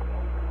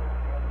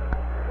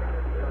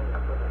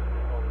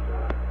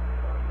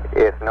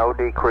 If no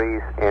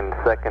decrease in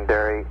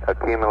secondary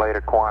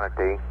accumulator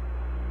quantity,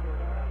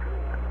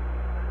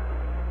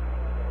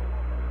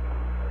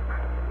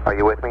 are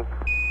you with me?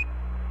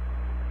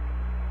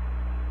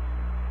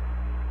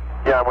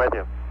 Yeah, I'm with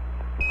you.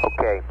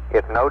 Okay,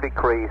 if no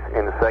decrease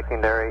in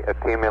secondary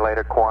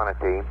accumulator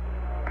quantity,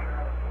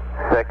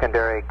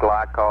 secondary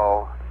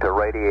glycol to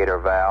radiator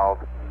valve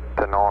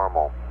to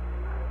normal.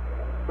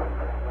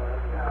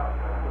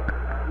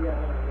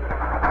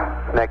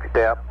 Next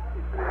step,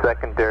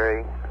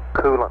 secondary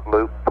coolant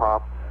loop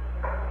pump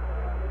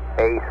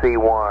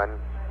AC1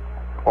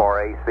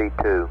 or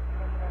AC2.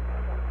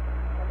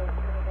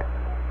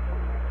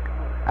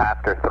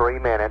 After 3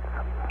 minutes,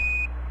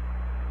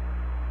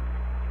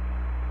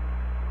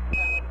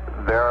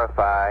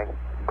 verify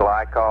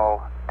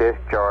glycol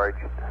discharge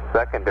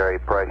secondary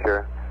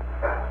pressure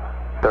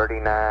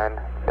 39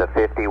 to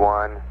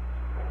 51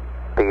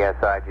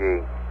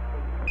 psig.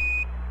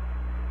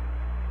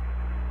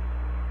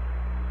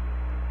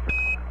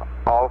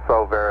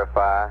 Also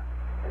verify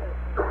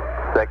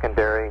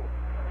secondary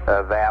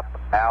evap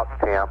out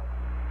temp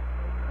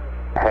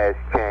has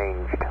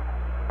changed.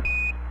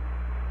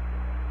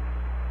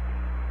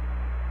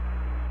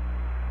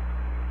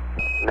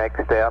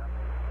 Next step,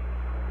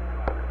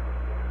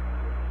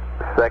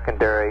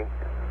 secondary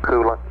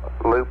coolant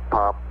loop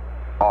pump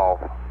off.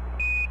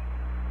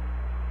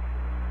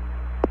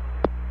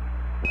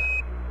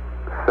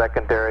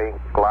 Secondary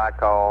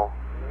glycol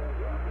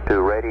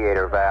to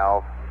radiator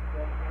valve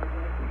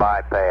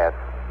bypass.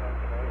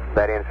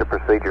 That ends the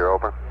procedure.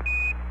 Over.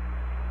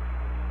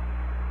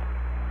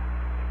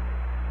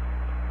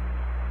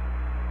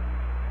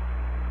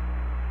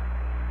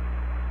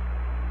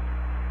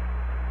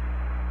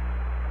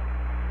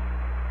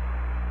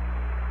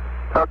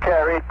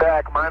 Okay, read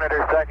back.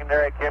 Monitor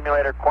secondary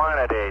accumulator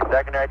quantity.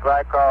 Secondary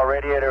glycol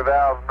radiator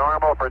valve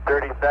normal for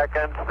 30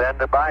 seconds, then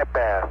to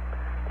bypass.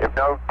 If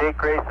no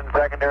decrease in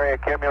secondary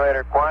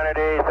accumulator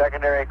quantity,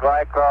 secondary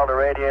glycol to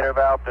radiator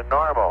valve to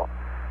normal.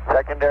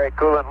 Secondary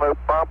coolant loop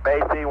pump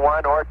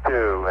AC1 or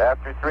 2.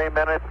 After 3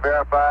 minutes,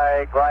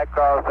 verify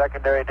glycol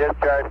secondary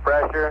discharge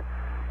pressure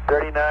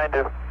 39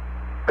 to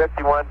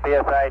 51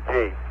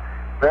 psig.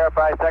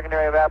 Verify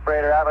secondary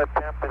evaporator outlet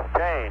temp is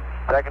changed.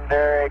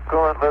 Secondary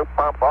coolant loop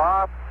pump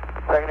off.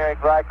 secondary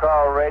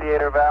glycol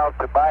radiator valve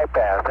to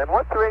bypass. And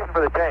what's the reason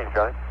for the change,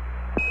 Charlie?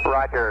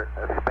 Roger,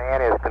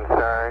 Span is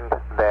concerned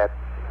that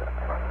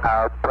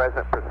our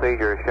present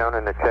procedure shown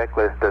in the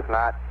checklist does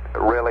not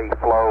really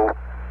flow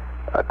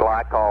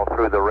glycol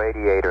through the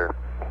radiator,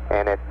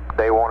 and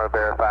they want to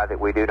verify that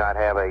we do not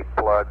have a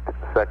plugged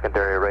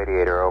secondary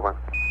radiator. Over.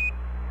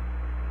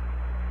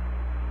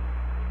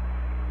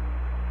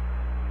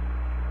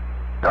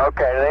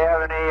 Okay, do they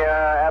have any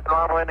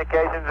abnormal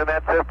indications in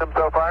that system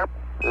so far?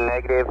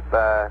 Negative.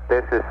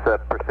 This is a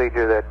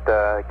procedure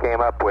that came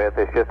up with.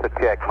 It's just a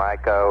check,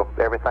 Mike.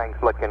 Everything's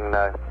looking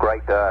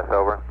great to us.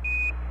 Over.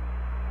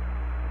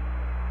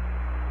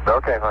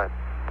 Okay, fine.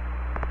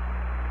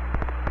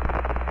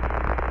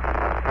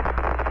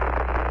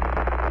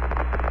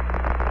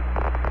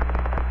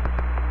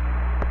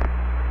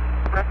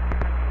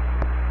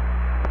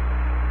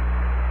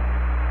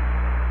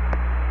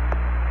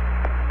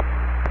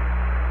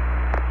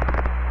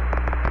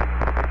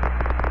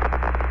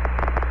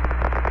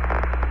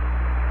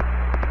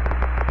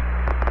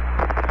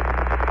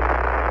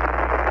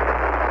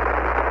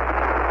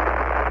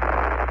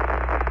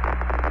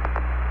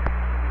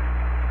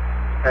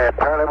 And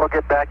Charlie, we'll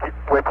get back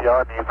with you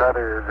on these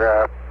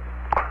other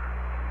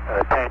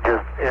changes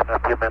in a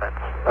few minutes.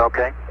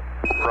 Okay?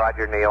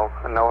 Roger, Neil.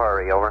 No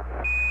hurry. Over.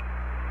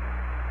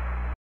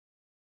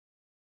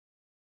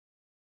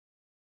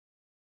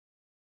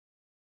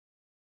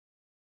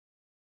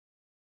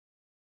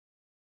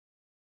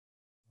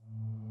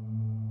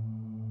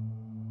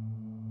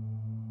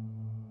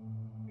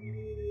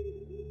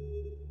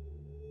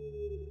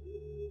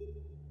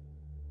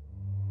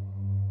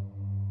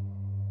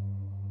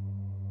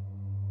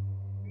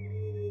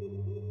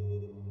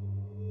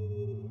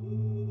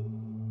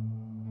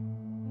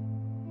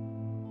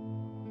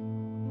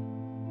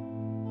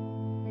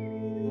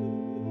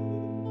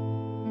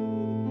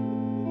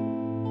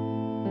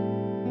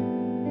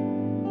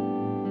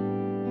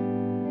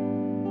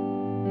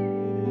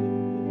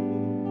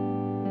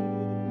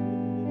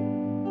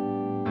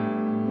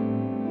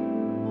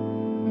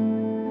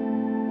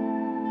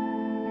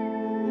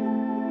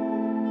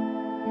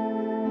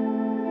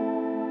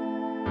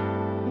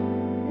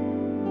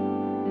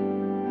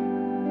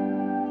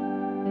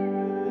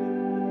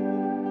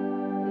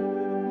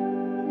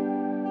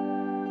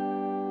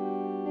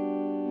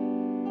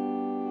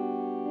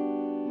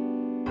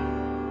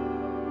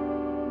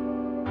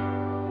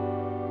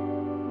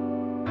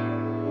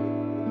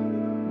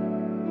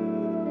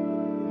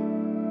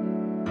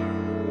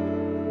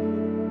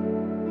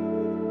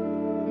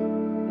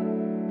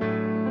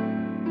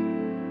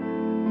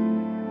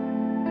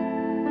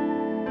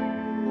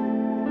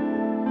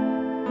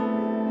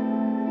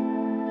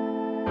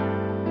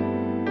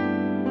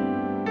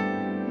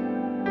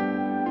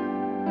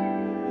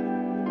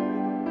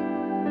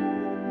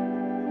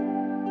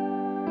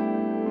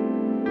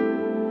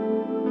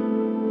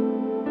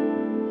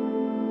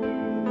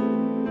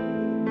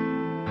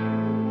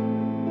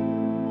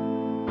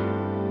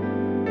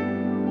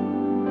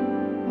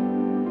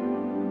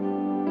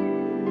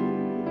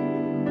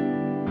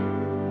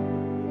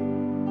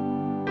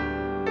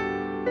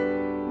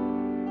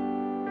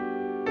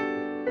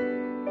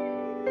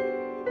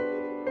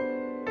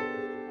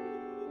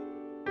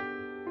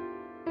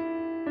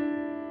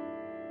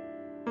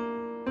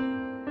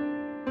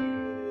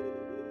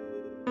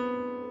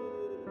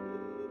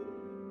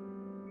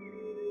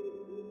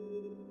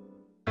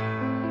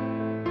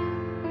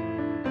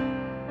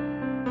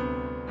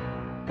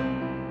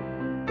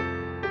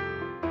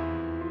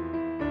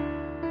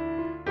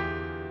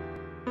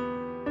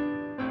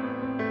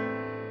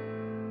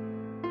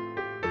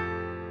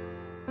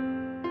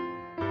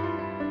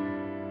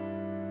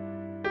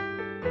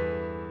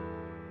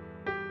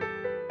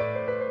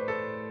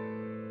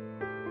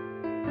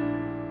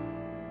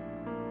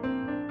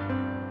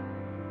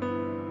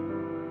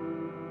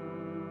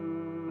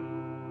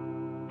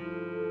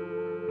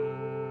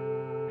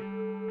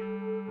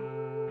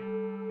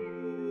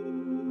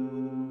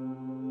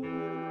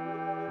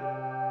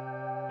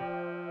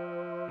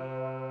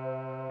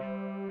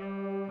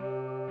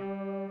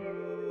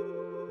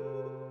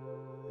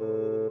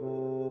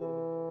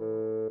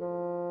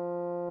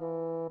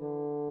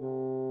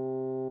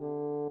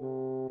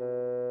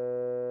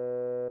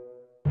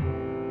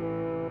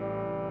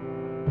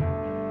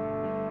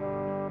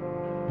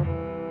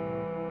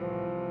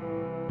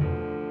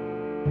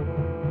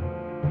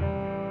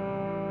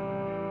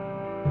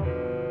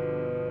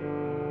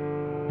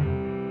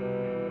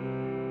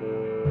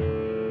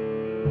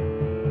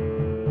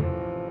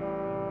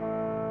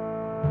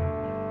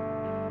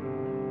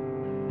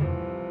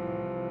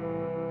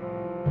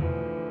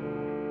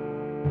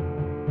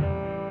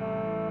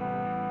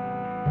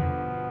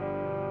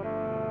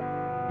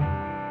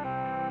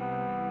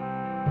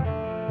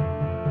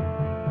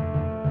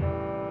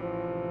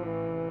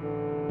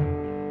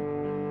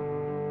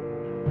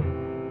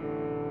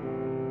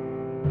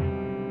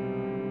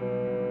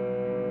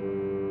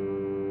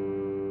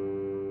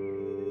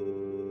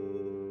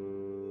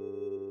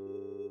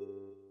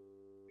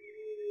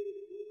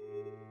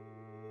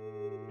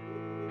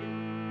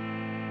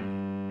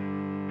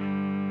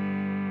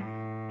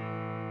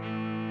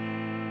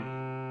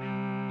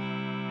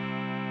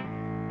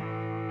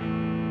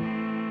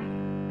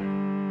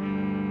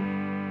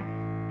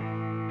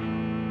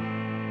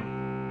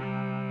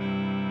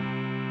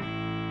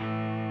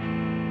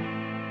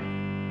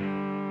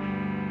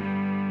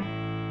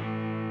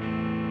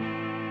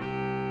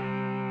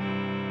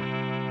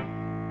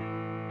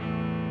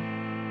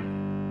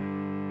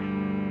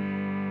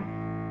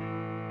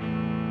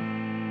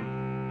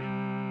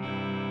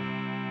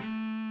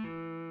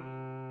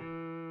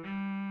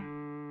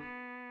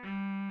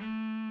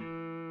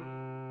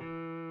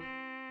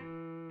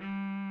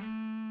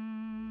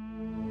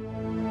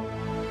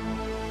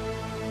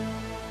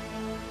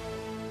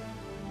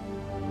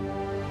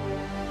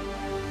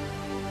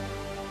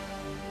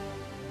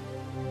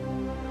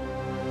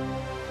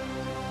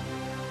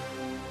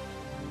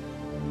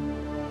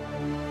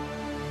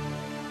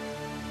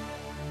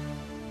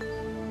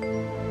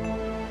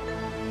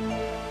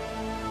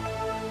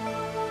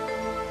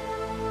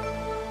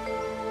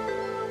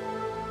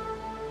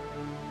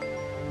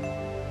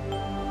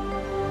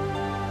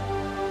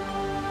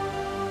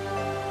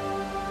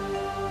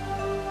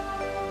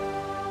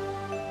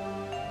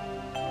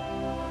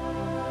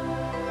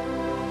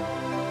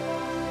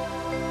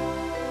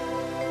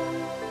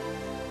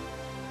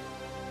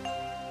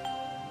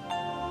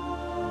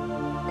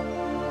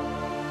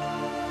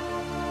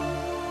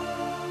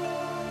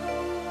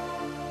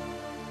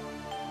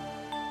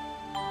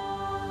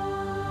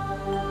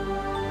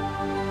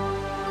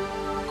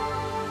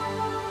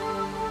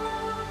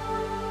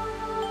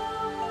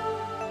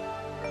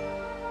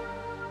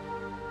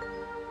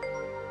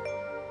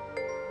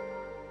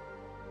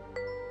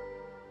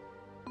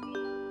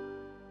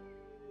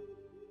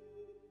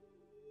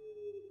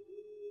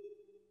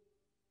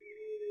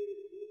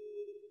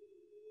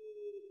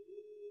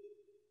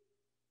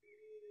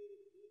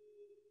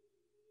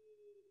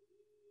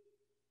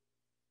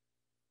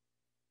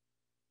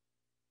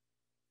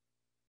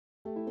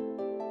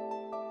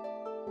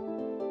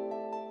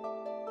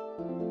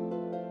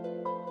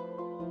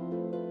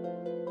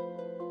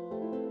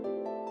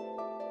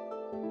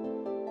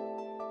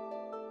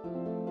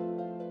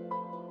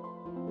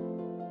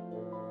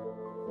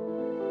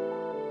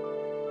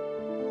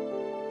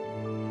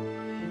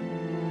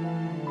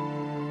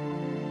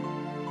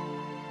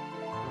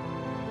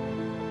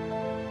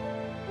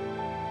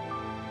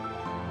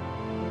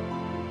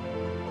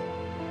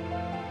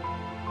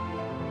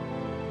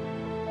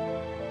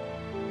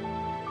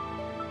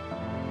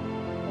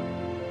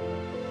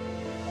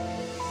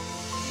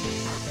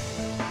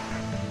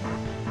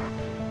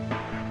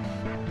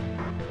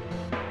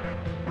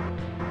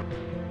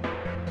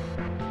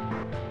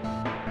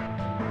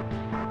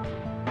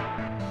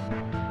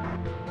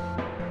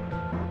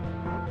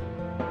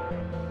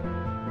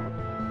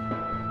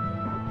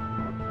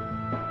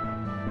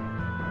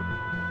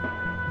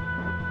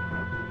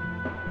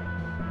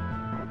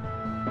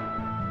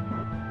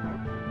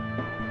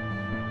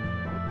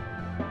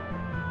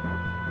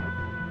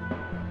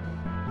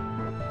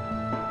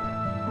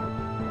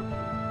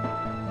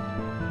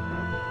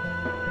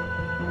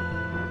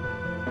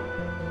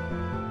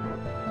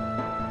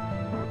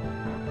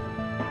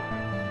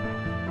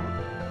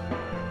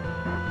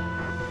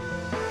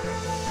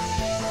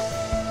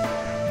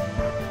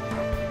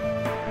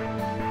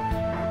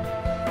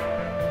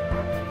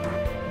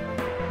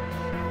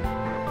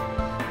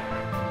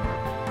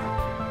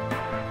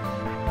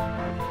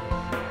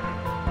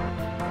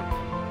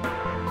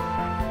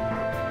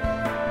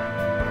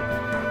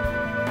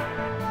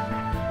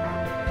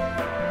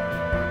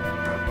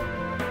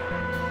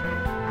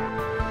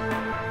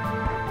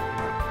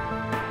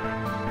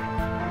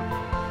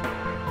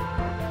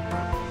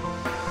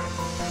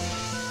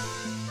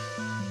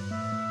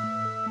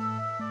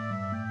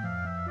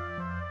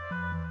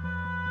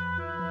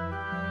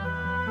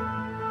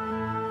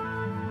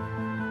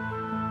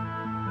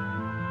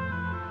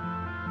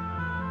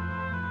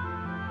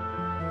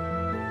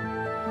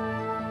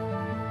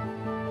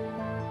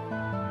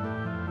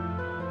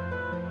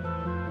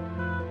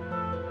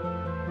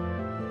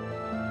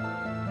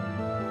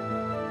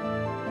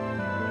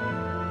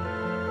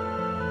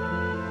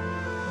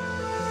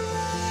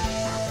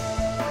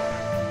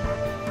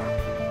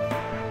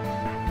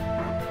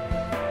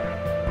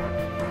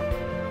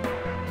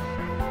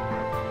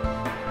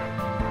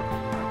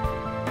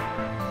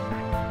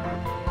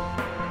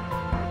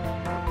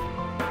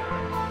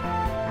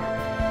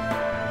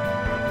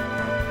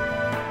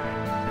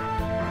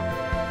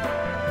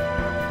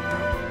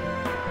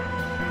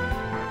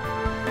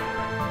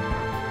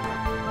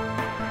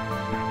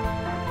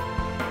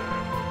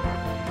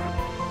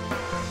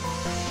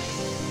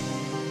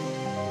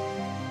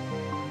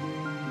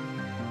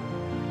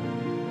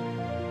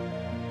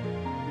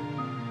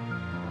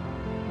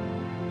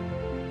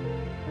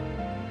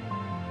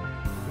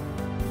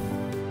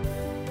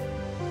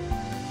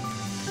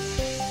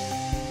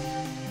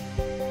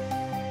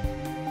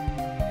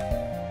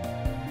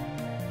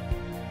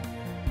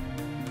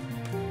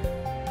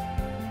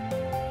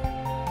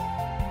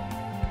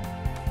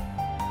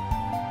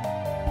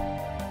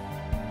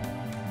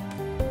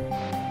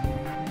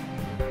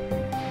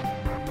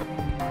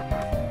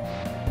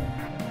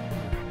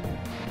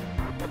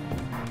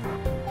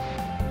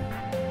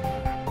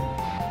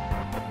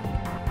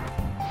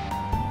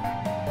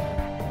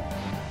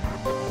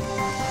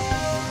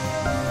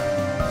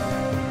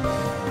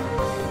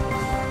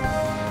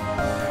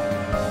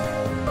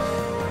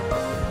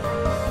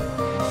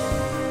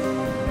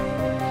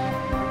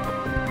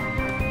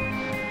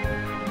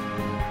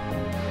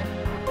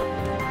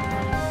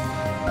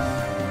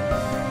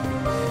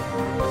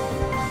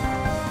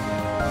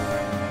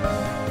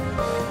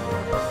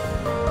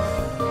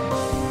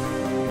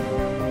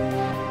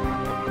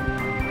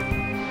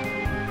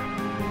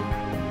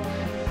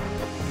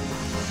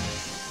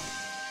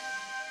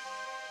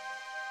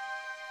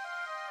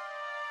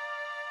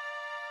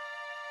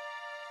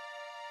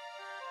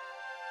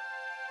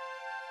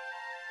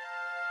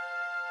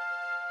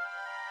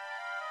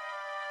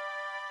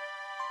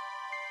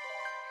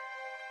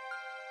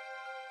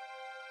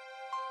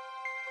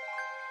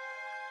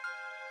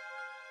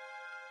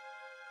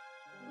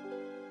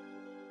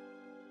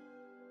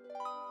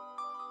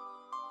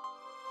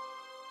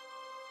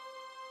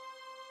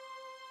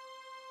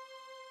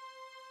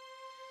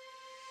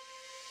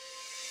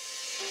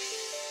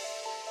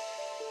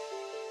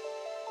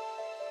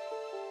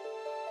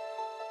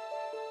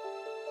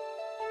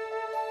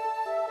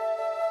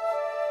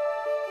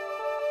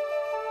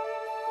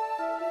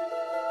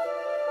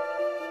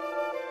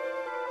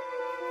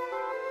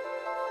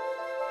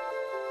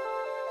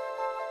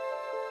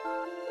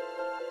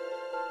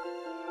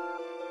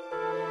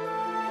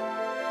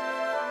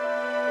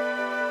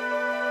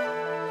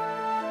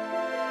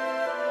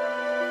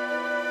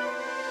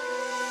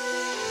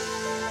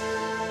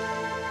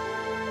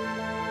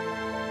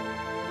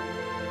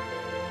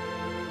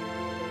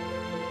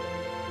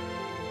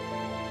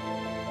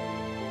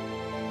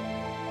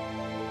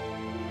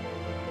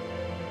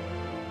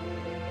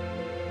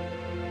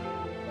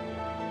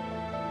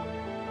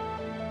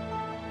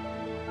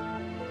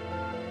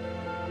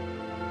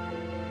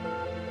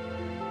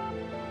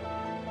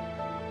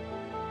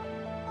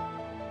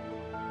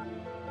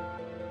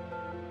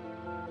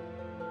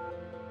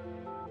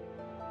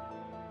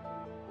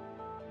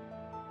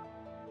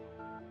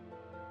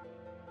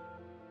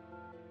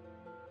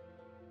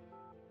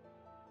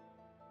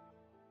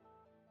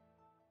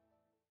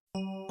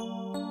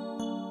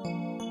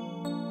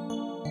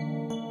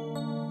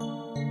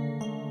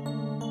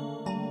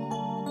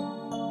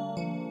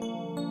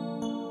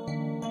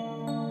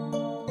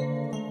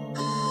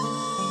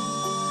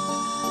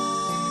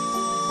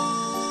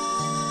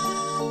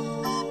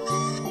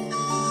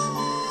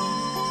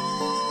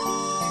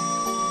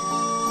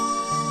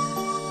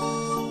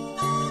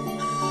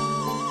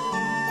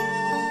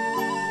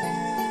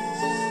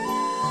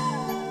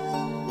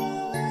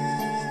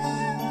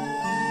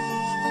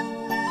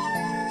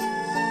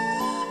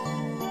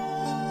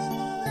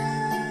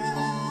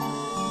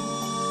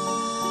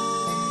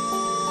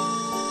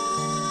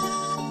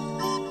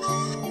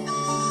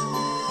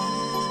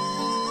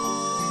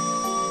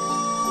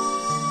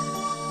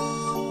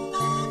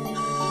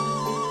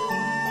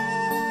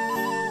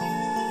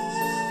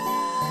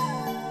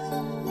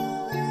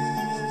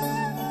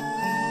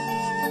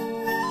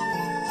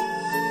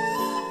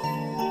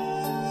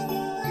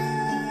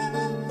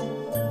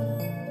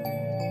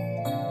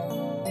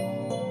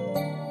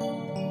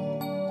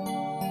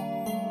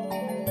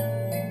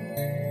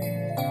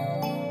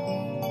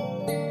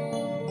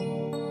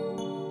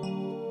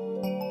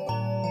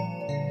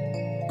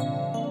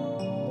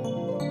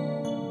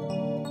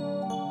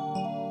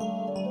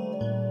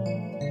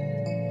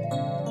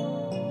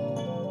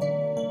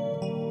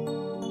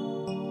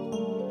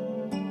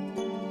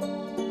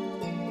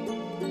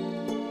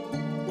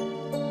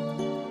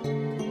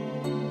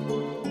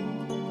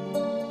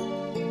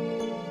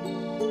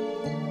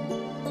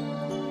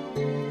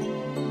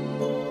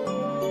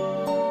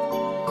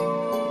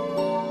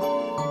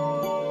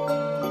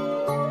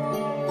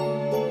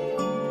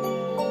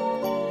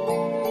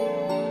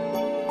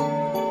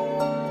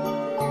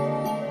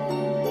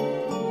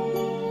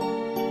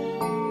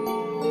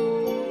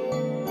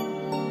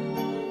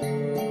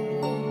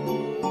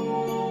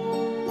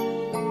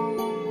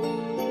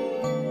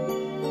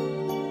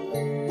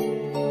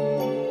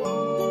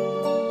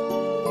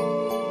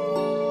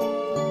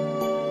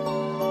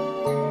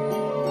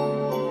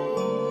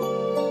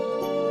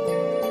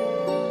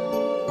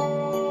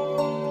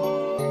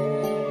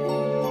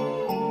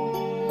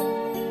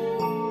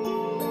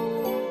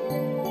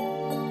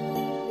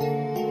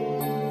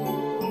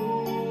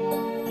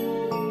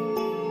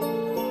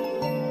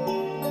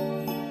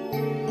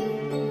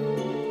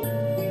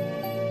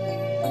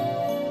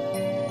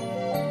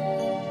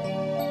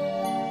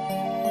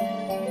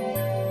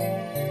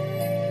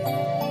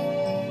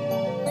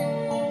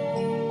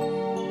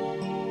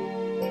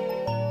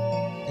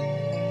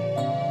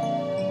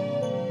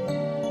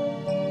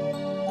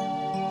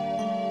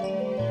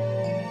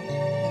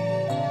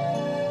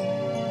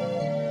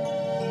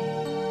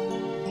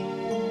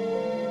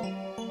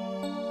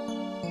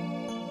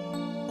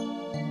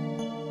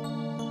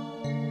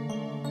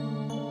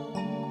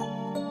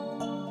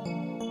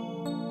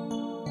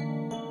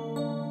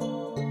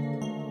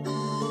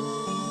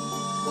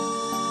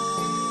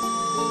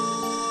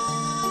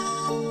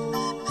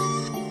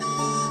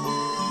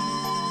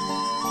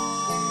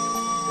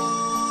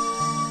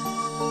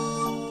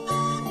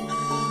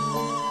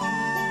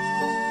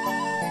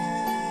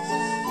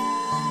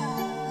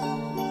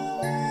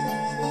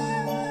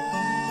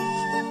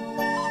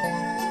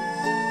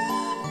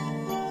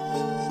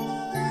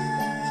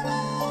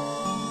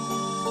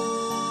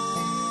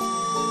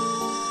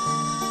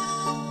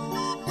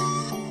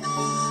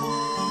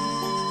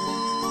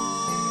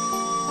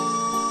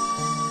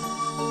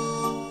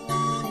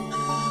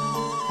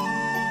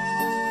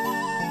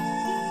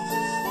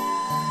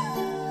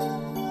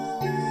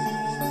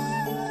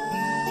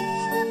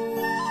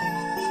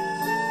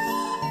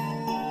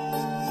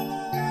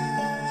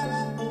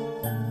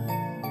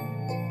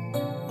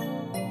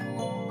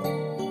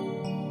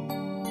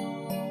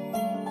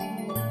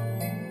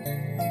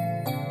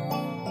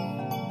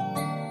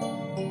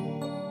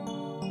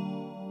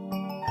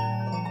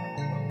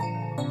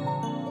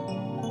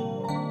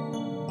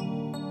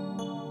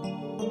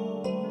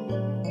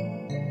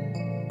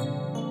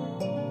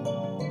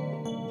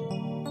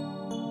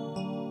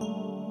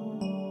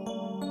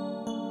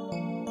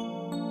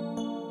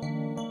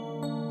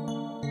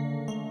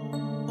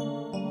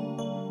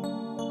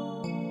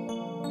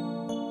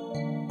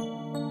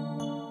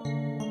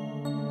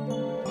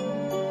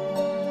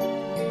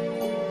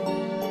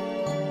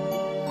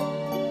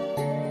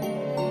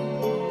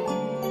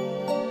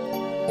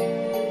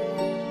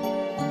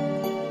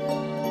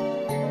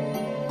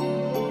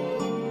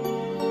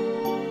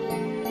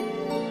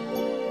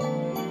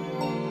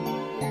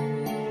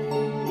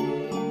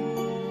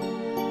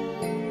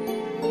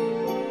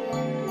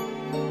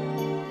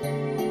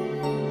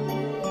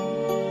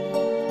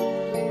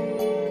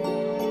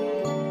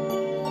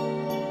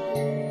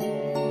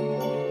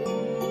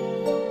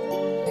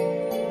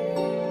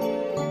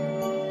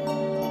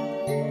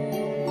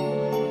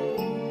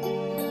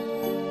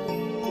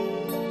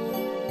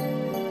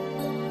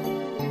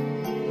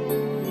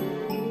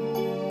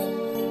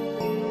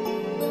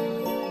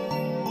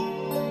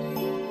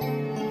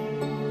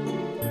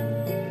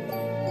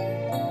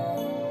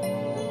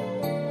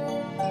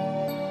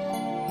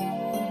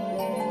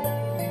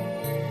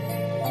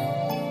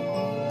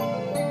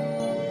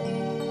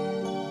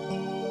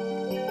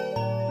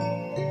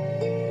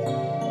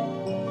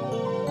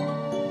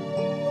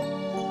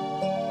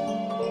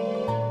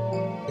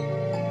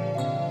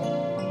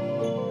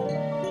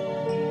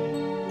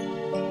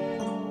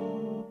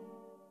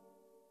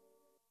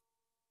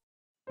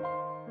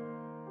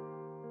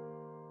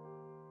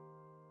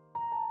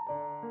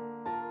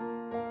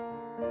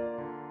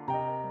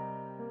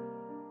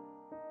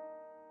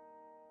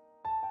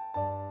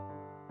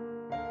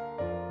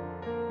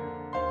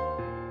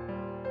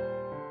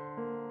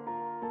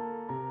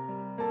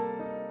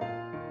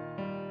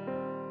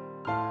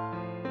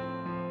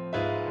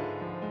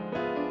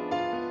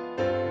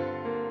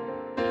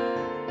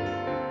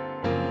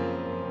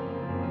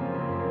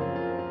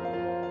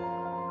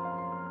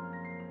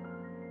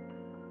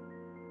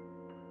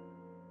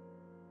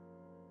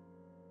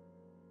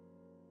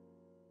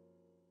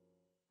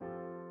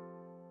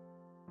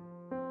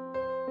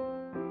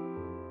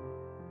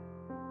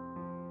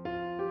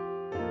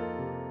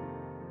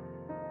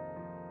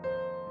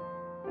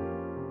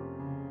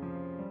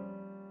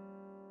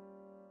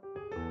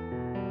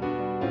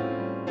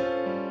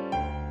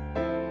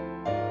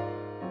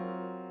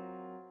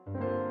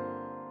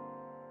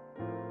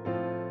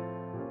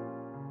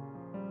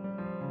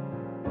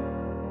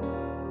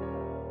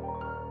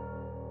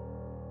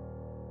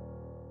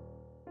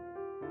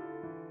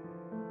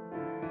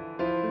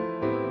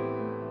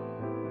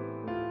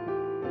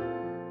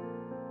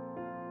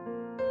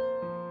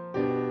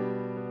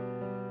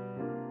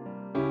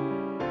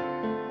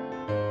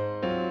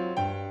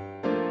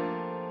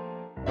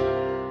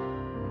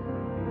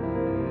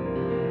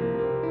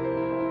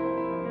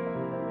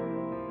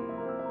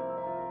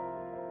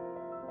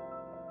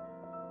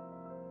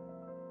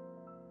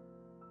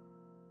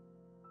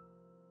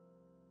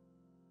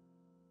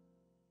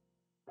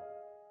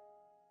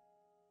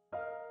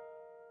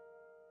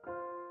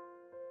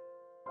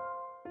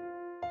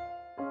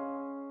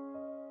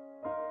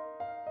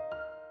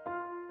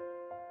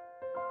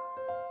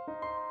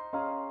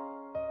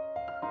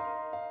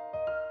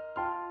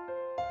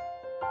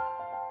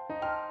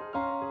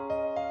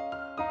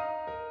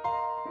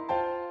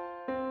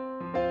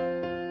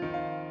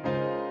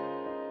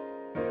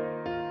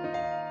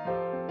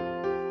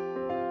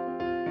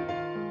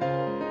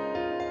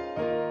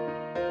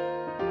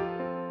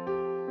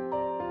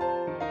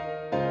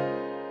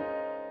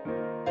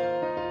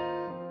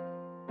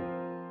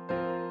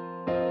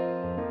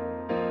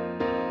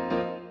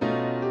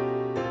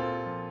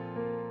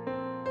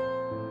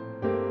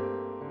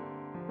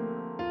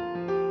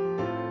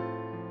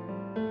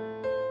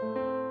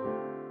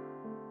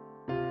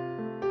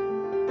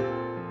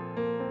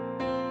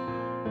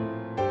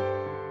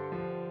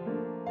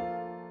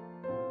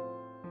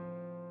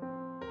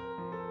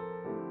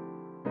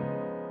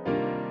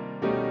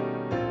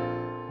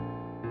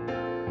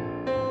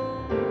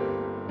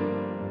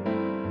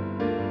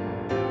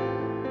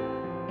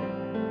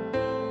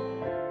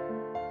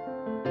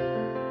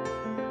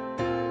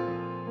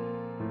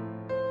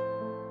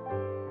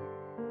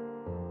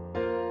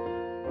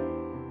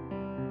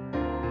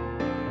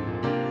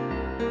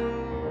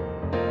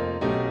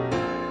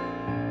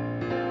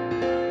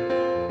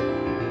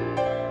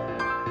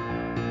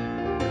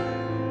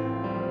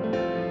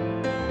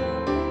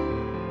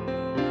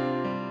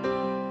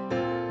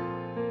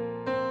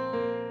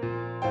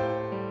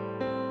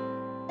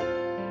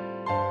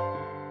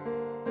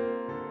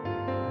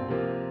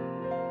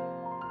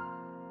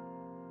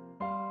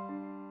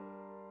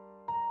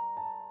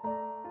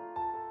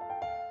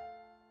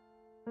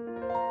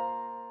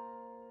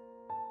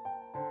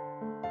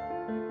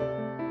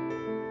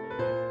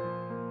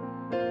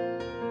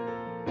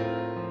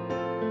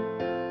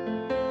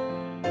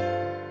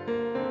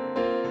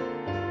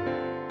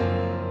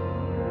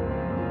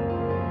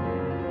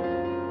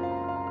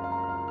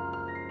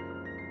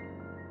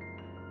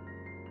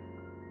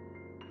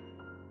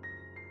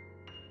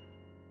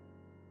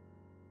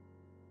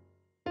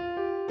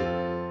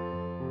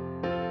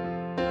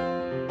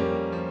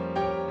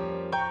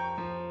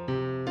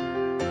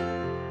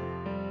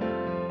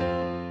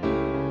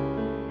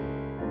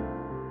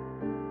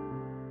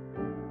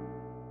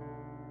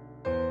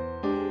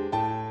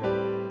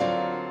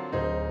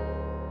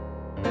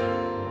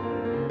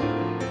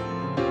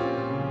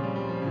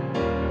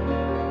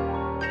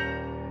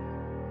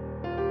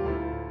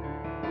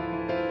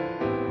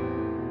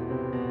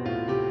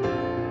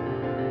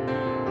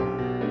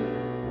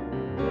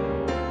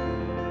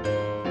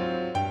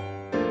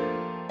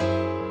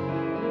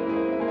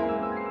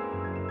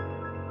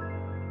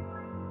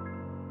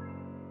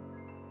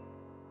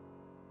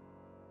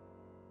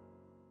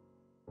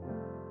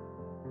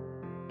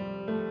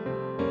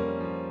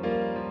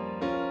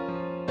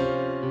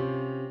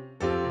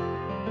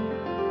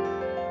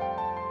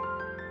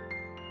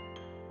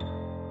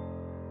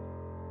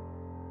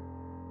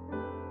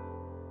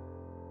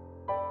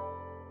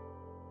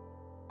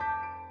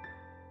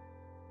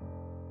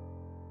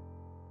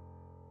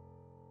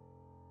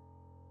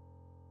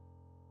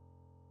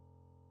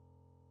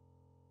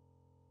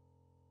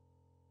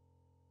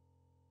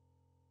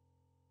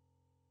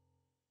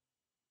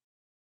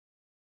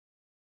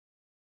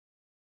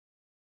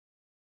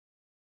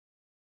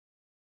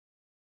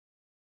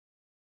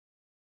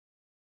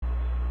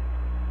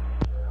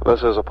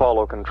 This is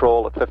Apollo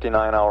Control at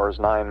 59 hours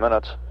 9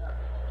 minutes.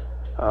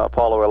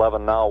 Apollo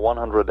 11 now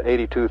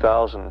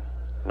 182,000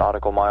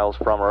 nautical miles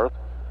from Earth,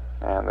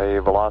 and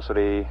the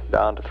velocity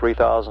down to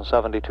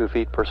 3,072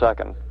 feet per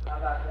second.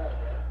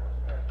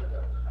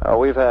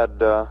 We've had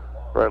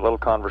very little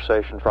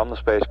conversation from the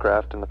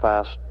spacecraft in the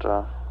past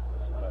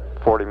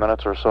 40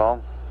 minutes or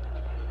so.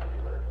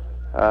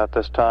 At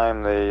this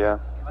time, the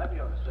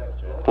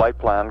flight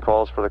plan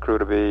calls for the crew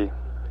to be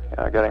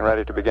getting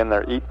ready to begin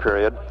their eat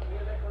period.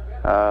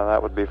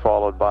 That would be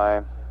followed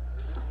by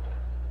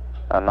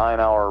a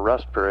 9-hour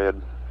rest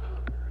period.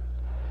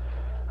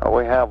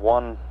 We have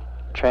one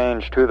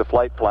change to the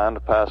flight plan to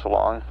pass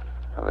along.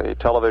 The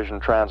television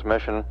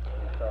transmission,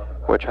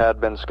 which had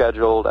been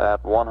scheduled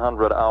at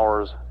 100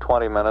 hours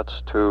 20 minutes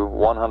to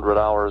 100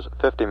 hours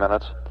 50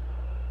 minutes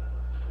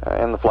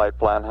in the flight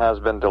plan, has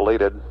been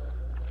deleted.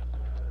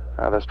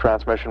 This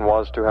transmission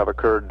was to have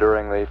occurred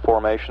during the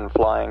formation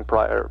flying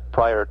prior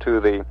to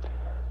the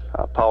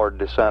powered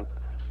descent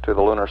to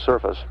the lunar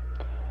surface.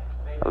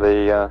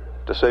 The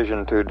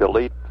decision to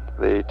delete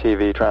the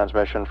TV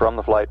transmission from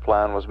the flight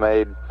plan was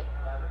made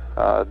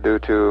due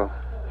to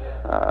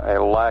a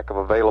lack of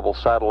available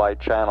satellite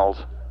channels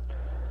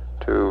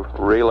to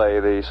relay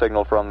the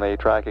signal from the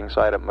tracking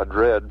site at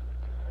Madrid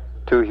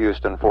to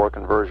Houston for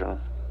conversion.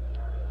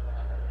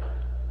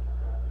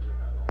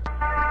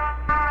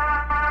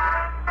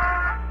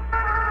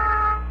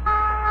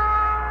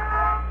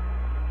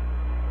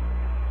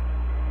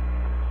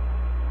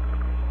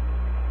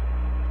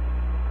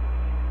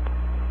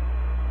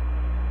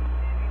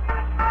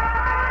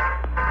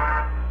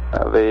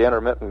 The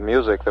intermittent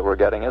music that we're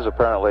getting is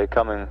apparently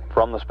coming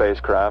from the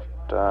spacecraft.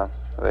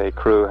 The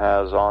crew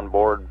has on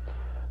board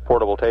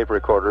portable tape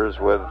recorders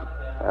with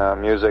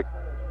music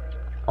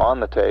on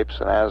the tapes,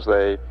 and as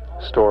they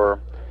store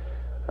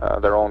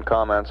their own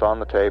comments on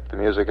the tape, the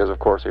music is of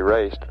course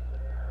erased.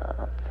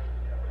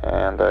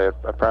 And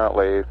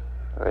apparently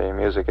the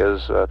music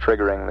is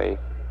triggering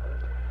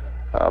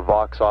the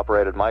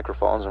Vox-operated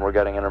microphones, and we're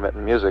getting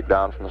intermittent music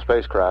down from the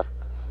spacecraft.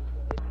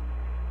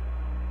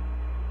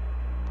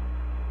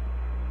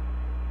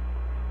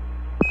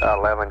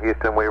 11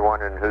 Houston, we were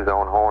wondering who's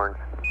on horns.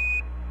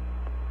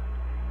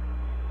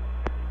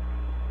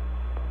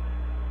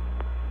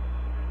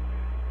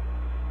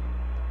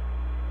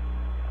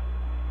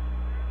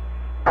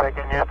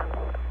 Taking Houston.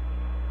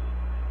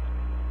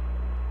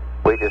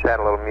 We just had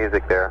a little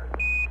music there.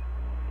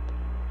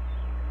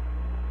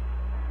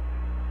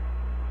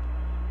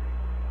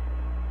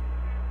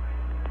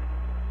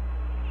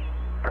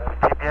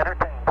 Keep you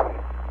entertained.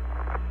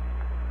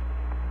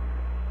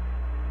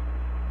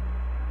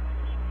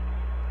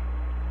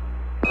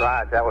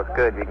 Right, that was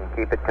good. You can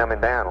keep it coming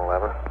down,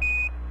 11.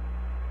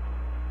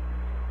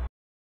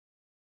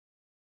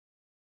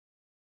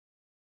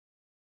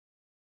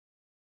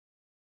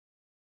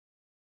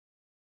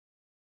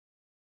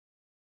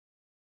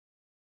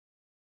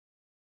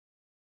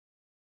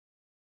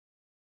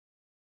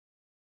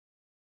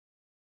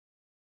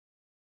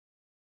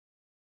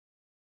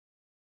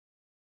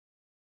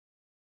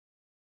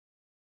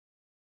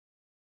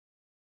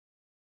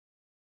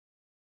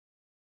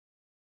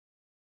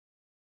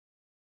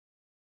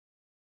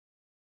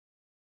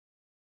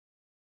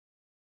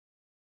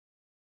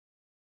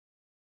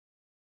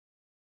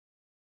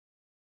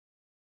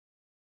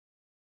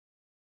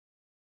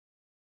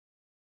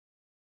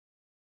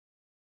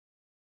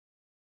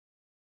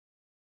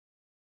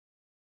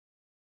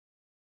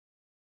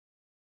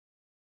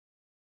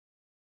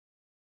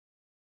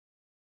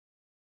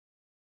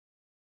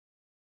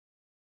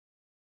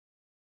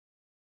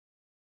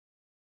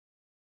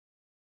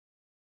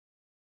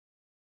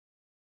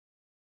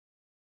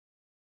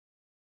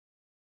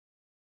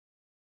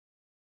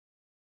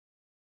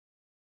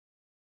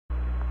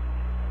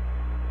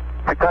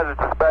 Because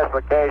it's a special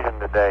occasion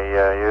today,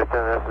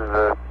 Houston. This is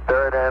the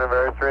 3rd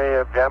anniversary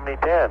of Gemini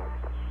 10.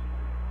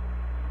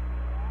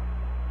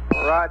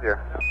 Roger.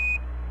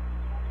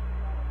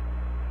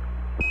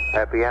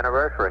 Happy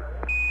anniversary.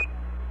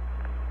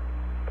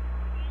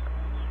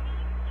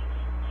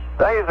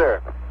 Thank you,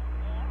 sir.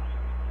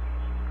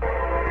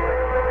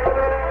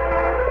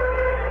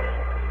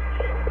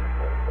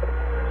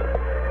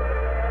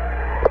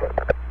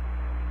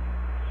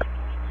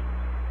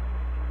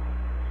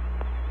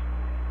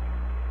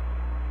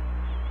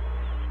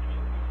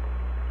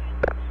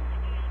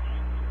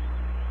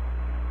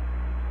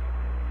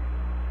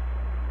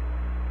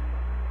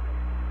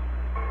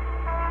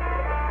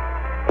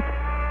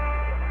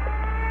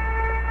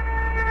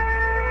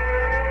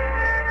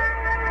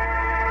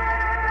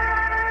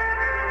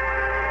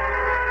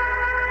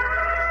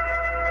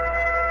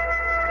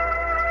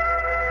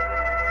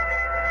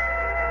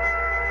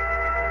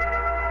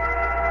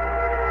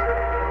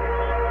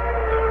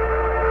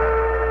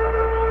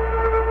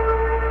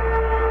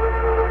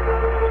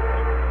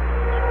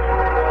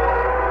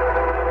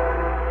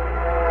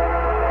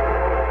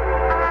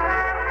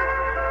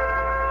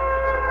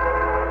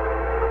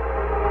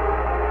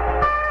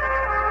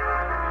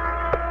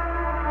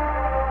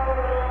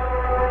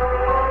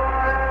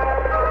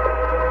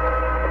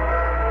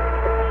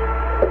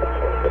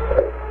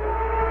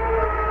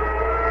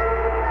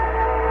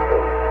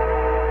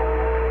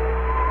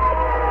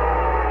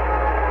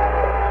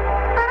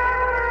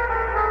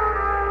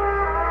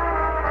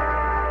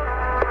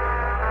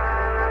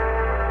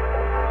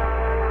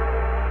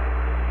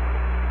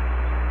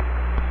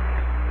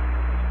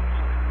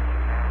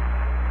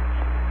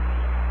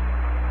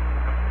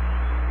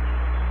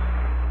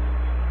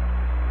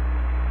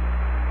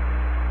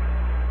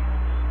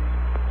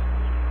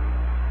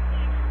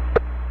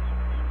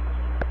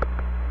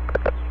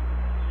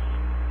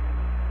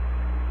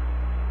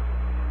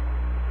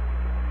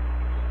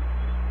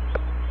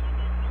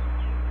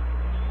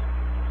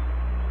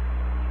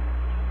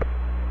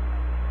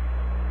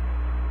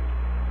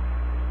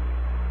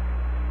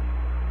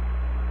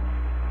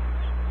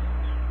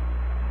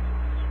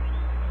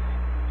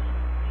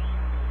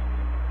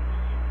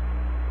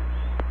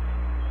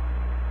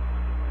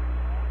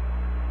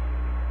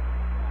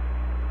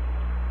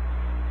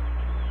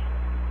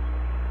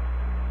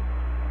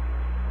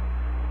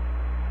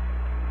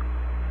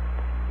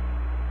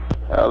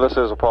 This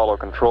is Apollo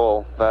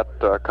Control. That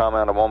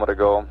comment a moment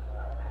ago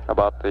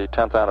about the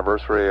 10th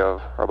anniversary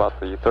of, or about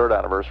the 3rd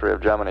anniversary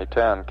of Gemini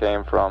 10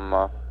 came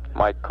from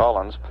Mike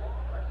Collins,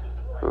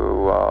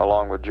 who,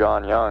 along with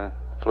John Young,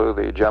 flew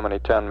the Gemini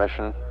 10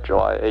 mission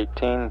July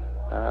 18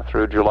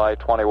 through July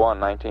 21,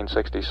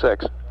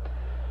 1966.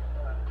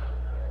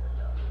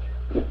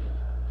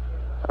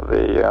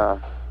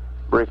 The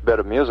brief bit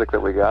of music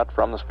that we got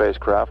from the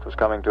spacecraft was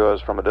coming to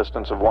us from a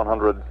distance of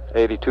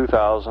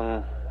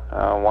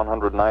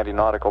 182,190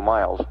 nautical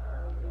miles.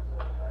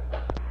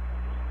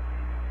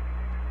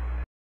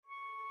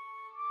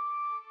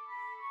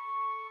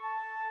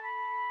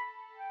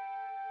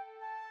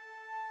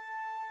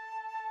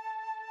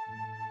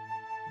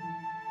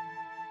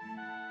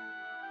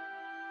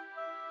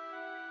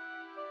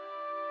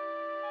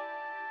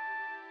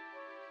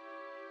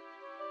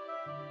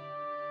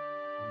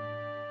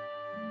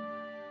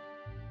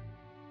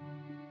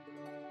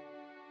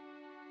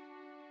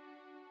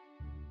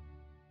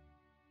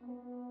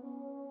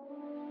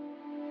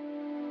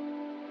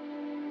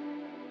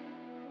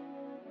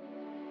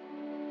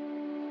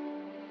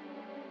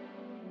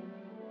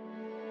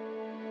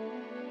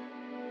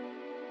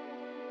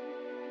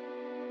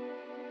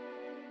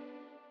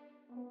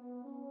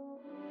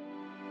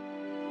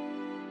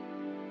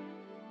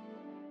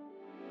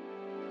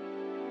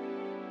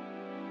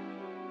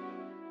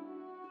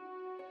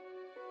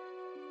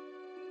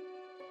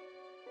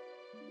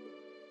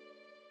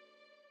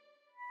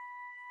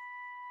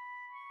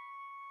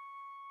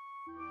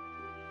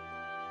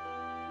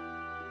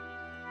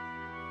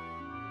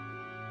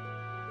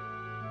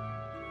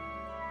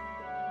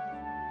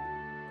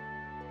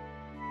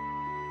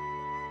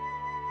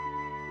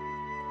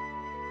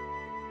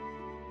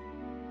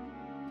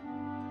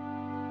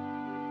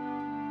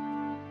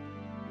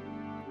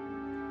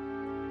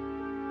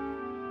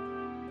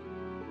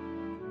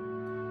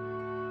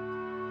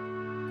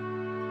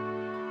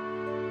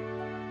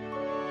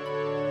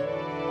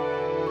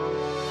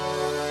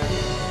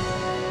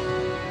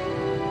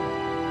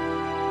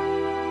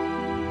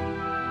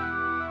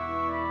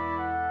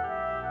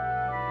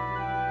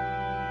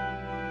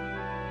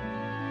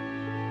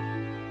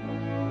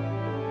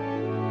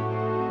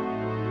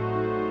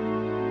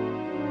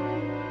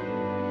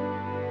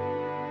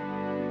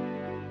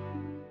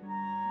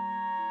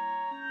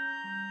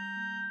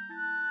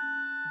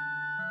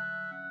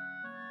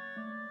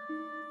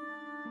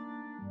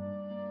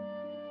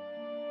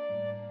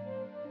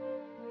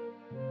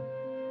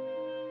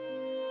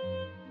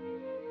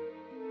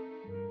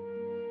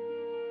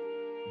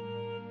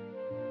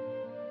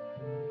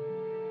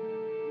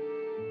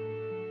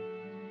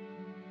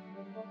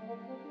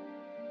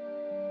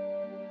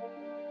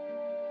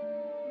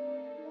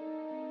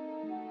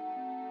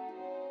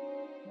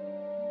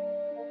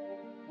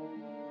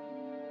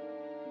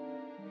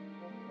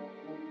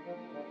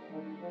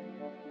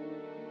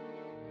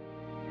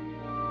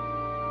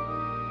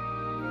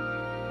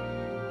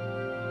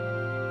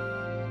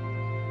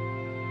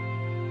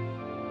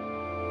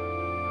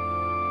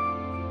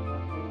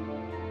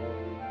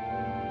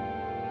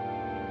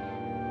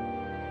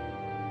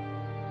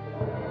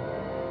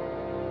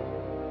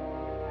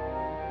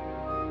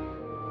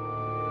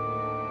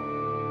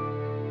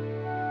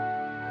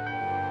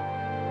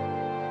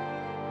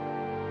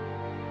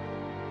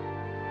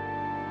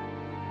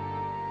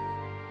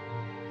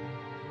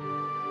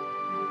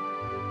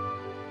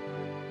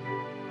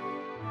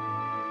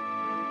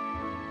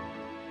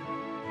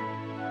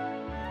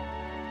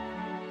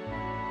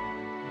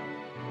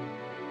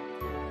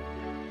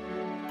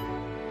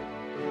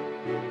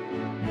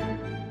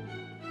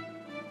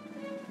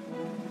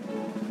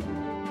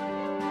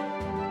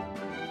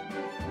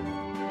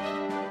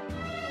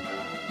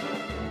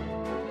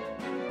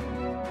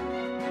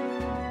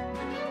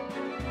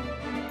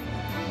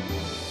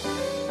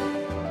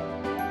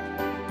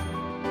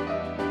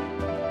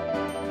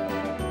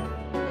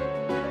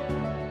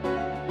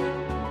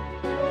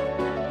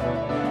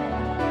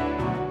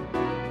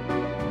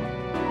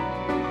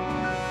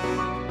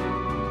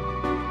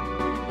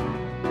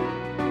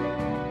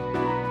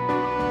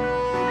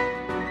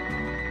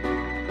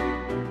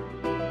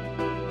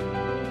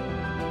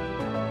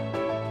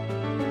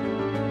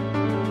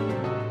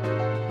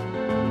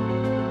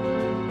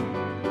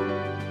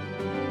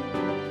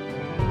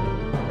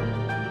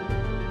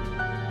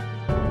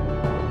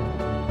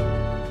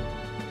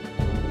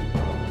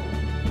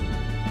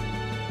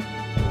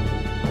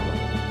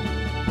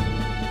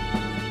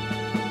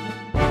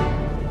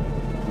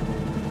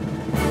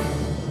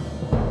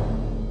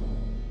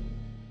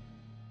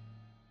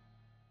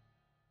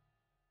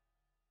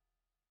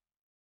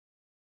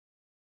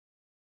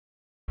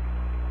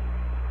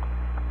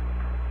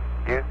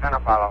 Houston,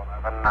 Apollo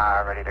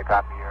 11, ready to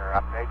copy your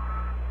update.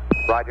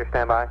 Roger,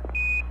 stand by.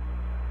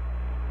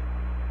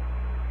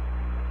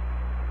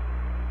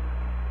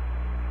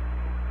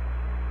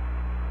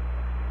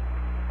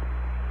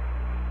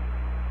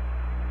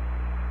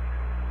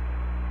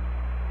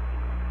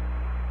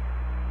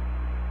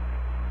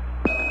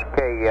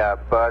 Okay,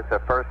 Buzz,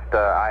 the first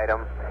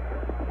item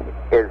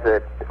is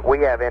that we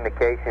have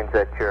indications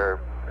that your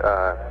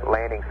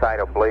landing site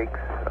obliques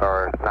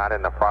are not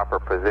in the proper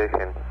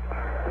position.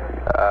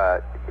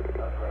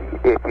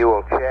 If you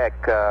will check,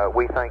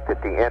 we think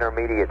that the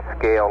intermediate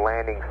scale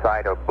landing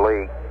site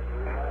oblique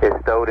is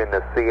stowed in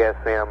the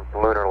CSM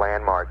Lunar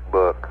Landmark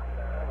book.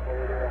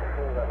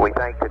 We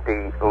think that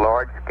the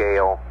large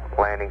scale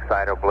landing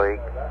site oblique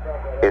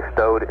is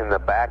stowed in the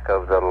back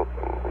of the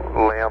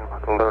LIM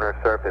Lunar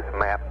Surface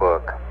Map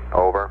book.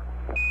 Over.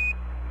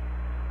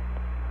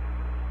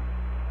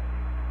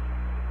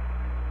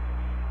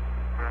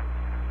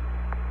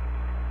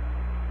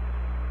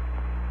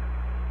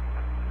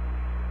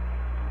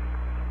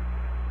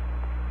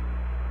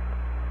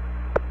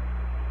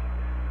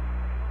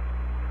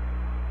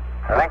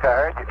 I think I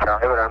heard you,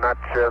 Charlie, but I'm not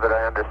sure that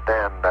I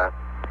understand.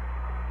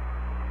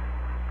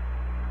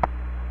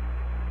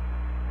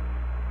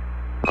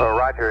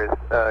 Roger,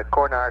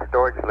 according to our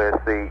storage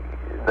list,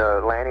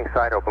 the landing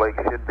site oblique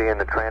should be in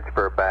the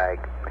transfer bag.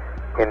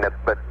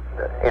 But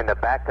in the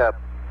backup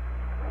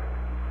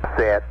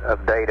set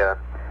of data,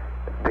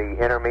 the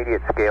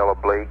intermediate scale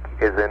oblique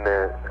is in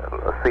the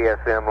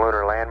CSM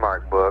Lunar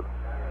Landmark book,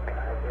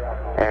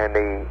 and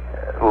the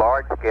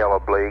large scale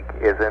oblique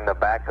is in the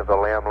back of the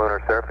LIM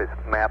Lunar Surface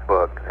Map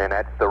book, and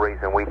that's the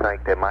reason we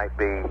think they might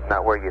be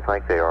not where you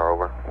think they are.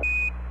 Over.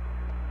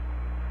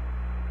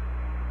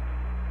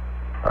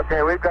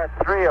 Okay, we've got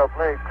 3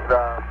 obliques,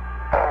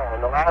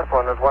 and the last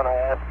one is one I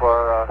asked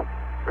for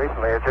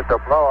recently. It's just a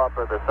blow-up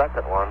of the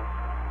second one.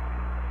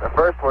 The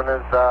first one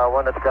is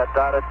one that's got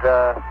dotted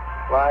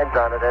lines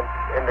on it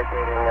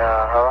indicating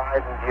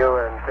horizon view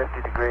and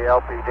 50-degree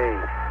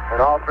LPD.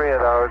 And all 3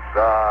 of those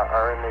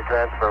are in the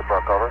transfer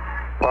book. Over.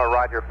 Well,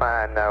 Roger,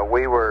 fine.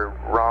 We were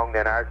wrong.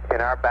 In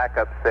our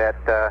backup set,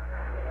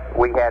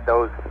 we had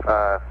those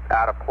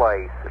out of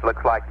place. It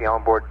looks like the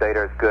onboard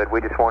data is good.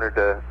 We just wanted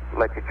to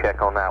let you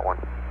check on that one.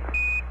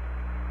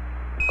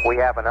 We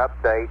have an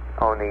update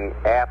on the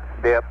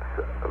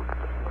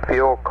APS-DIPS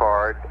fuel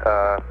card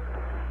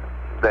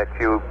that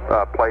you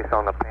place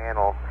on the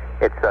panel.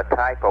 It's a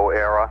typo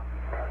error.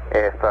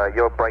 If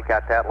you'll break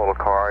out that little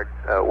card,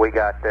 we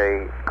got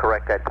to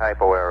correct that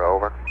typo error.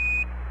 Over.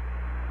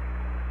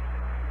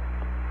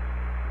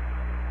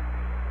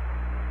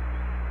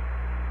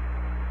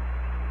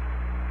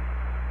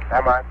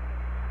 Am I?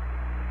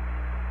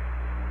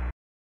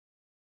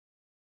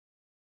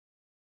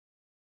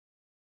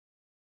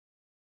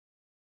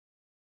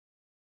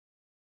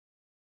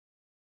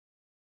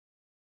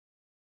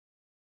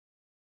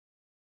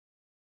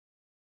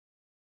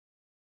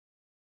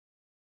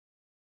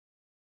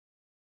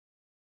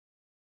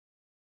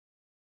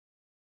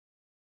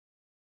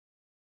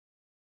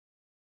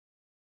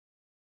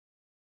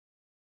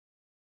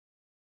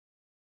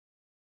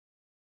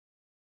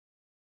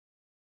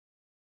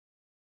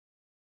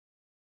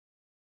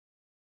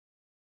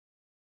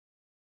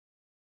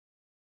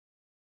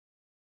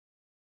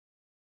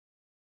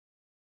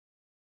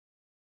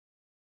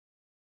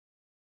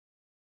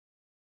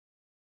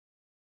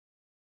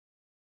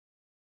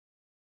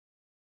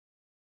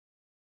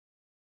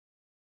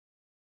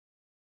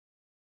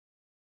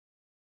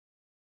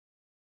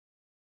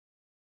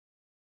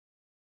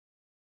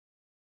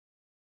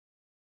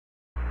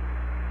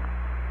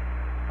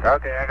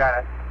 Okay, I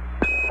got it.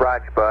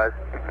 Roger, Buzz.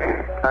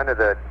 Under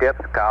the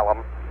DIPS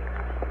column,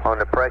 on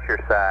the pressure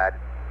side,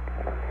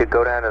 you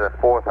go down to the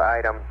 4th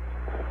item.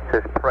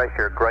 It says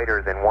pressure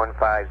greater than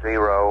 150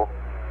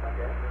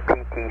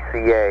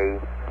 PTCA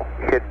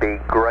should be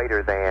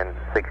greater than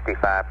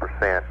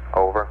 65%.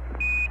 Over.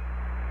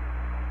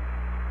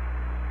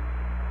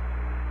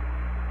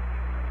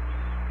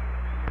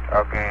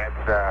 Okay,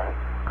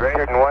 it's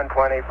greater than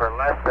 120 for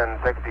less than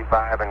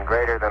 65 and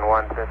greater than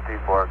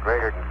 150 for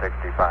greater than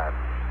 65.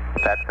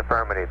 That's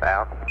affirmative,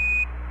 Al.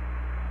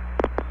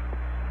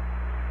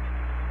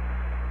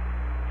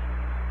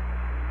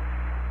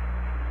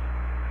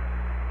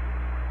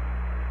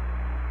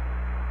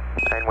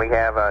 And we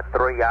have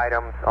 3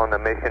 items on the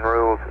mission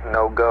rules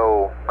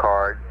no-go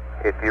card,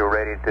 if you're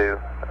ready to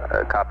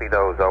copy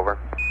those. Over.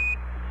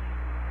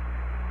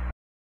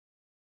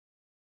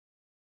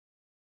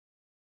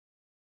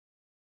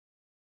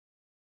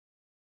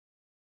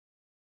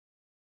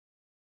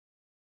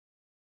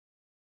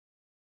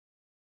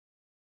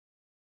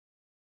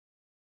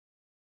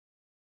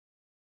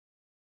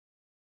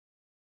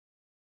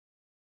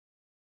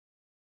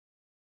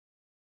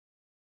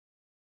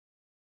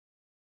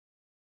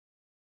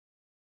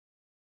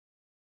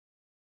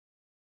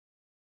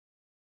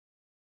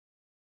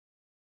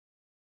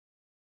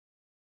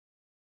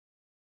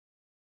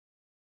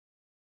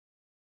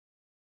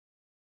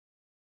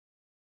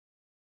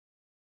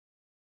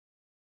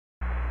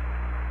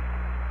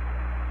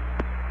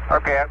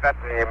 Okay, I've got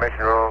the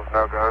mission rules,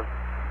 no-goes.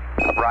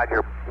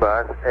 Roger,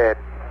 Buzz.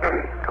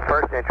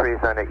 First entry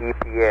is under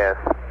EPS.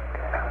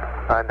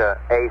 Under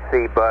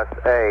AC Bus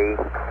A,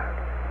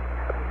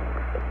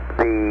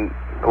 the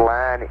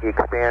line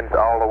extends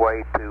all the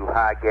way to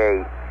High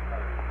Gate.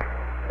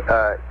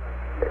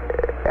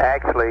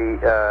 Actually,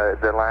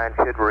 the line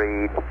should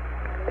read,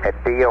 at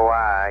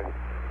DOI,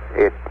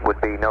 it would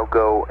be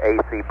no-go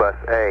AC bus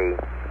A.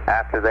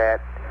 After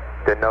that,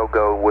 the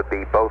no-go would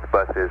be both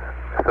buses.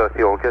 So if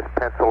you'll just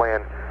pencil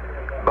in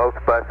both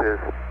buses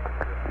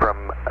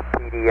from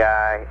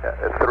PDI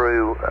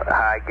through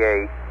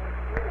Highgate,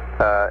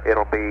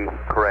 it'll be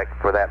correct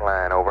for that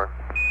line. Over.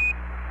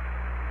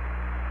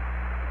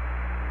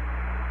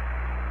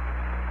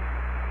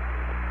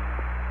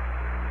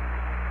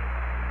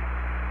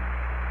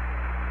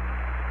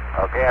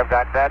 Okay, I've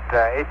got that.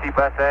 AC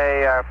bus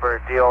A for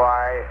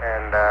DOI,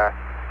 and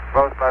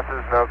both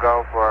buses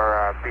no-go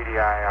for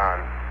PDI on.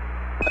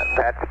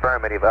 That's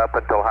affirmative up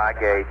until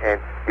Highgate,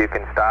 and you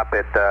can stop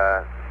at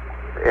the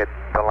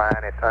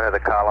line at under the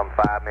column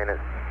 5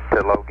 minutes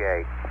to low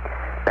gate.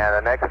 Now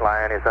the next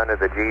line is under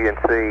the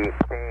G&C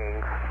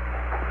pings,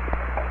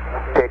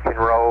 pitch and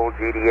roll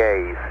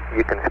GDAs.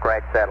 You can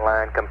scratch that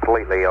line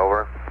completely.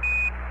 Over.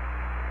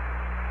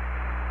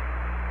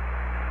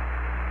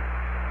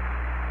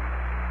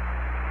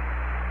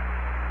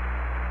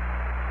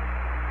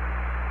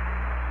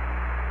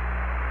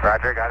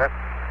 Roger, got it.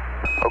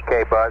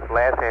 Okay, Buzz,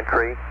 last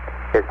entry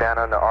is down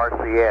under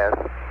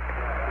RCS,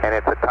 and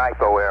it's a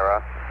typo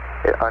error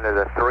under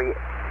the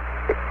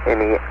in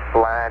the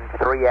line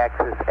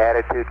 3-axis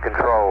attitude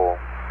control.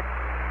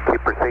 If you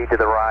proceed to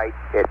the right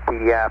at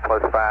PDI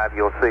 +5,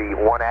 you'll see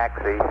 1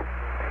 axis,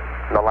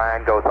 and the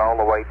line goes all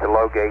the way to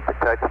low gate to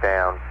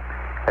touchdown.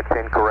 That's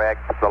incorrect.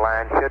 The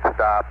line should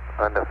stop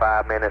under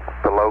 5 minutes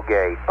to low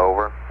gate.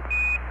 Over.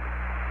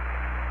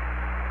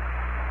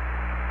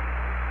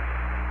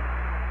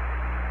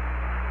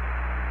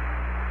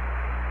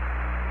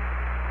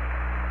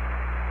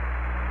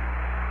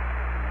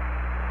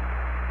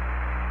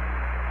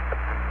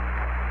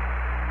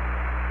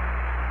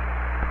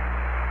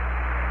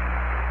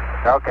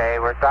 Okay,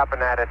 we're stopping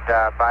that at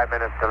 5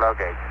 minutes to low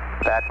gate.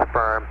 That's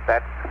affirmed.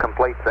 That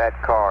completes that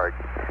card.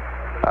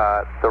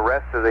 The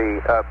rest of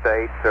the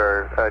updates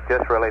are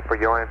just really for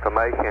your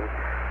information.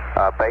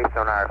 Based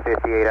on our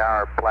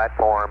 58-hour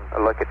platform,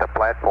 look at the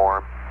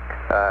platform,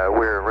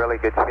 we're in really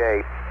good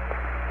shape.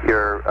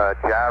 Your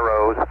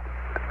gyros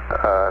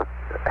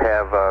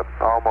have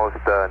almost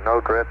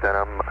no drift in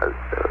them.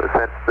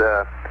 Since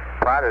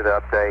prior to the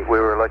update, we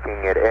were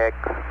looking at X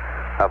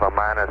of a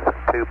minus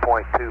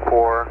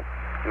 2.24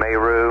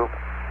 Meru,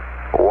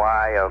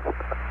 Y of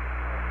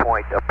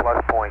plus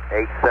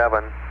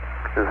 0.87,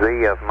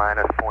 Z of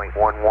minus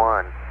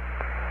 0.11.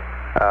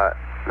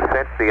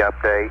 Since the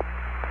update,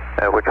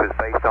 which was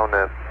based on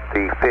the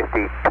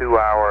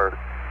 52-hour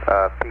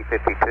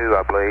P52,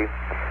 I believe,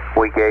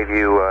 we gave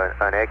you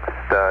an X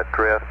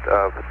drift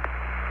of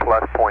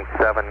plus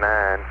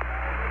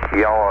 0.79,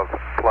 yaw of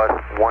plus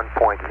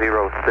 1.06,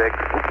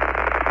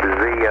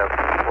 Z of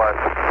plus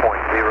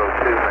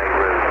 0.02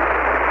 Meru.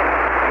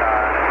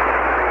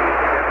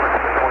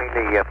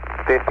 The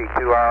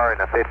 52-hour and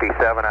the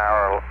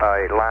 57-hour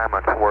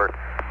alignments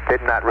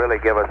did not really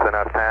give us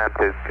enough time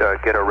to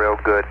get a real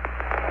good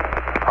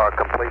or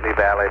completely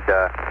valid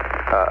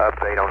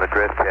update on the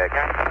drift check.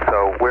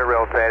 So we're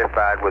real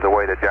satisfied with the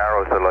way the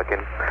gyros are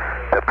looking.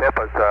 The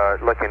PIPAs are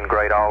looking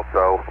great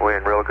also. We're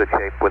in real good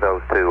shape with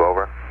those two.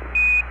 Over.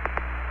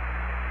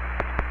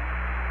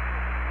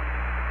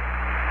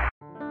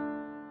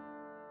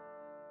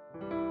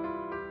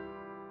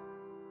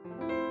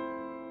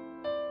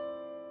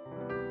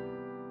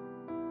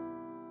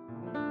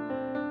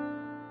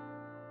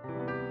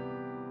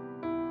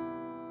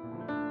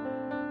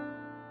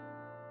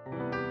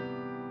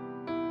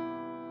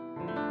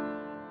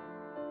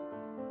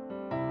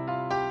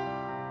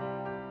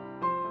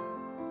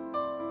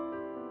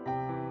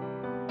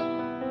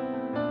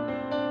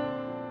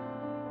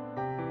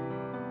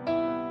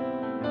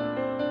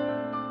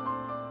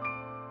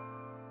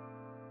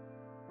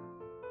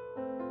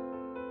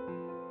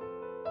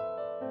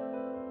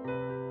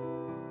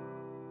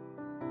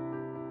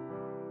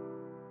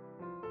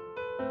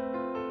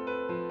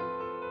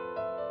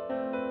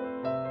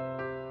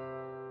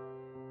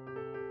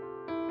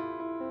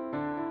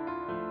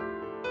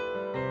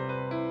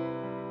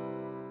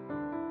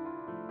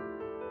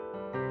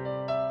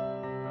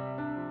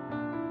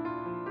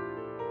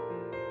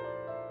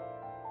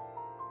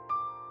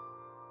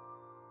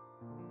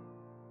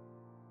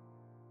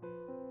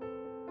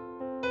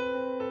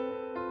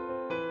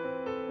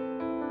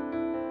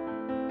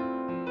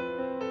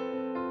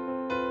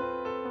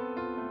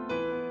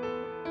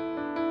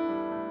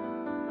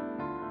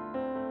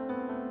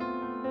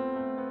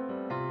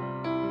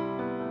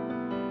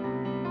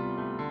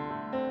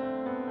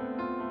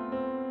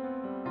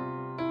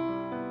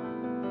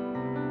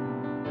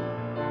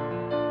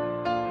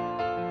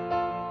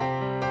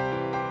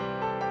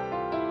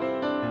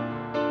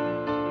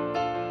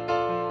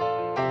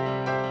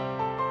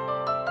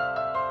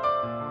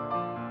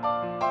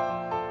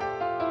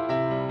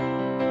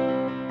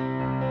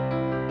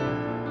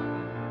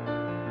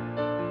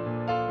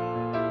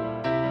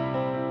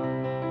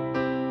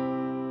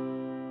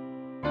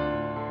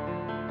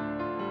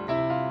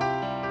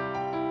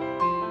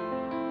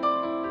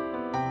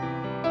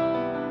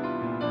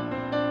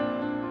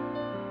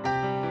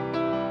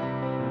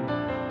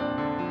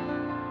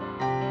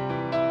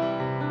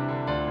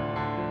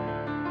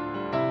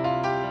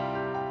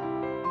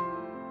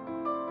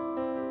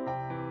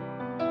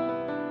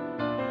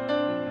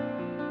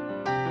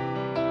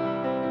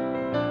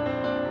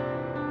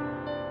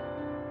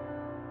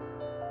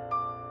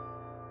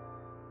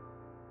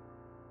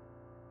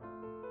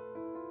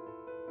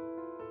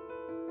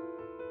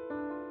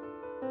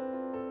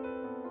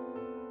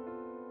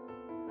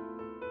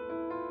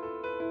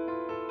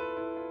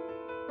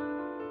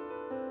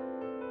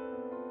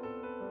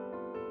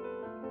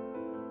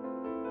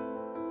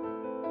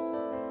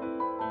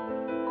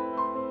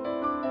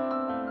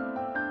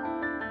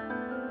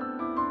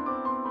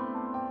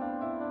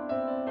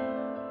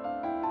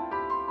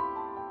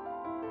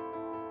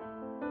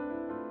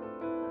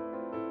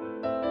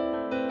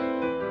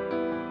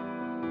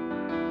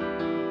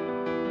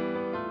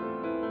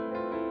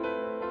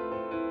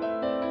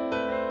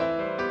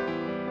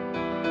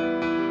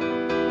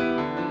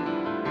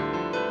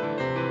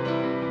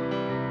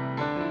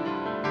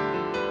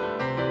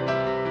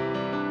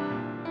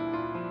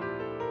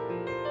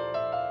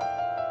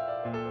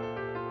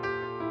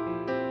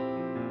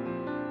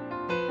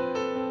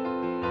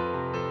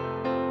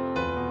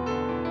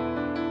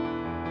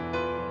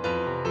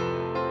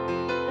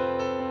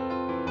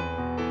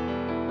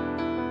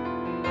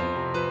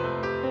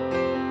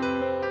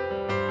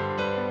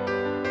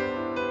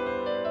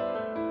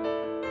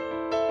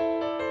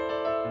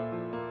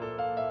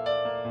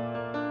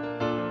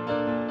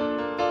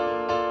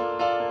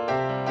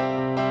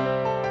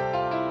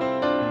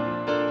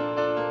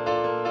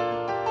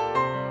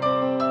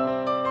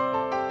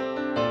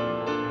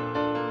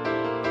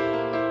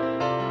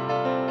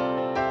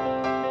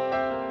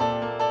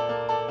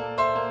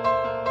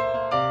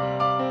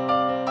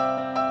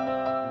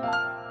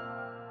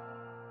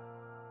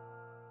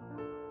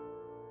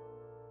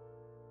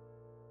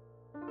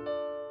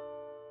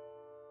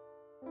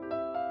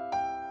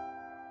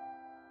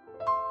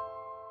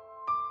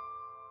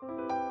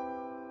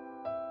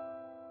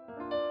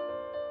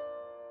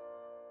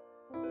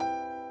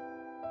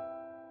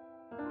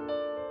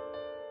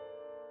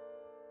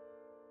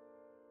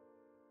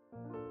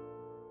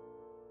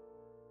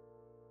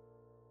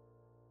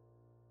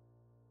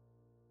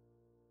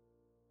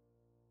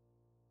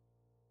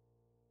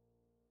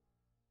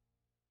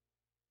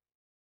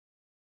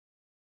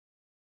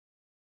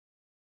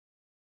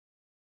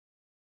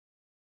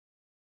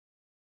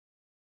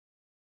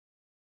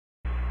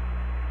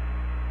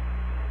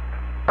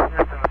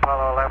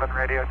 Apollo 11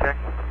 radio check.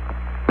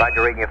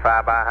 Roger, reading you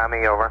 5 by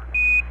Hemi, over.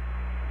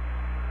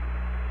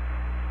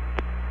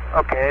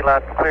 Okay,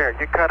 loud and clear.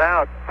 You cut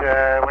out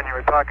when you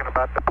were talking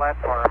about the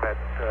platform at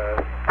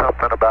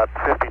something about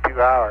 52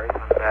 hours,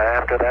 and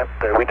after that,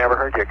 we never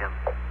heard you again.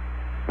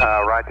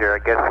 Roger, I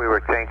guess we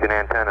were changing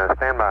antennas.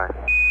 Stand by.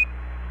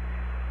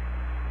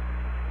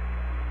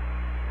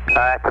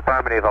 That's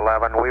affirmative,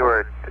 11. We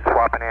were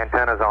swapping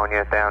antennas on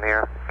you down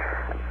here.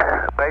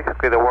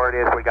 Basically, the word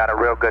is we got a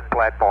real good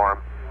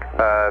platform.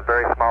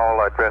 Very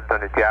small drift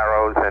in the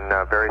gyros and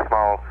very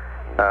small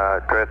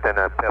drift in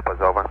the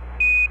PIPAs, over.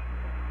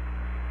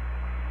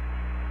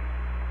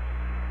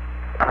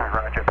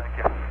 Roger, thank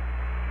you.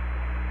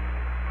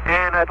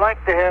 And I'd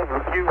like to have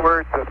a few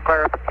words of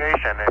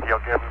clarification, if you'll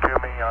give them to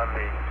me, on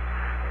the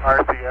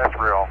RCS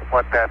rule,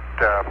 what that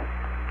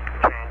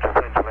change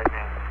essentially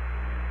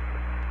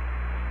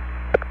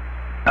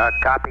means.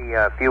 Copy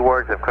a few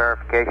words of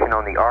clarification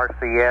on the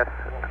RCS.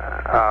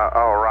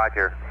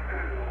 Roger.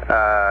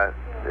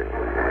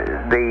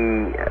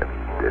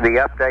 The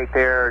update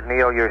there,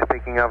 Neil, you're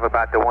speaking of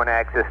about the one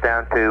axis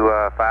down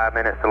to 5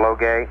 minutes to low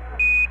gate?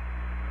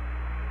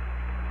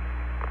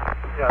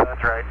 Yeah,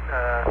 that's right.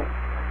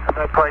 I'm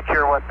not quite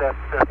sure what that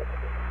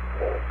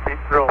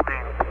rule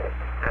means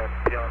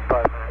beyond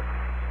 5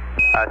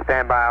 minutes.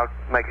 Stand by. I'll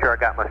make sure I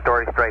got my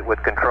story straight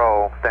with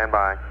control. Stand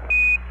by.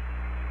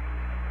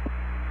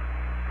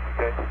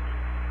 Okay.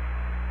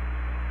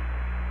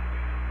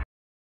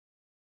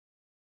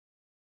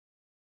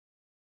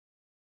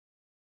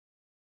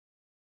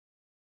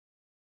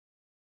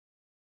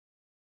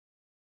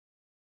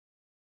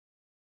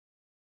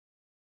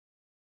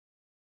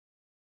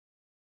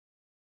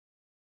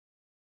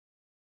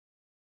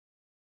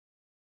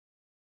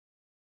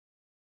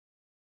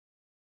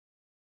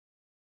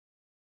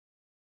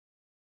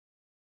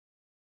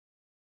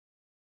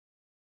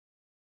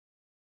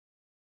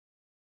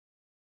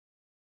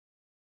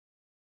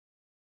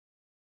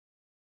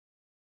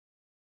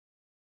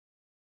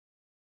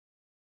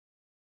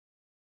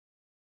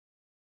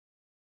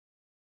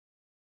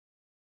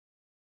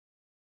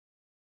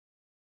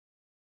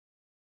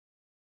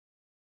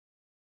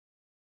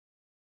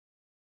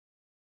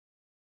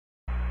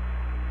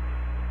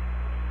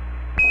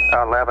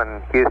 Uh,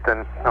 11,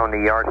 Houston, on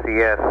the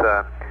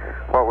RCS,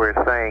 what we're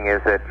saying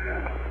is that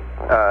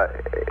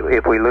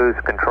if we lose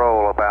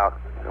control about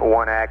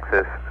one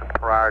axis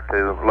prior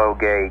to low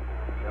gate,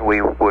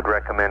 we would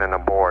recommend an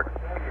abort.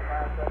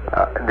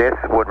 This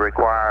would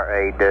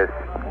require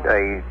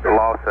a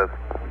loss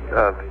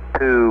of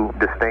two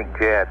distinct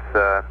jets,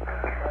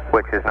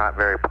 which is not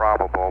very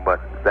probable, but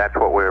that's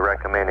what we're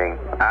recommending.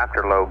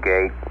 After low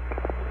gate,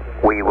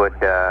 we would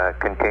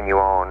continue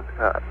on.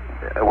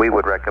 We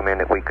would recommend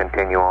that we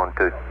continue on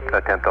to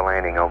attempt the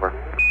landing, over.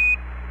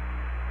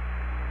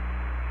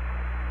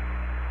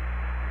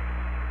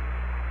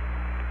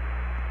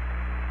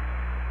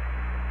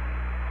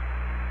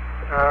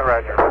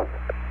 Roger.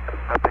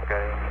 I think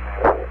I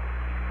understand.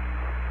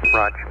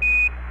 Roger.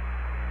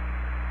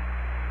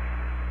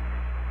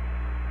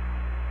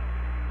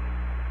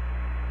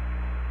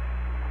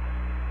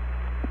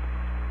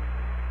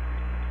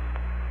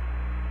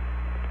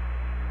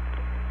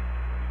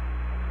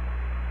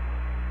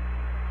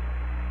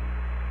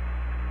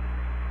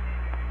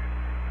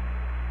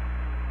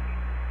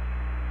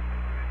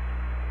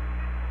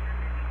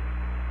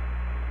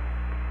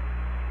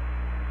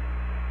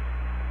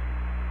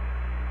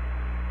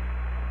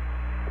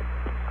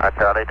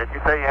 Charlie, did you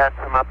say you had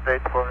some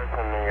updates for us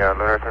in the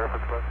lunar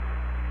surface book?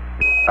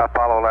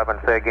 Apollo 11,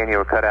 say again, you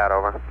were cut out,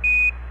 over.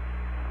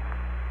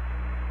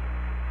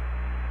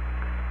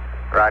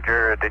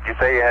 Roger, did you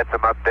say you had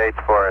some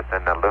updates for us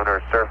in the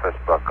lunar surface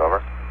book,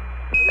 over?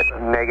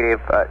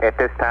 Negative. At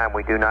this time,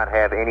 we do not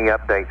have any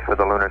updates for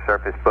the lunar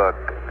surface book.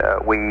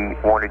 We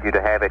wanted you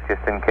to have it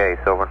just in case,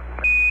 over.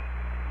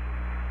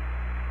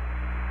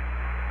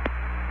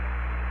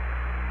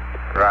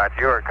 Roger,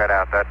 you were cut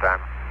out that time.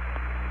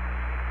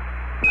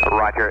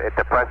 Roger, at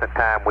the present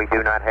time, we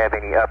do not have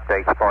any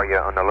updates for you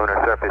on the lunar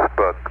surface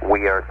book.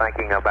 We are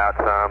thinking about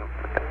some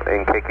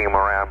and kicking them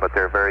around, but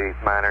they're very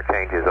minor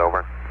changes,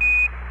 over.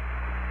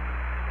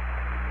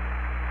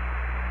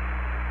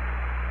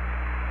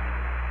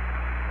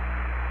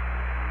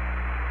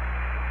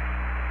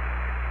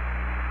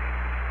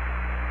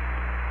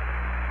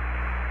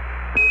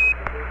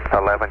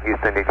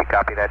 Houston, did you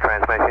copy that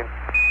transmission?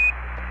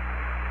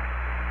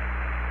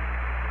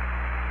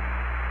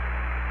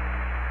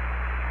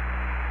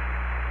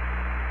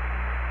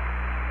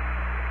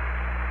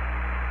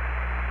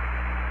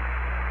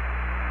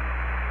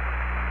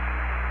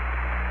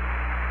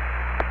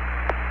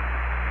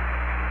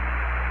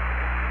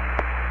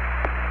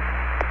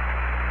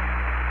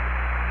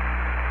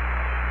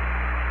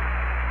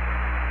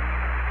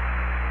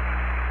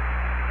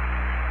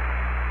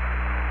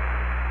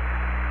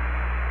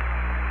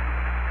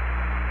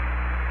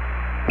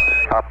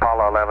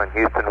 Apollo 11,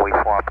 Houston, we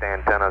swapped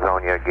antennas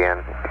on you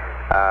again.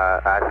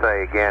 I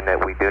say again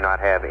that we do not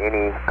have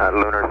any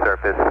lunar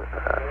surface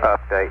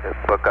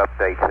book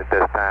updates at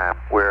this time.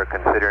 We're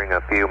considering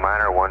a few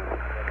minor ones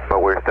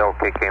but we're still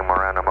kicking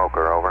around the Mocha,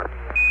 over.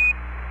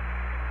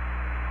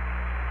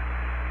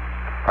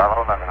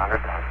 Bravo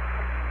 1100.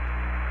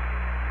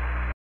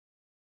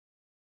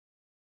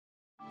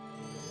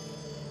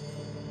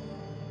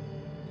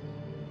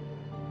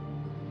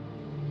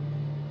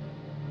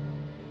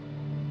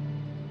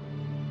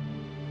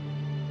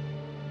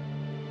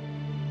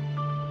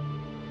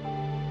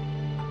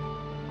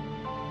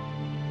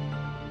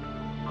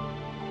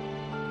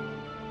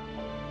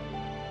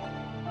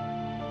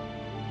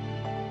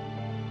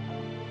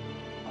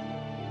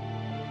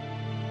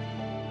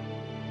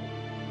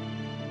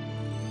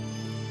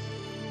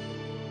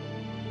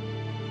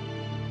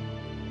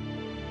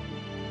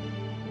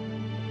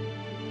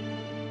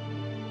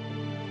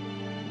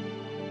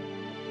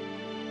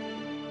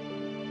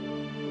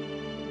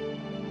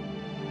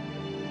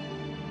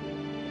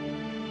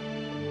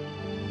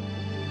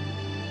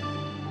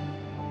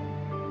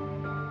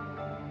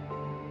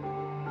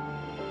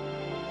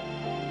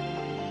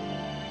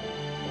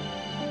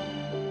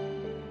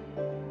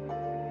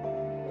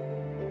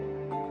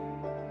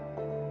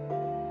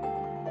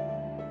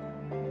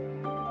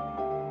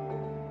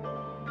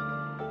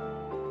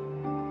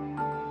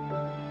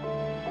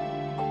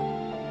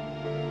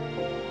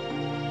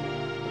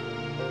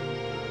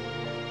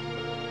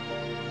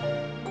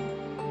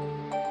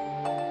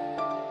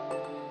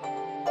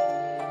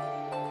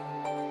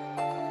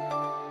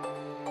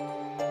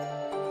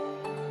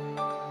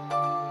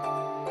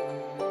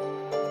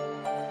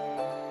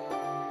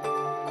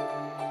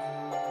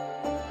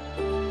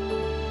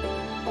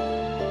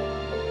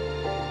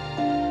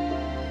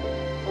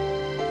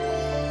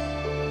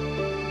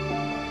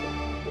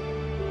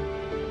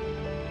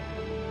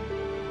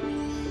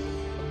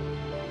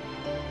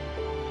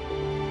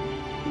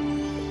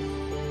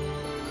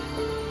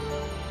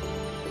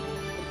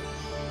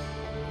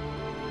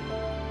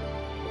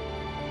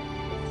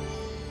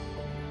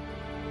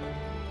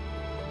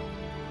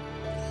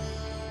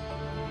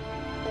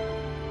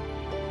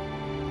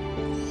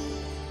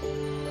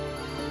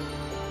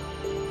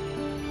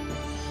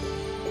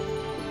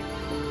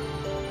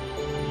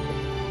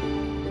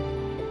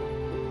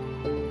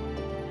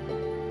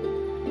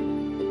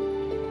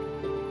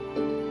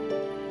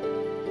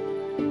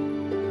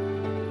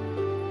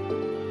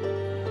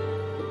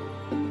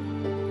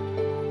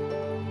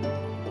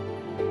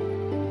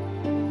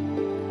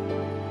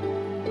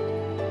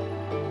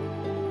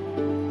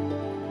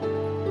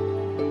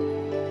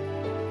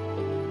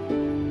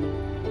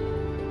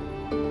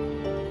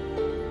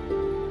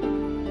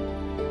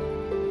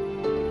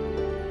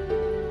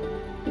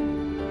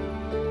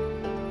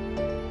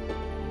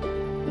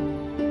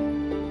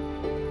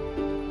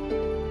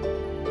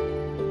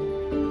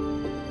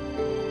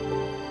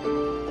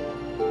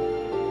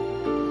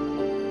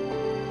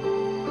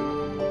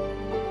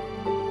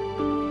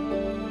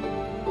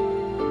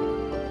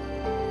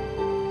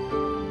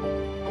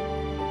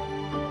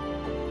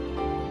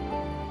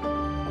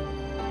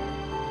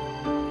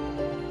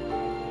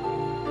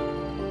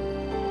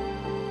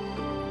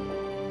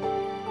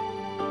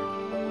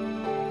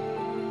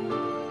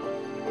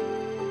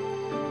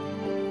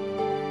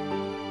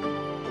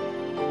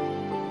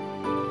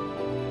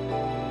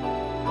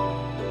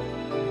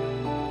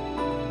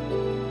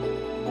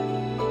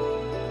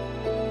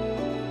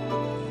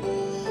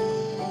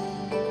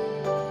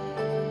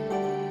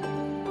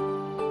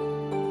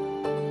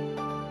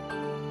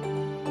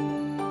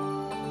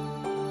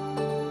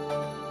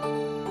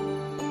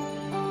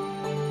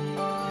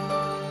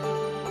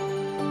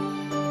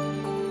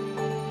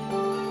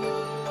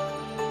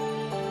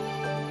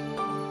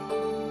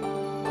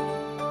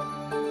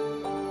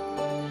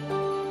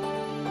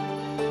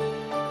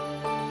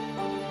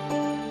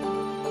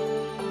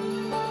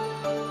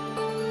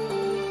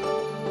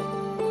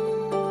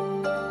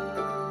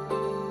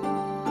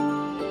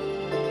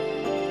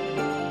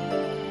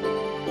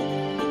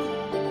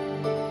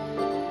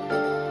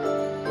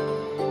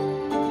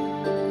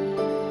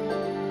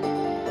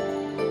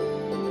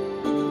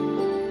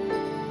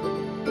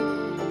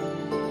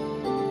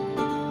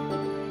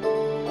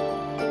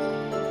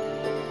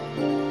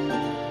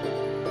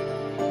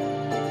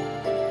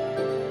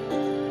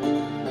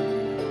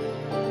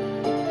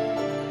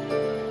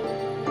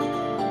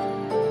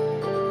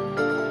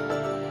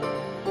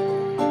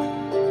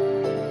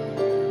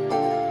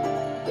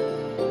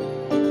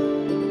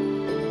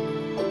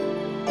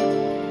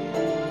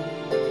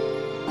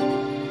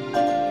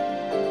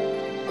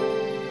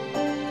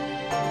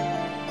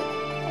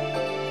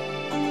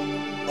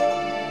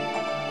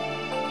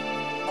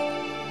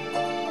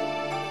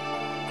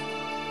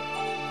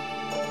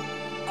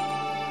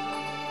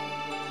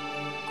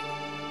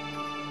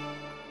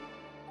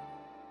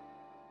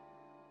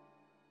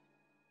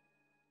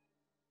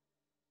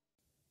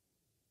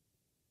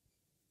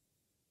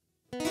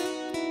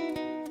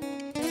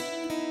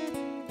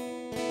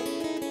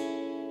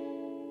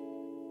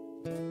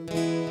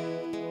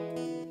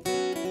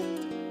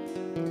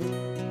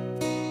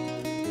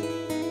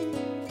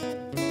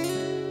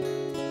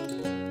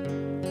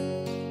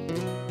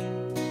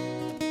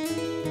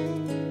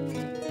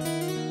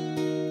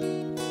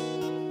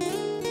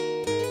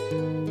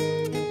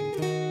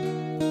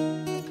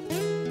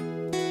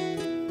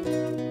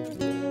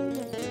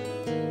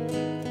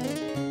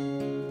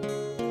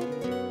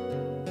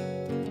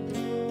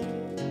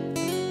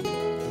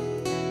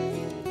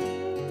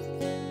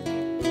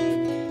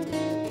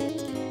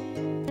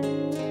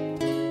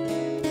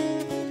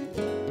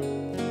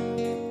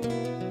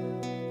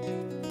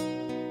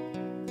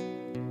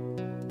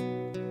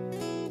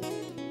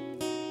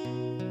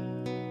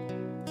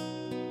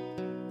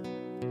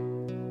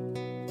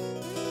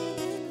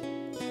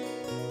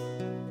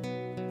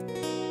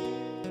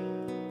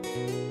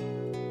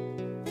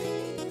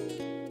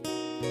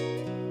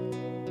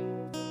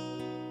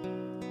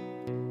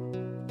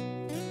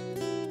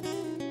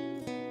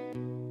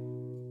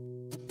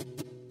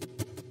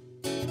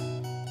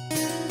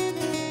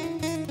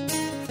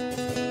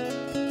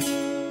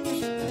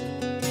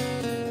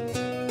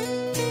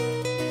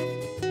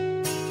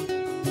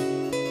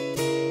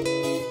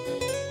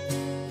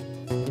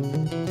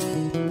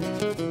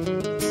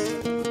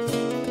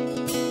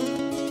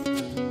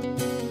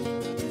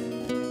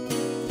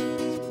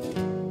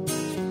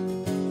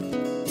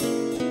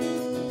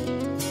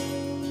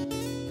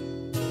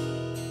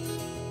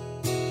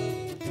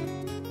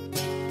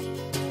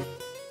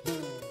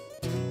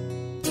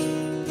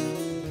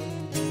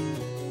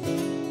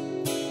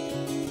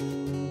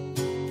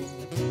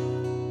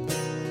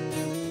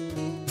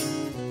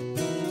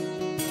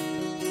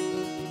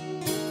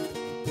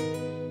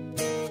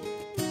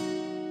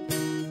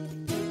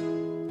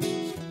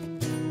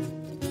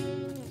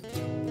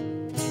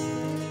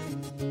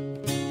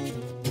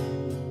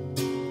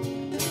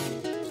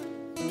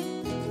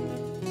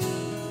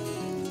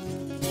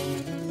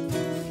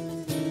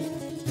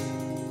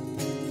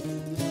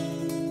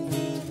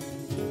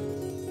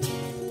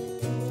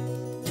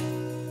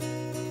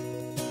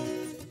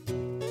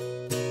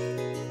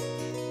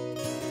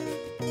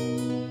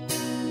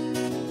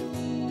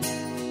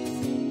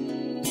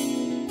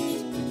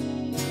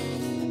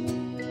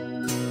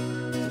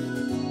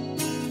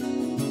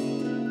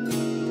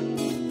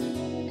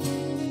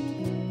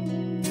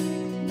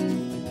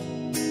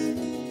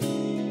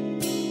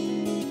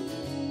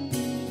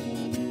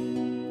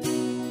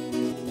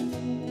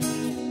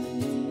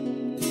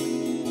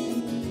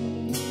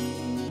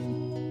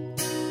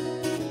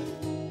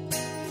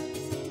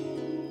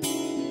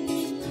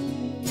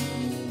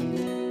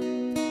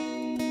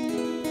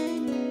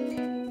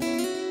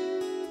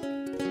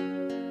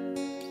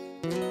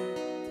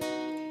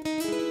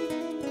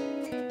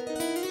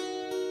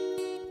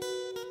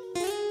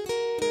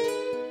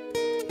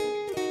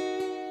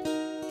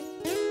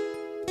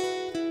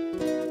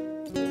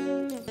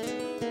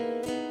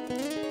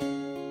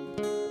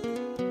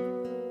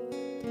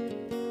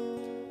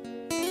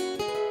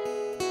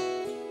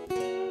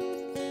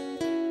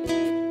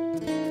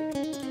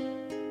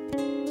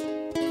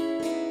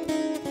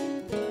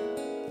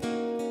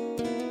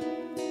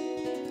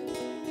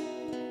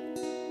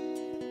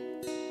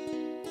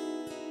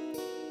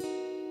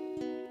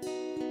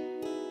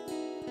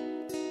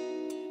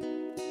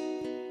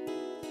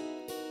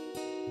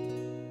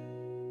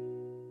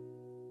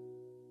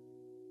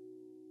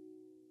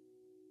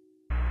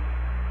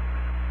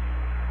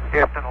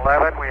 Houston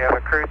 11, we have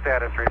a crew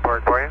status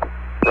report for you.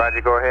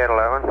 Roger, go ahead,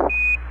 11.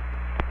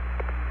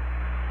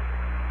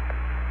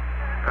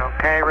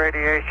 Okay,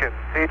 radiation,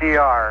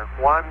 CDR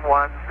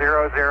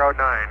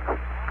 11009,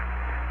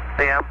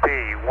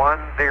 CMP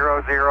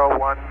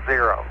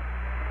 10010,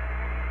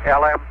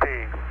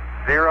 LMP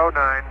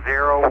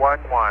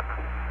 09011,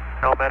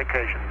 no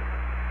medication.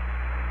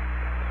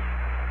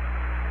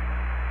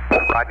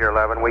 Roger,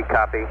 11, we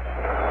copy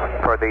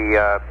for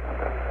the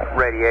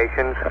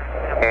radiations,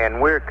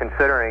 and we're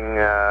considering,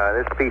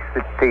 this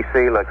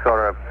PTC looks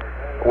sort of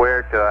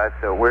weird to us,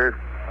 so we're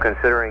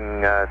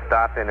considering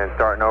stopping and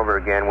starting over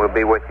again. We'll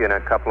be with you in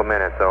a couple of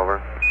minutes, over.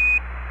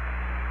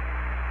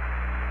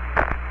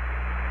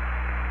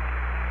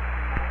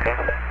 Okay.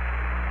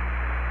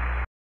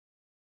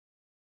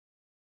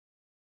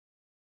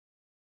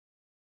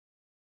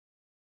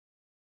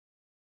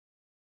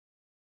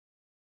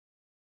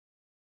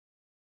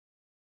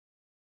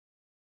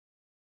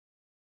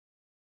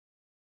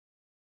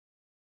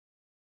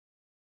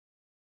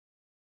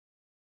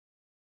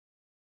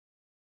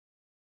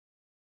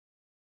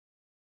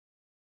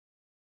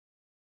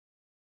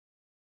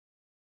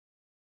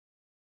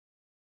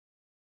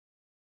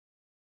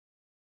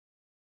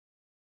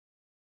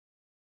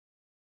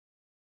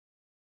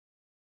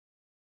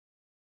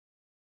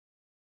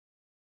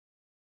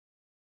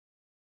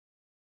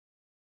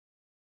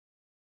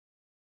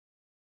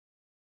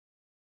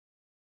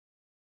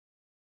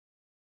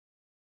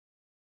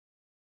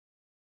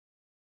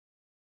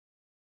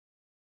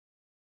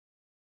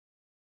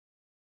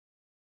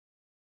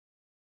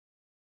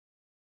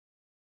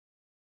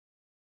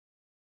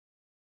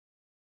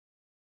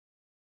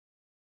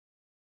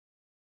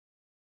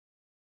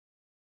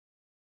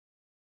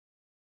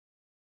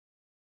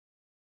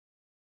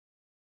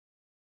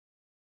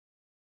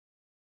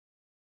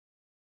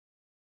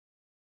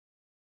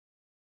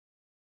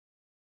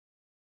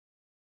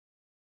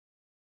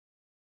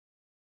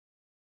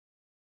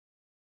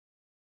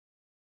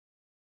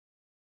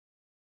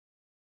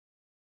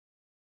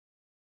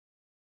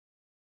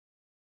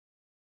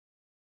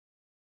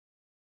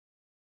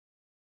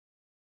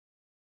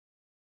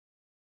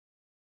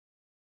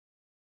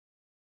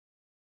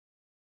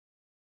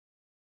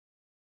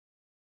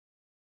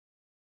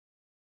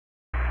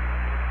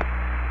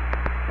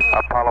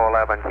 Apollo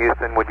 11,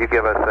 Houston, would you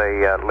give us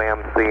a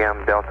LEM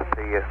CM Delta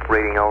P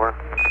reading, over?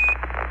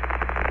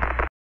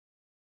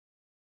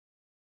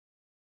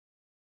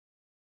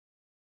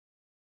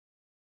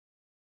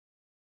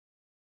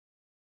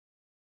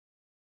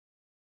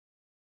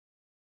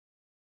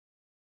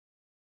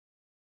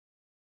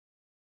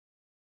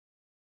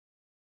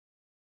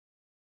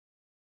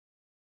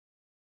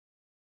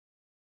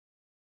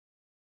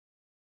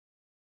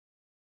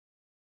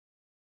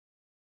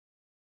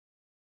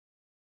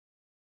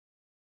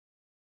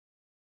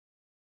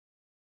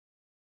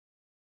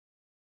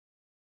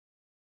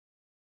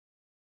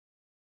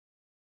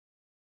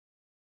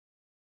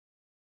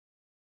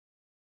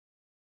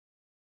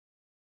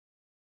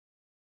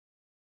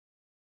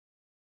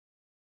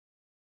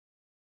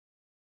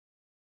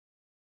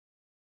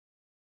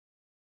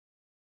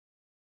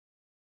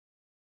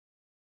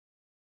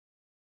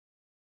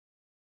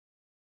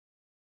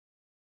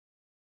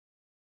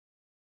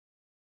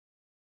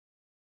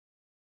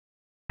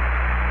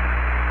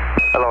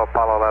 Hello,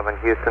 Apollo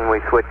 11, Houston. We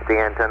switched the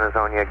antennas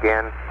on you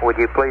again. Would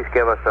you please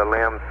give us a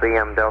LIM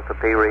CM Delta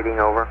P reading,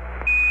 over?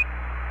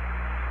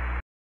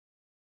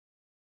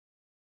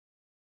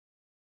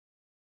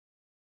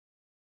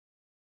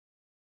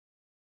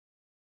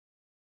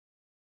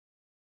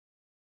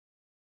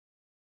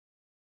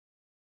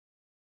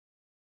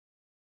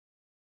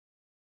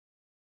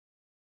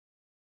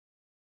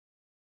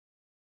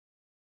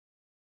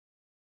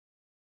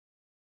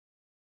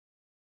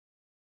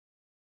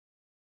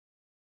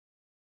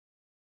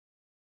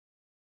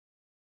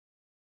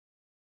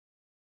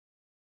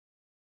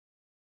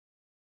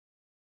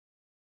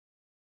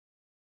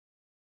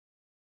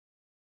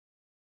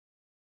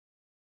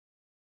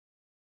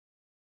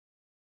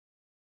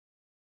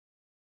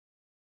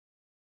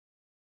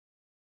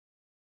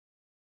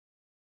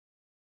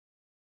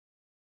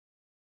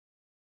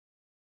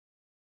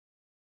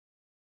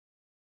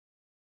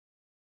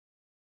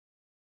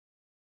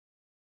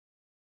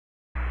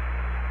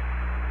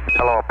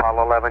 Hello,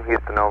 Apollo 11,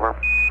 Houston, over.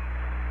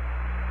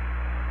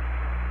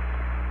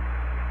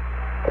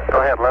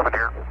 Go ahead, 11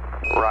 here.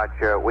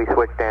 Roger. We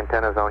switched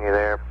antennas on you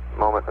there a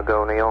moment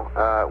ago, Neil.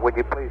 Would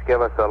you please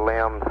give us a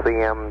LIM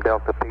CM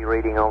Delta P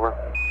reading, over?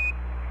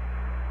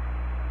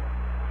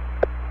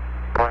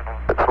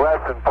 It's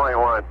less than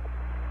 0.1.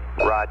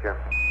 Roger.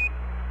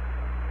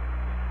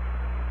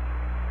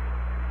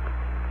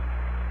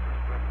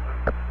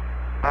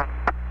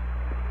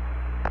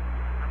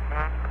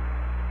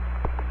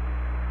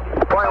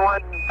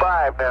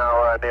 .15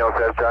 now, Neil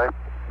says, Charlie.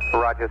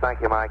 Roger,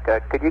 thank you, Mike.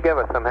 Could you give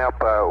us some help?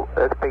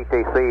 This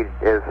PTC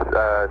is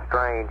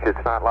strange.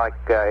 It's not like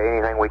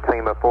anything we've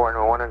seen before, and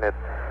we're wondering if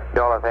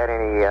y'all have had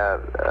any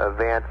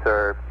events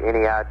or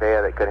any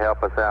idea that could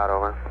help us out,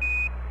 over.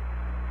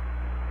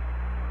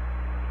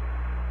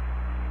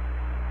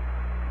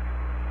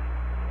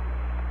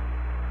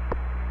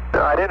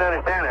 No, I didn't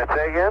understand that.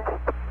 Say again?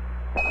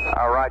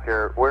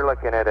 Roger, we're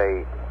looking at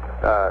a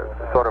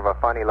sort of a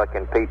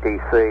funny-looking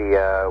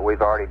PTC.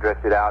 We've already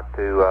drifted out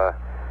to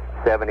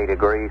 70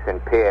 degrees in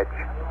pitch,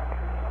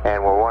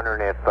 and we're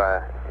wondering if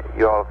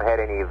you all have had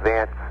any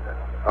events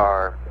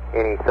or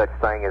any such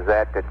thing as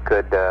that that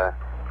could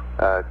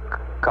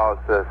cause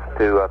us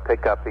to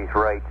pick up these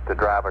rates to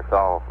drive us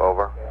off,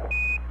 over.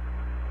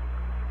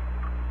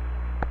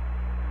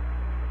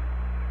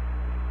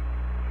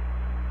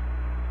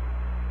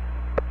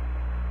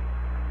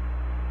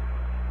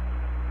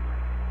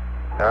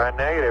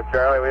 Negative,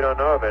 Charlie. We don't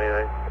know of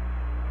anything.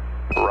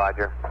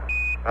 Roger.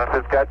 Unless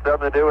it's got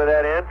something to do with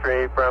that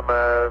entry from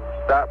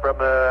stop from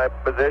the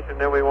position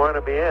that we want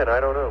to be in. I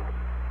don't know.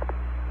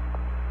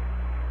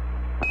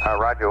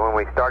 Roger, when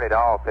we started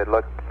off, it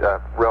looked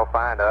real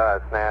fine to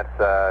us. Now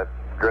it's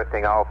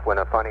drifting off in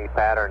a funny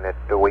pattern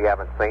that we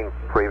haven't seen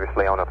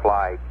previously on a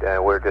flight.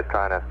 We're just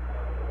trying to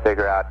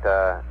figure out,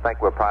 I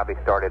think we'll probably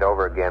start it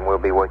over again. We'll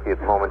be with you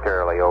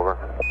momentarily, over.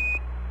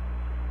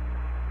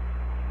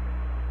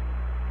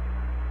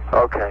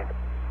 Okay.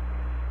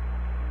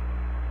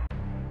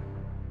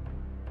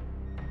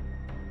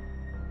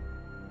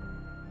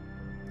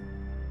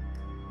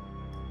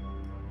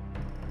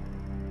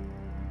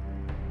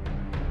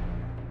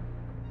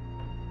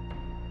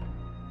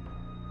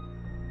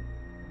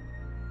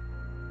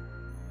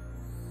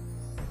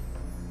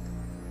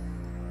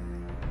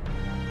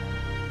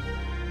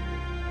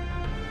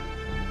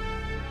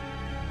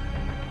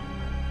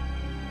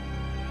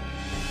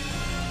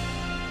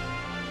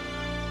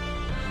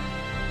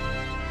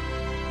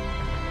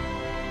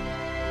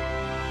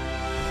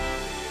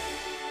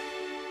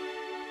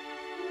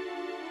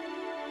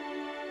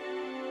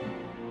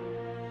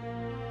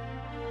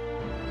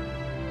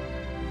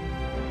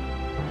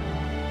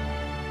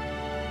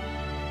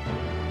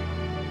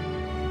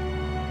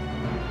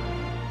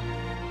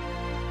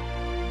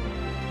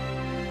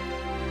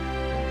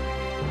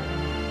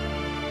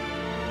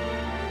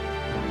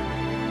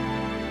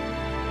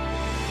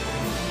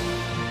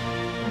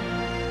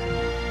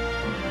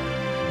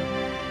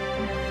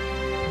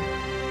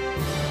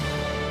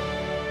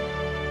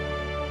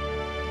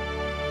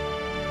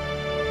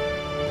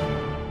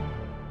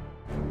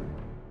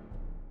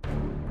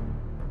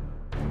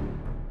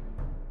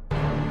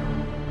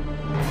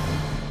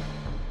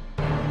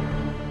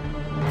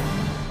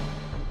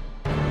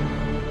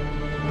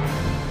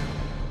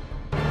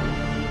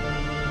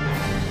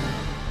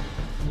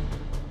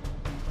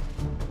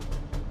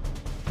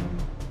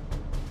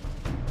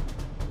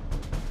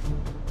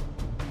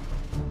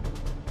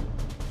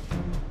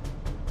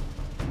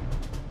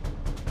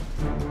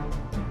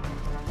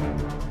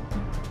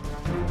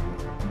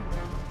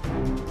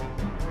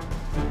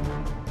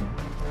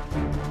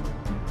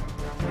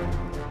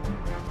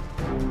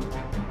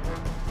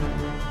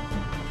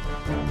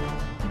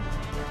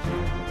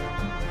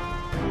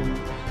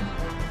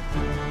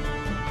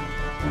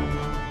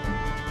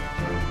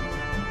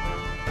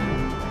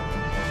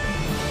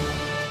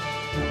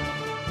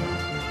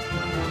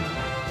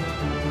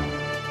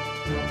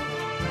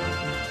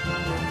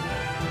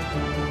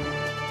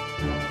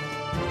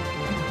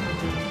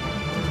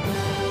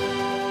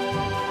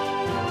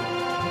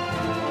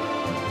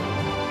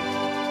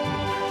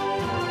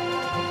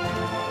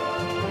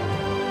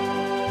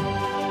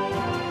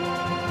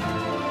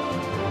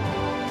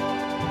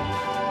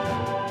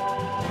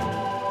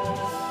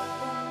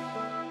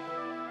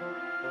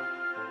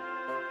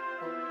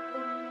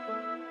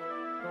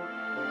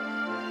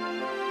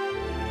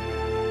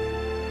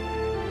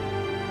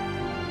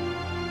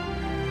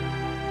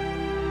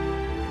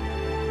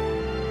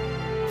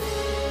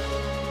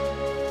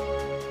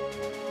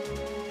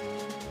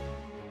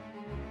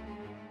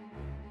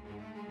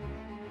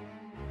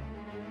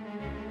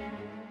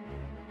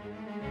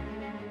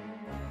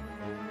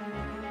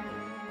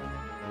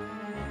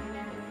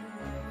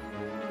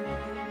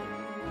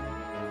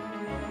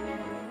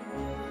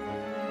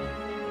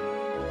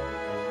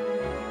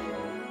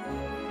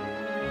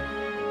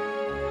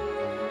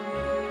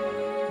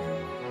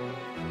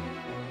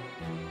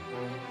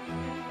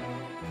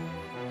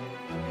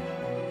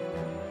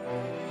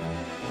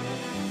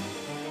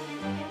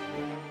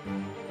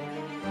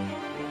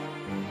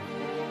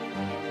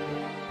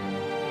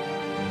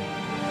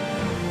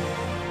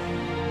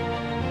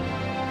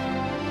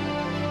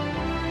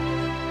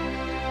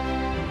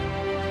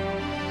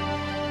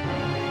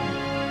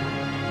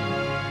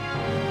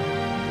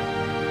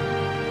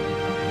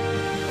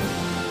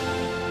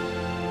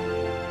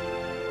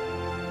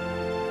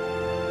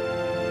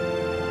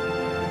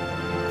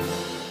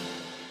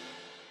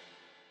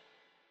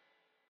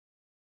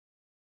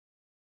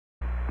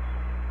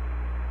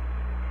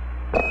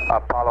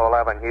 Apollo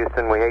 11,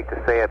 Houston, we hate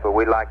to say it, but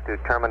we'd like to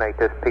terminate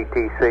this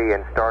PTC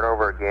and start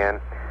over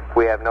again.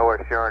 We have no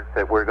assurance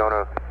that we're going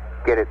to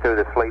get it through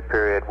the sleep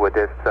period with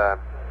this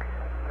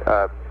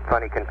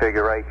funny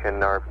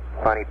configuration or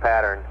funny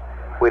pattern.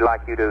 We'd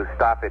like you to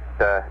stop it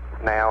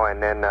now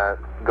and then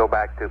go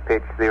back to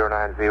pitch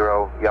 090,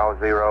 yaw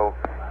 0,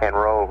 and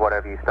roll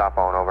whatever you stop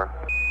on, over.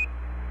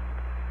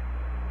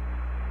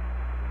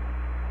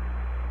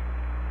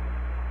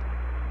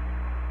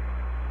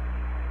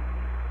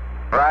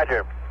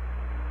 Roger.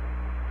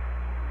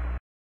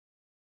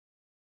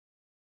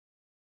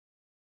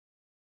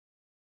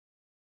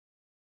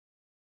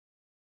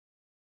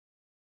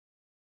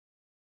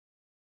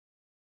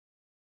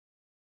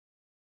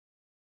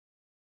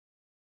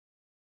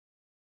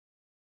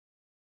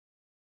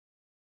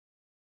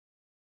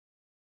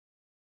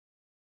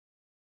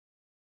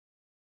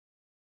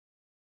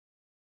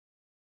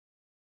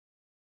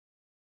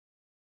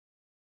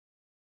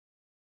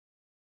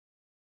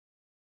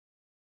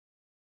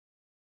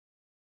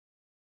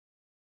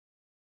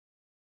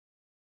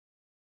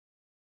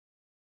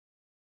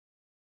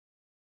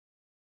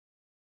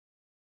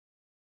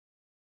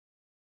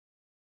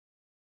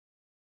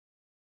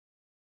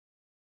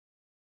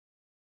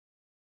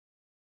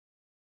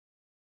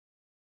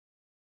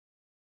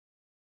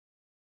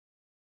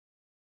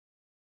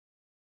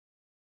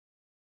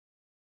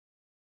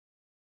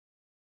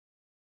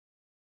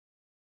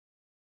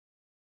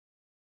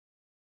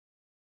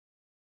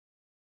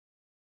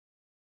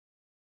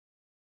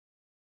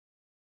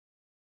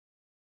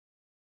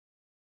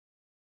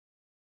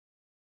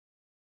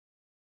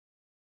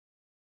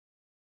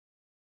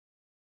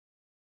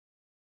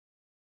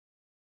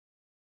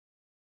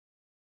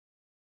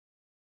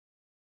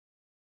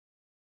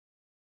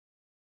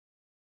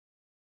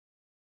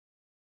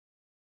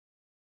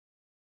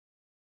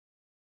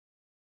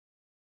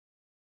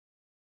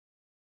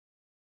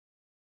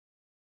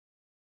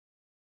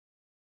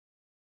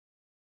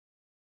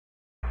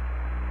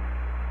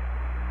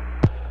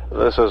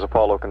 This is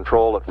Apollo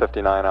Control at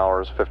 59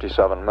 hours,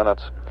 57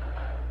 minutes.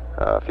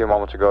 A few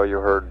moments ago you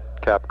heard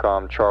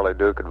Capcom Charlie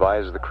Duke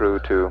advise the crew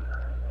to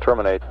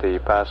terminate the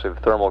passive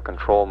thermal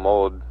control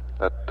mode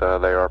that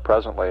they are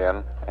presently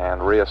in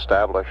and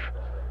reestablish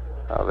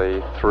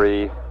the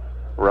 3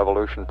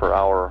 revolution per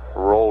hour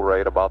roll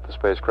rate about the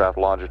spacecraft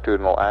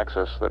longitudinal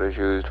axis that is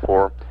used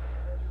for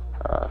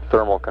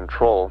thermal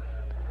control.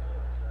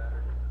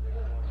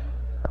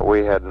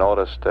 We had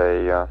noticed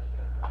a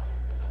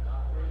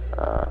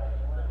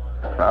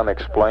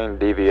unexplained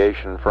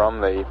deviation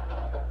from the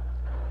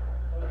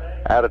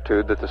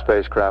attitude that the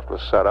spacecraft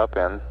was set up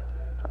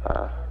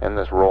in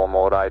this roll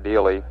mode.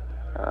 Ideally,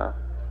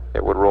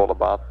 it would roll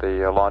about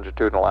the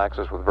longitudinal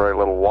axis with very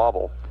little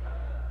wobble.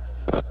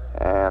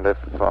 And if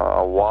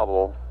a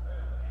wobble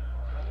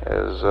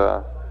is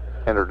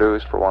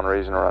introduced for one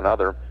reason or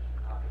another,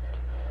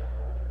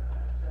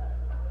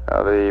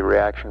 the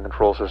reaction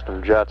control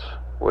system jets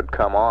would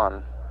come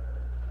on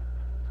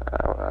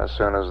as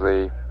soon as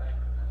the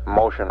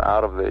motion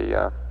out of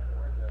the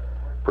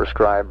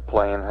prescribed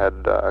plane had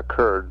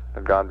occurred,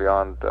 had gone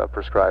beyond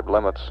prescribed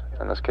limits,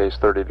 in this case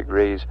 30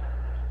 degrees,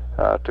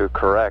 to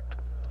correct.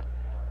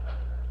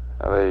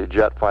 The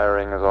jet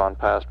firings on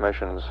past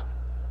missions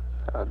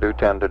do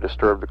tend to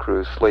disturb the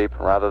crew's sleep,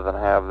 rather than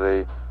have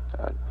the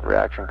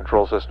reaction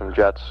control system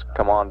jets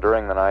come on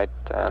during the night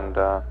and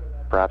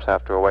perhaps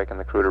have to awaken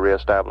the crew to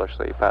reestablish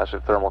the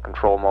passive thermal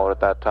control mode at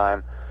that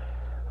time.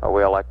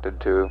 We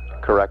elected to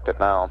correct it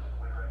now.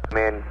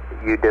 Men,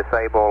 you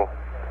disable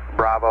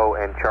Bravo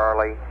and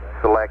Charlie,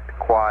 select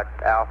quad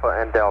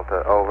Alpha and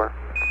Delta, over.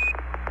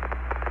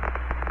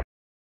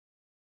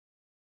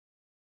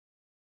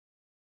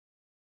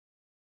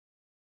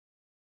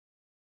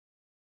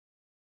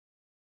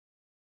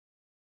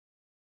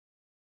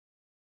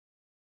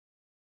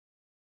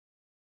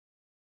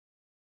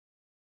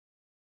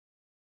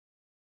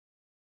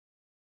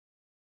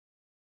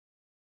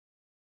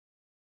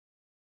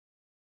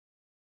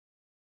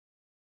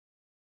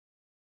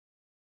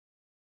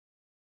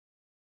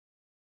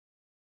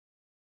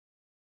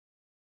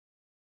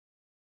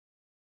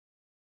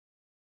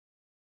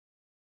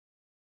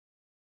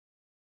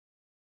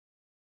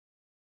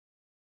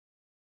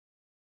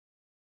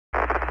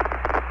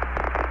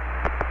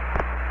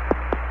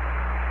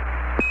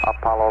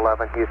 Apollo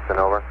 11, Houston,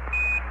 over.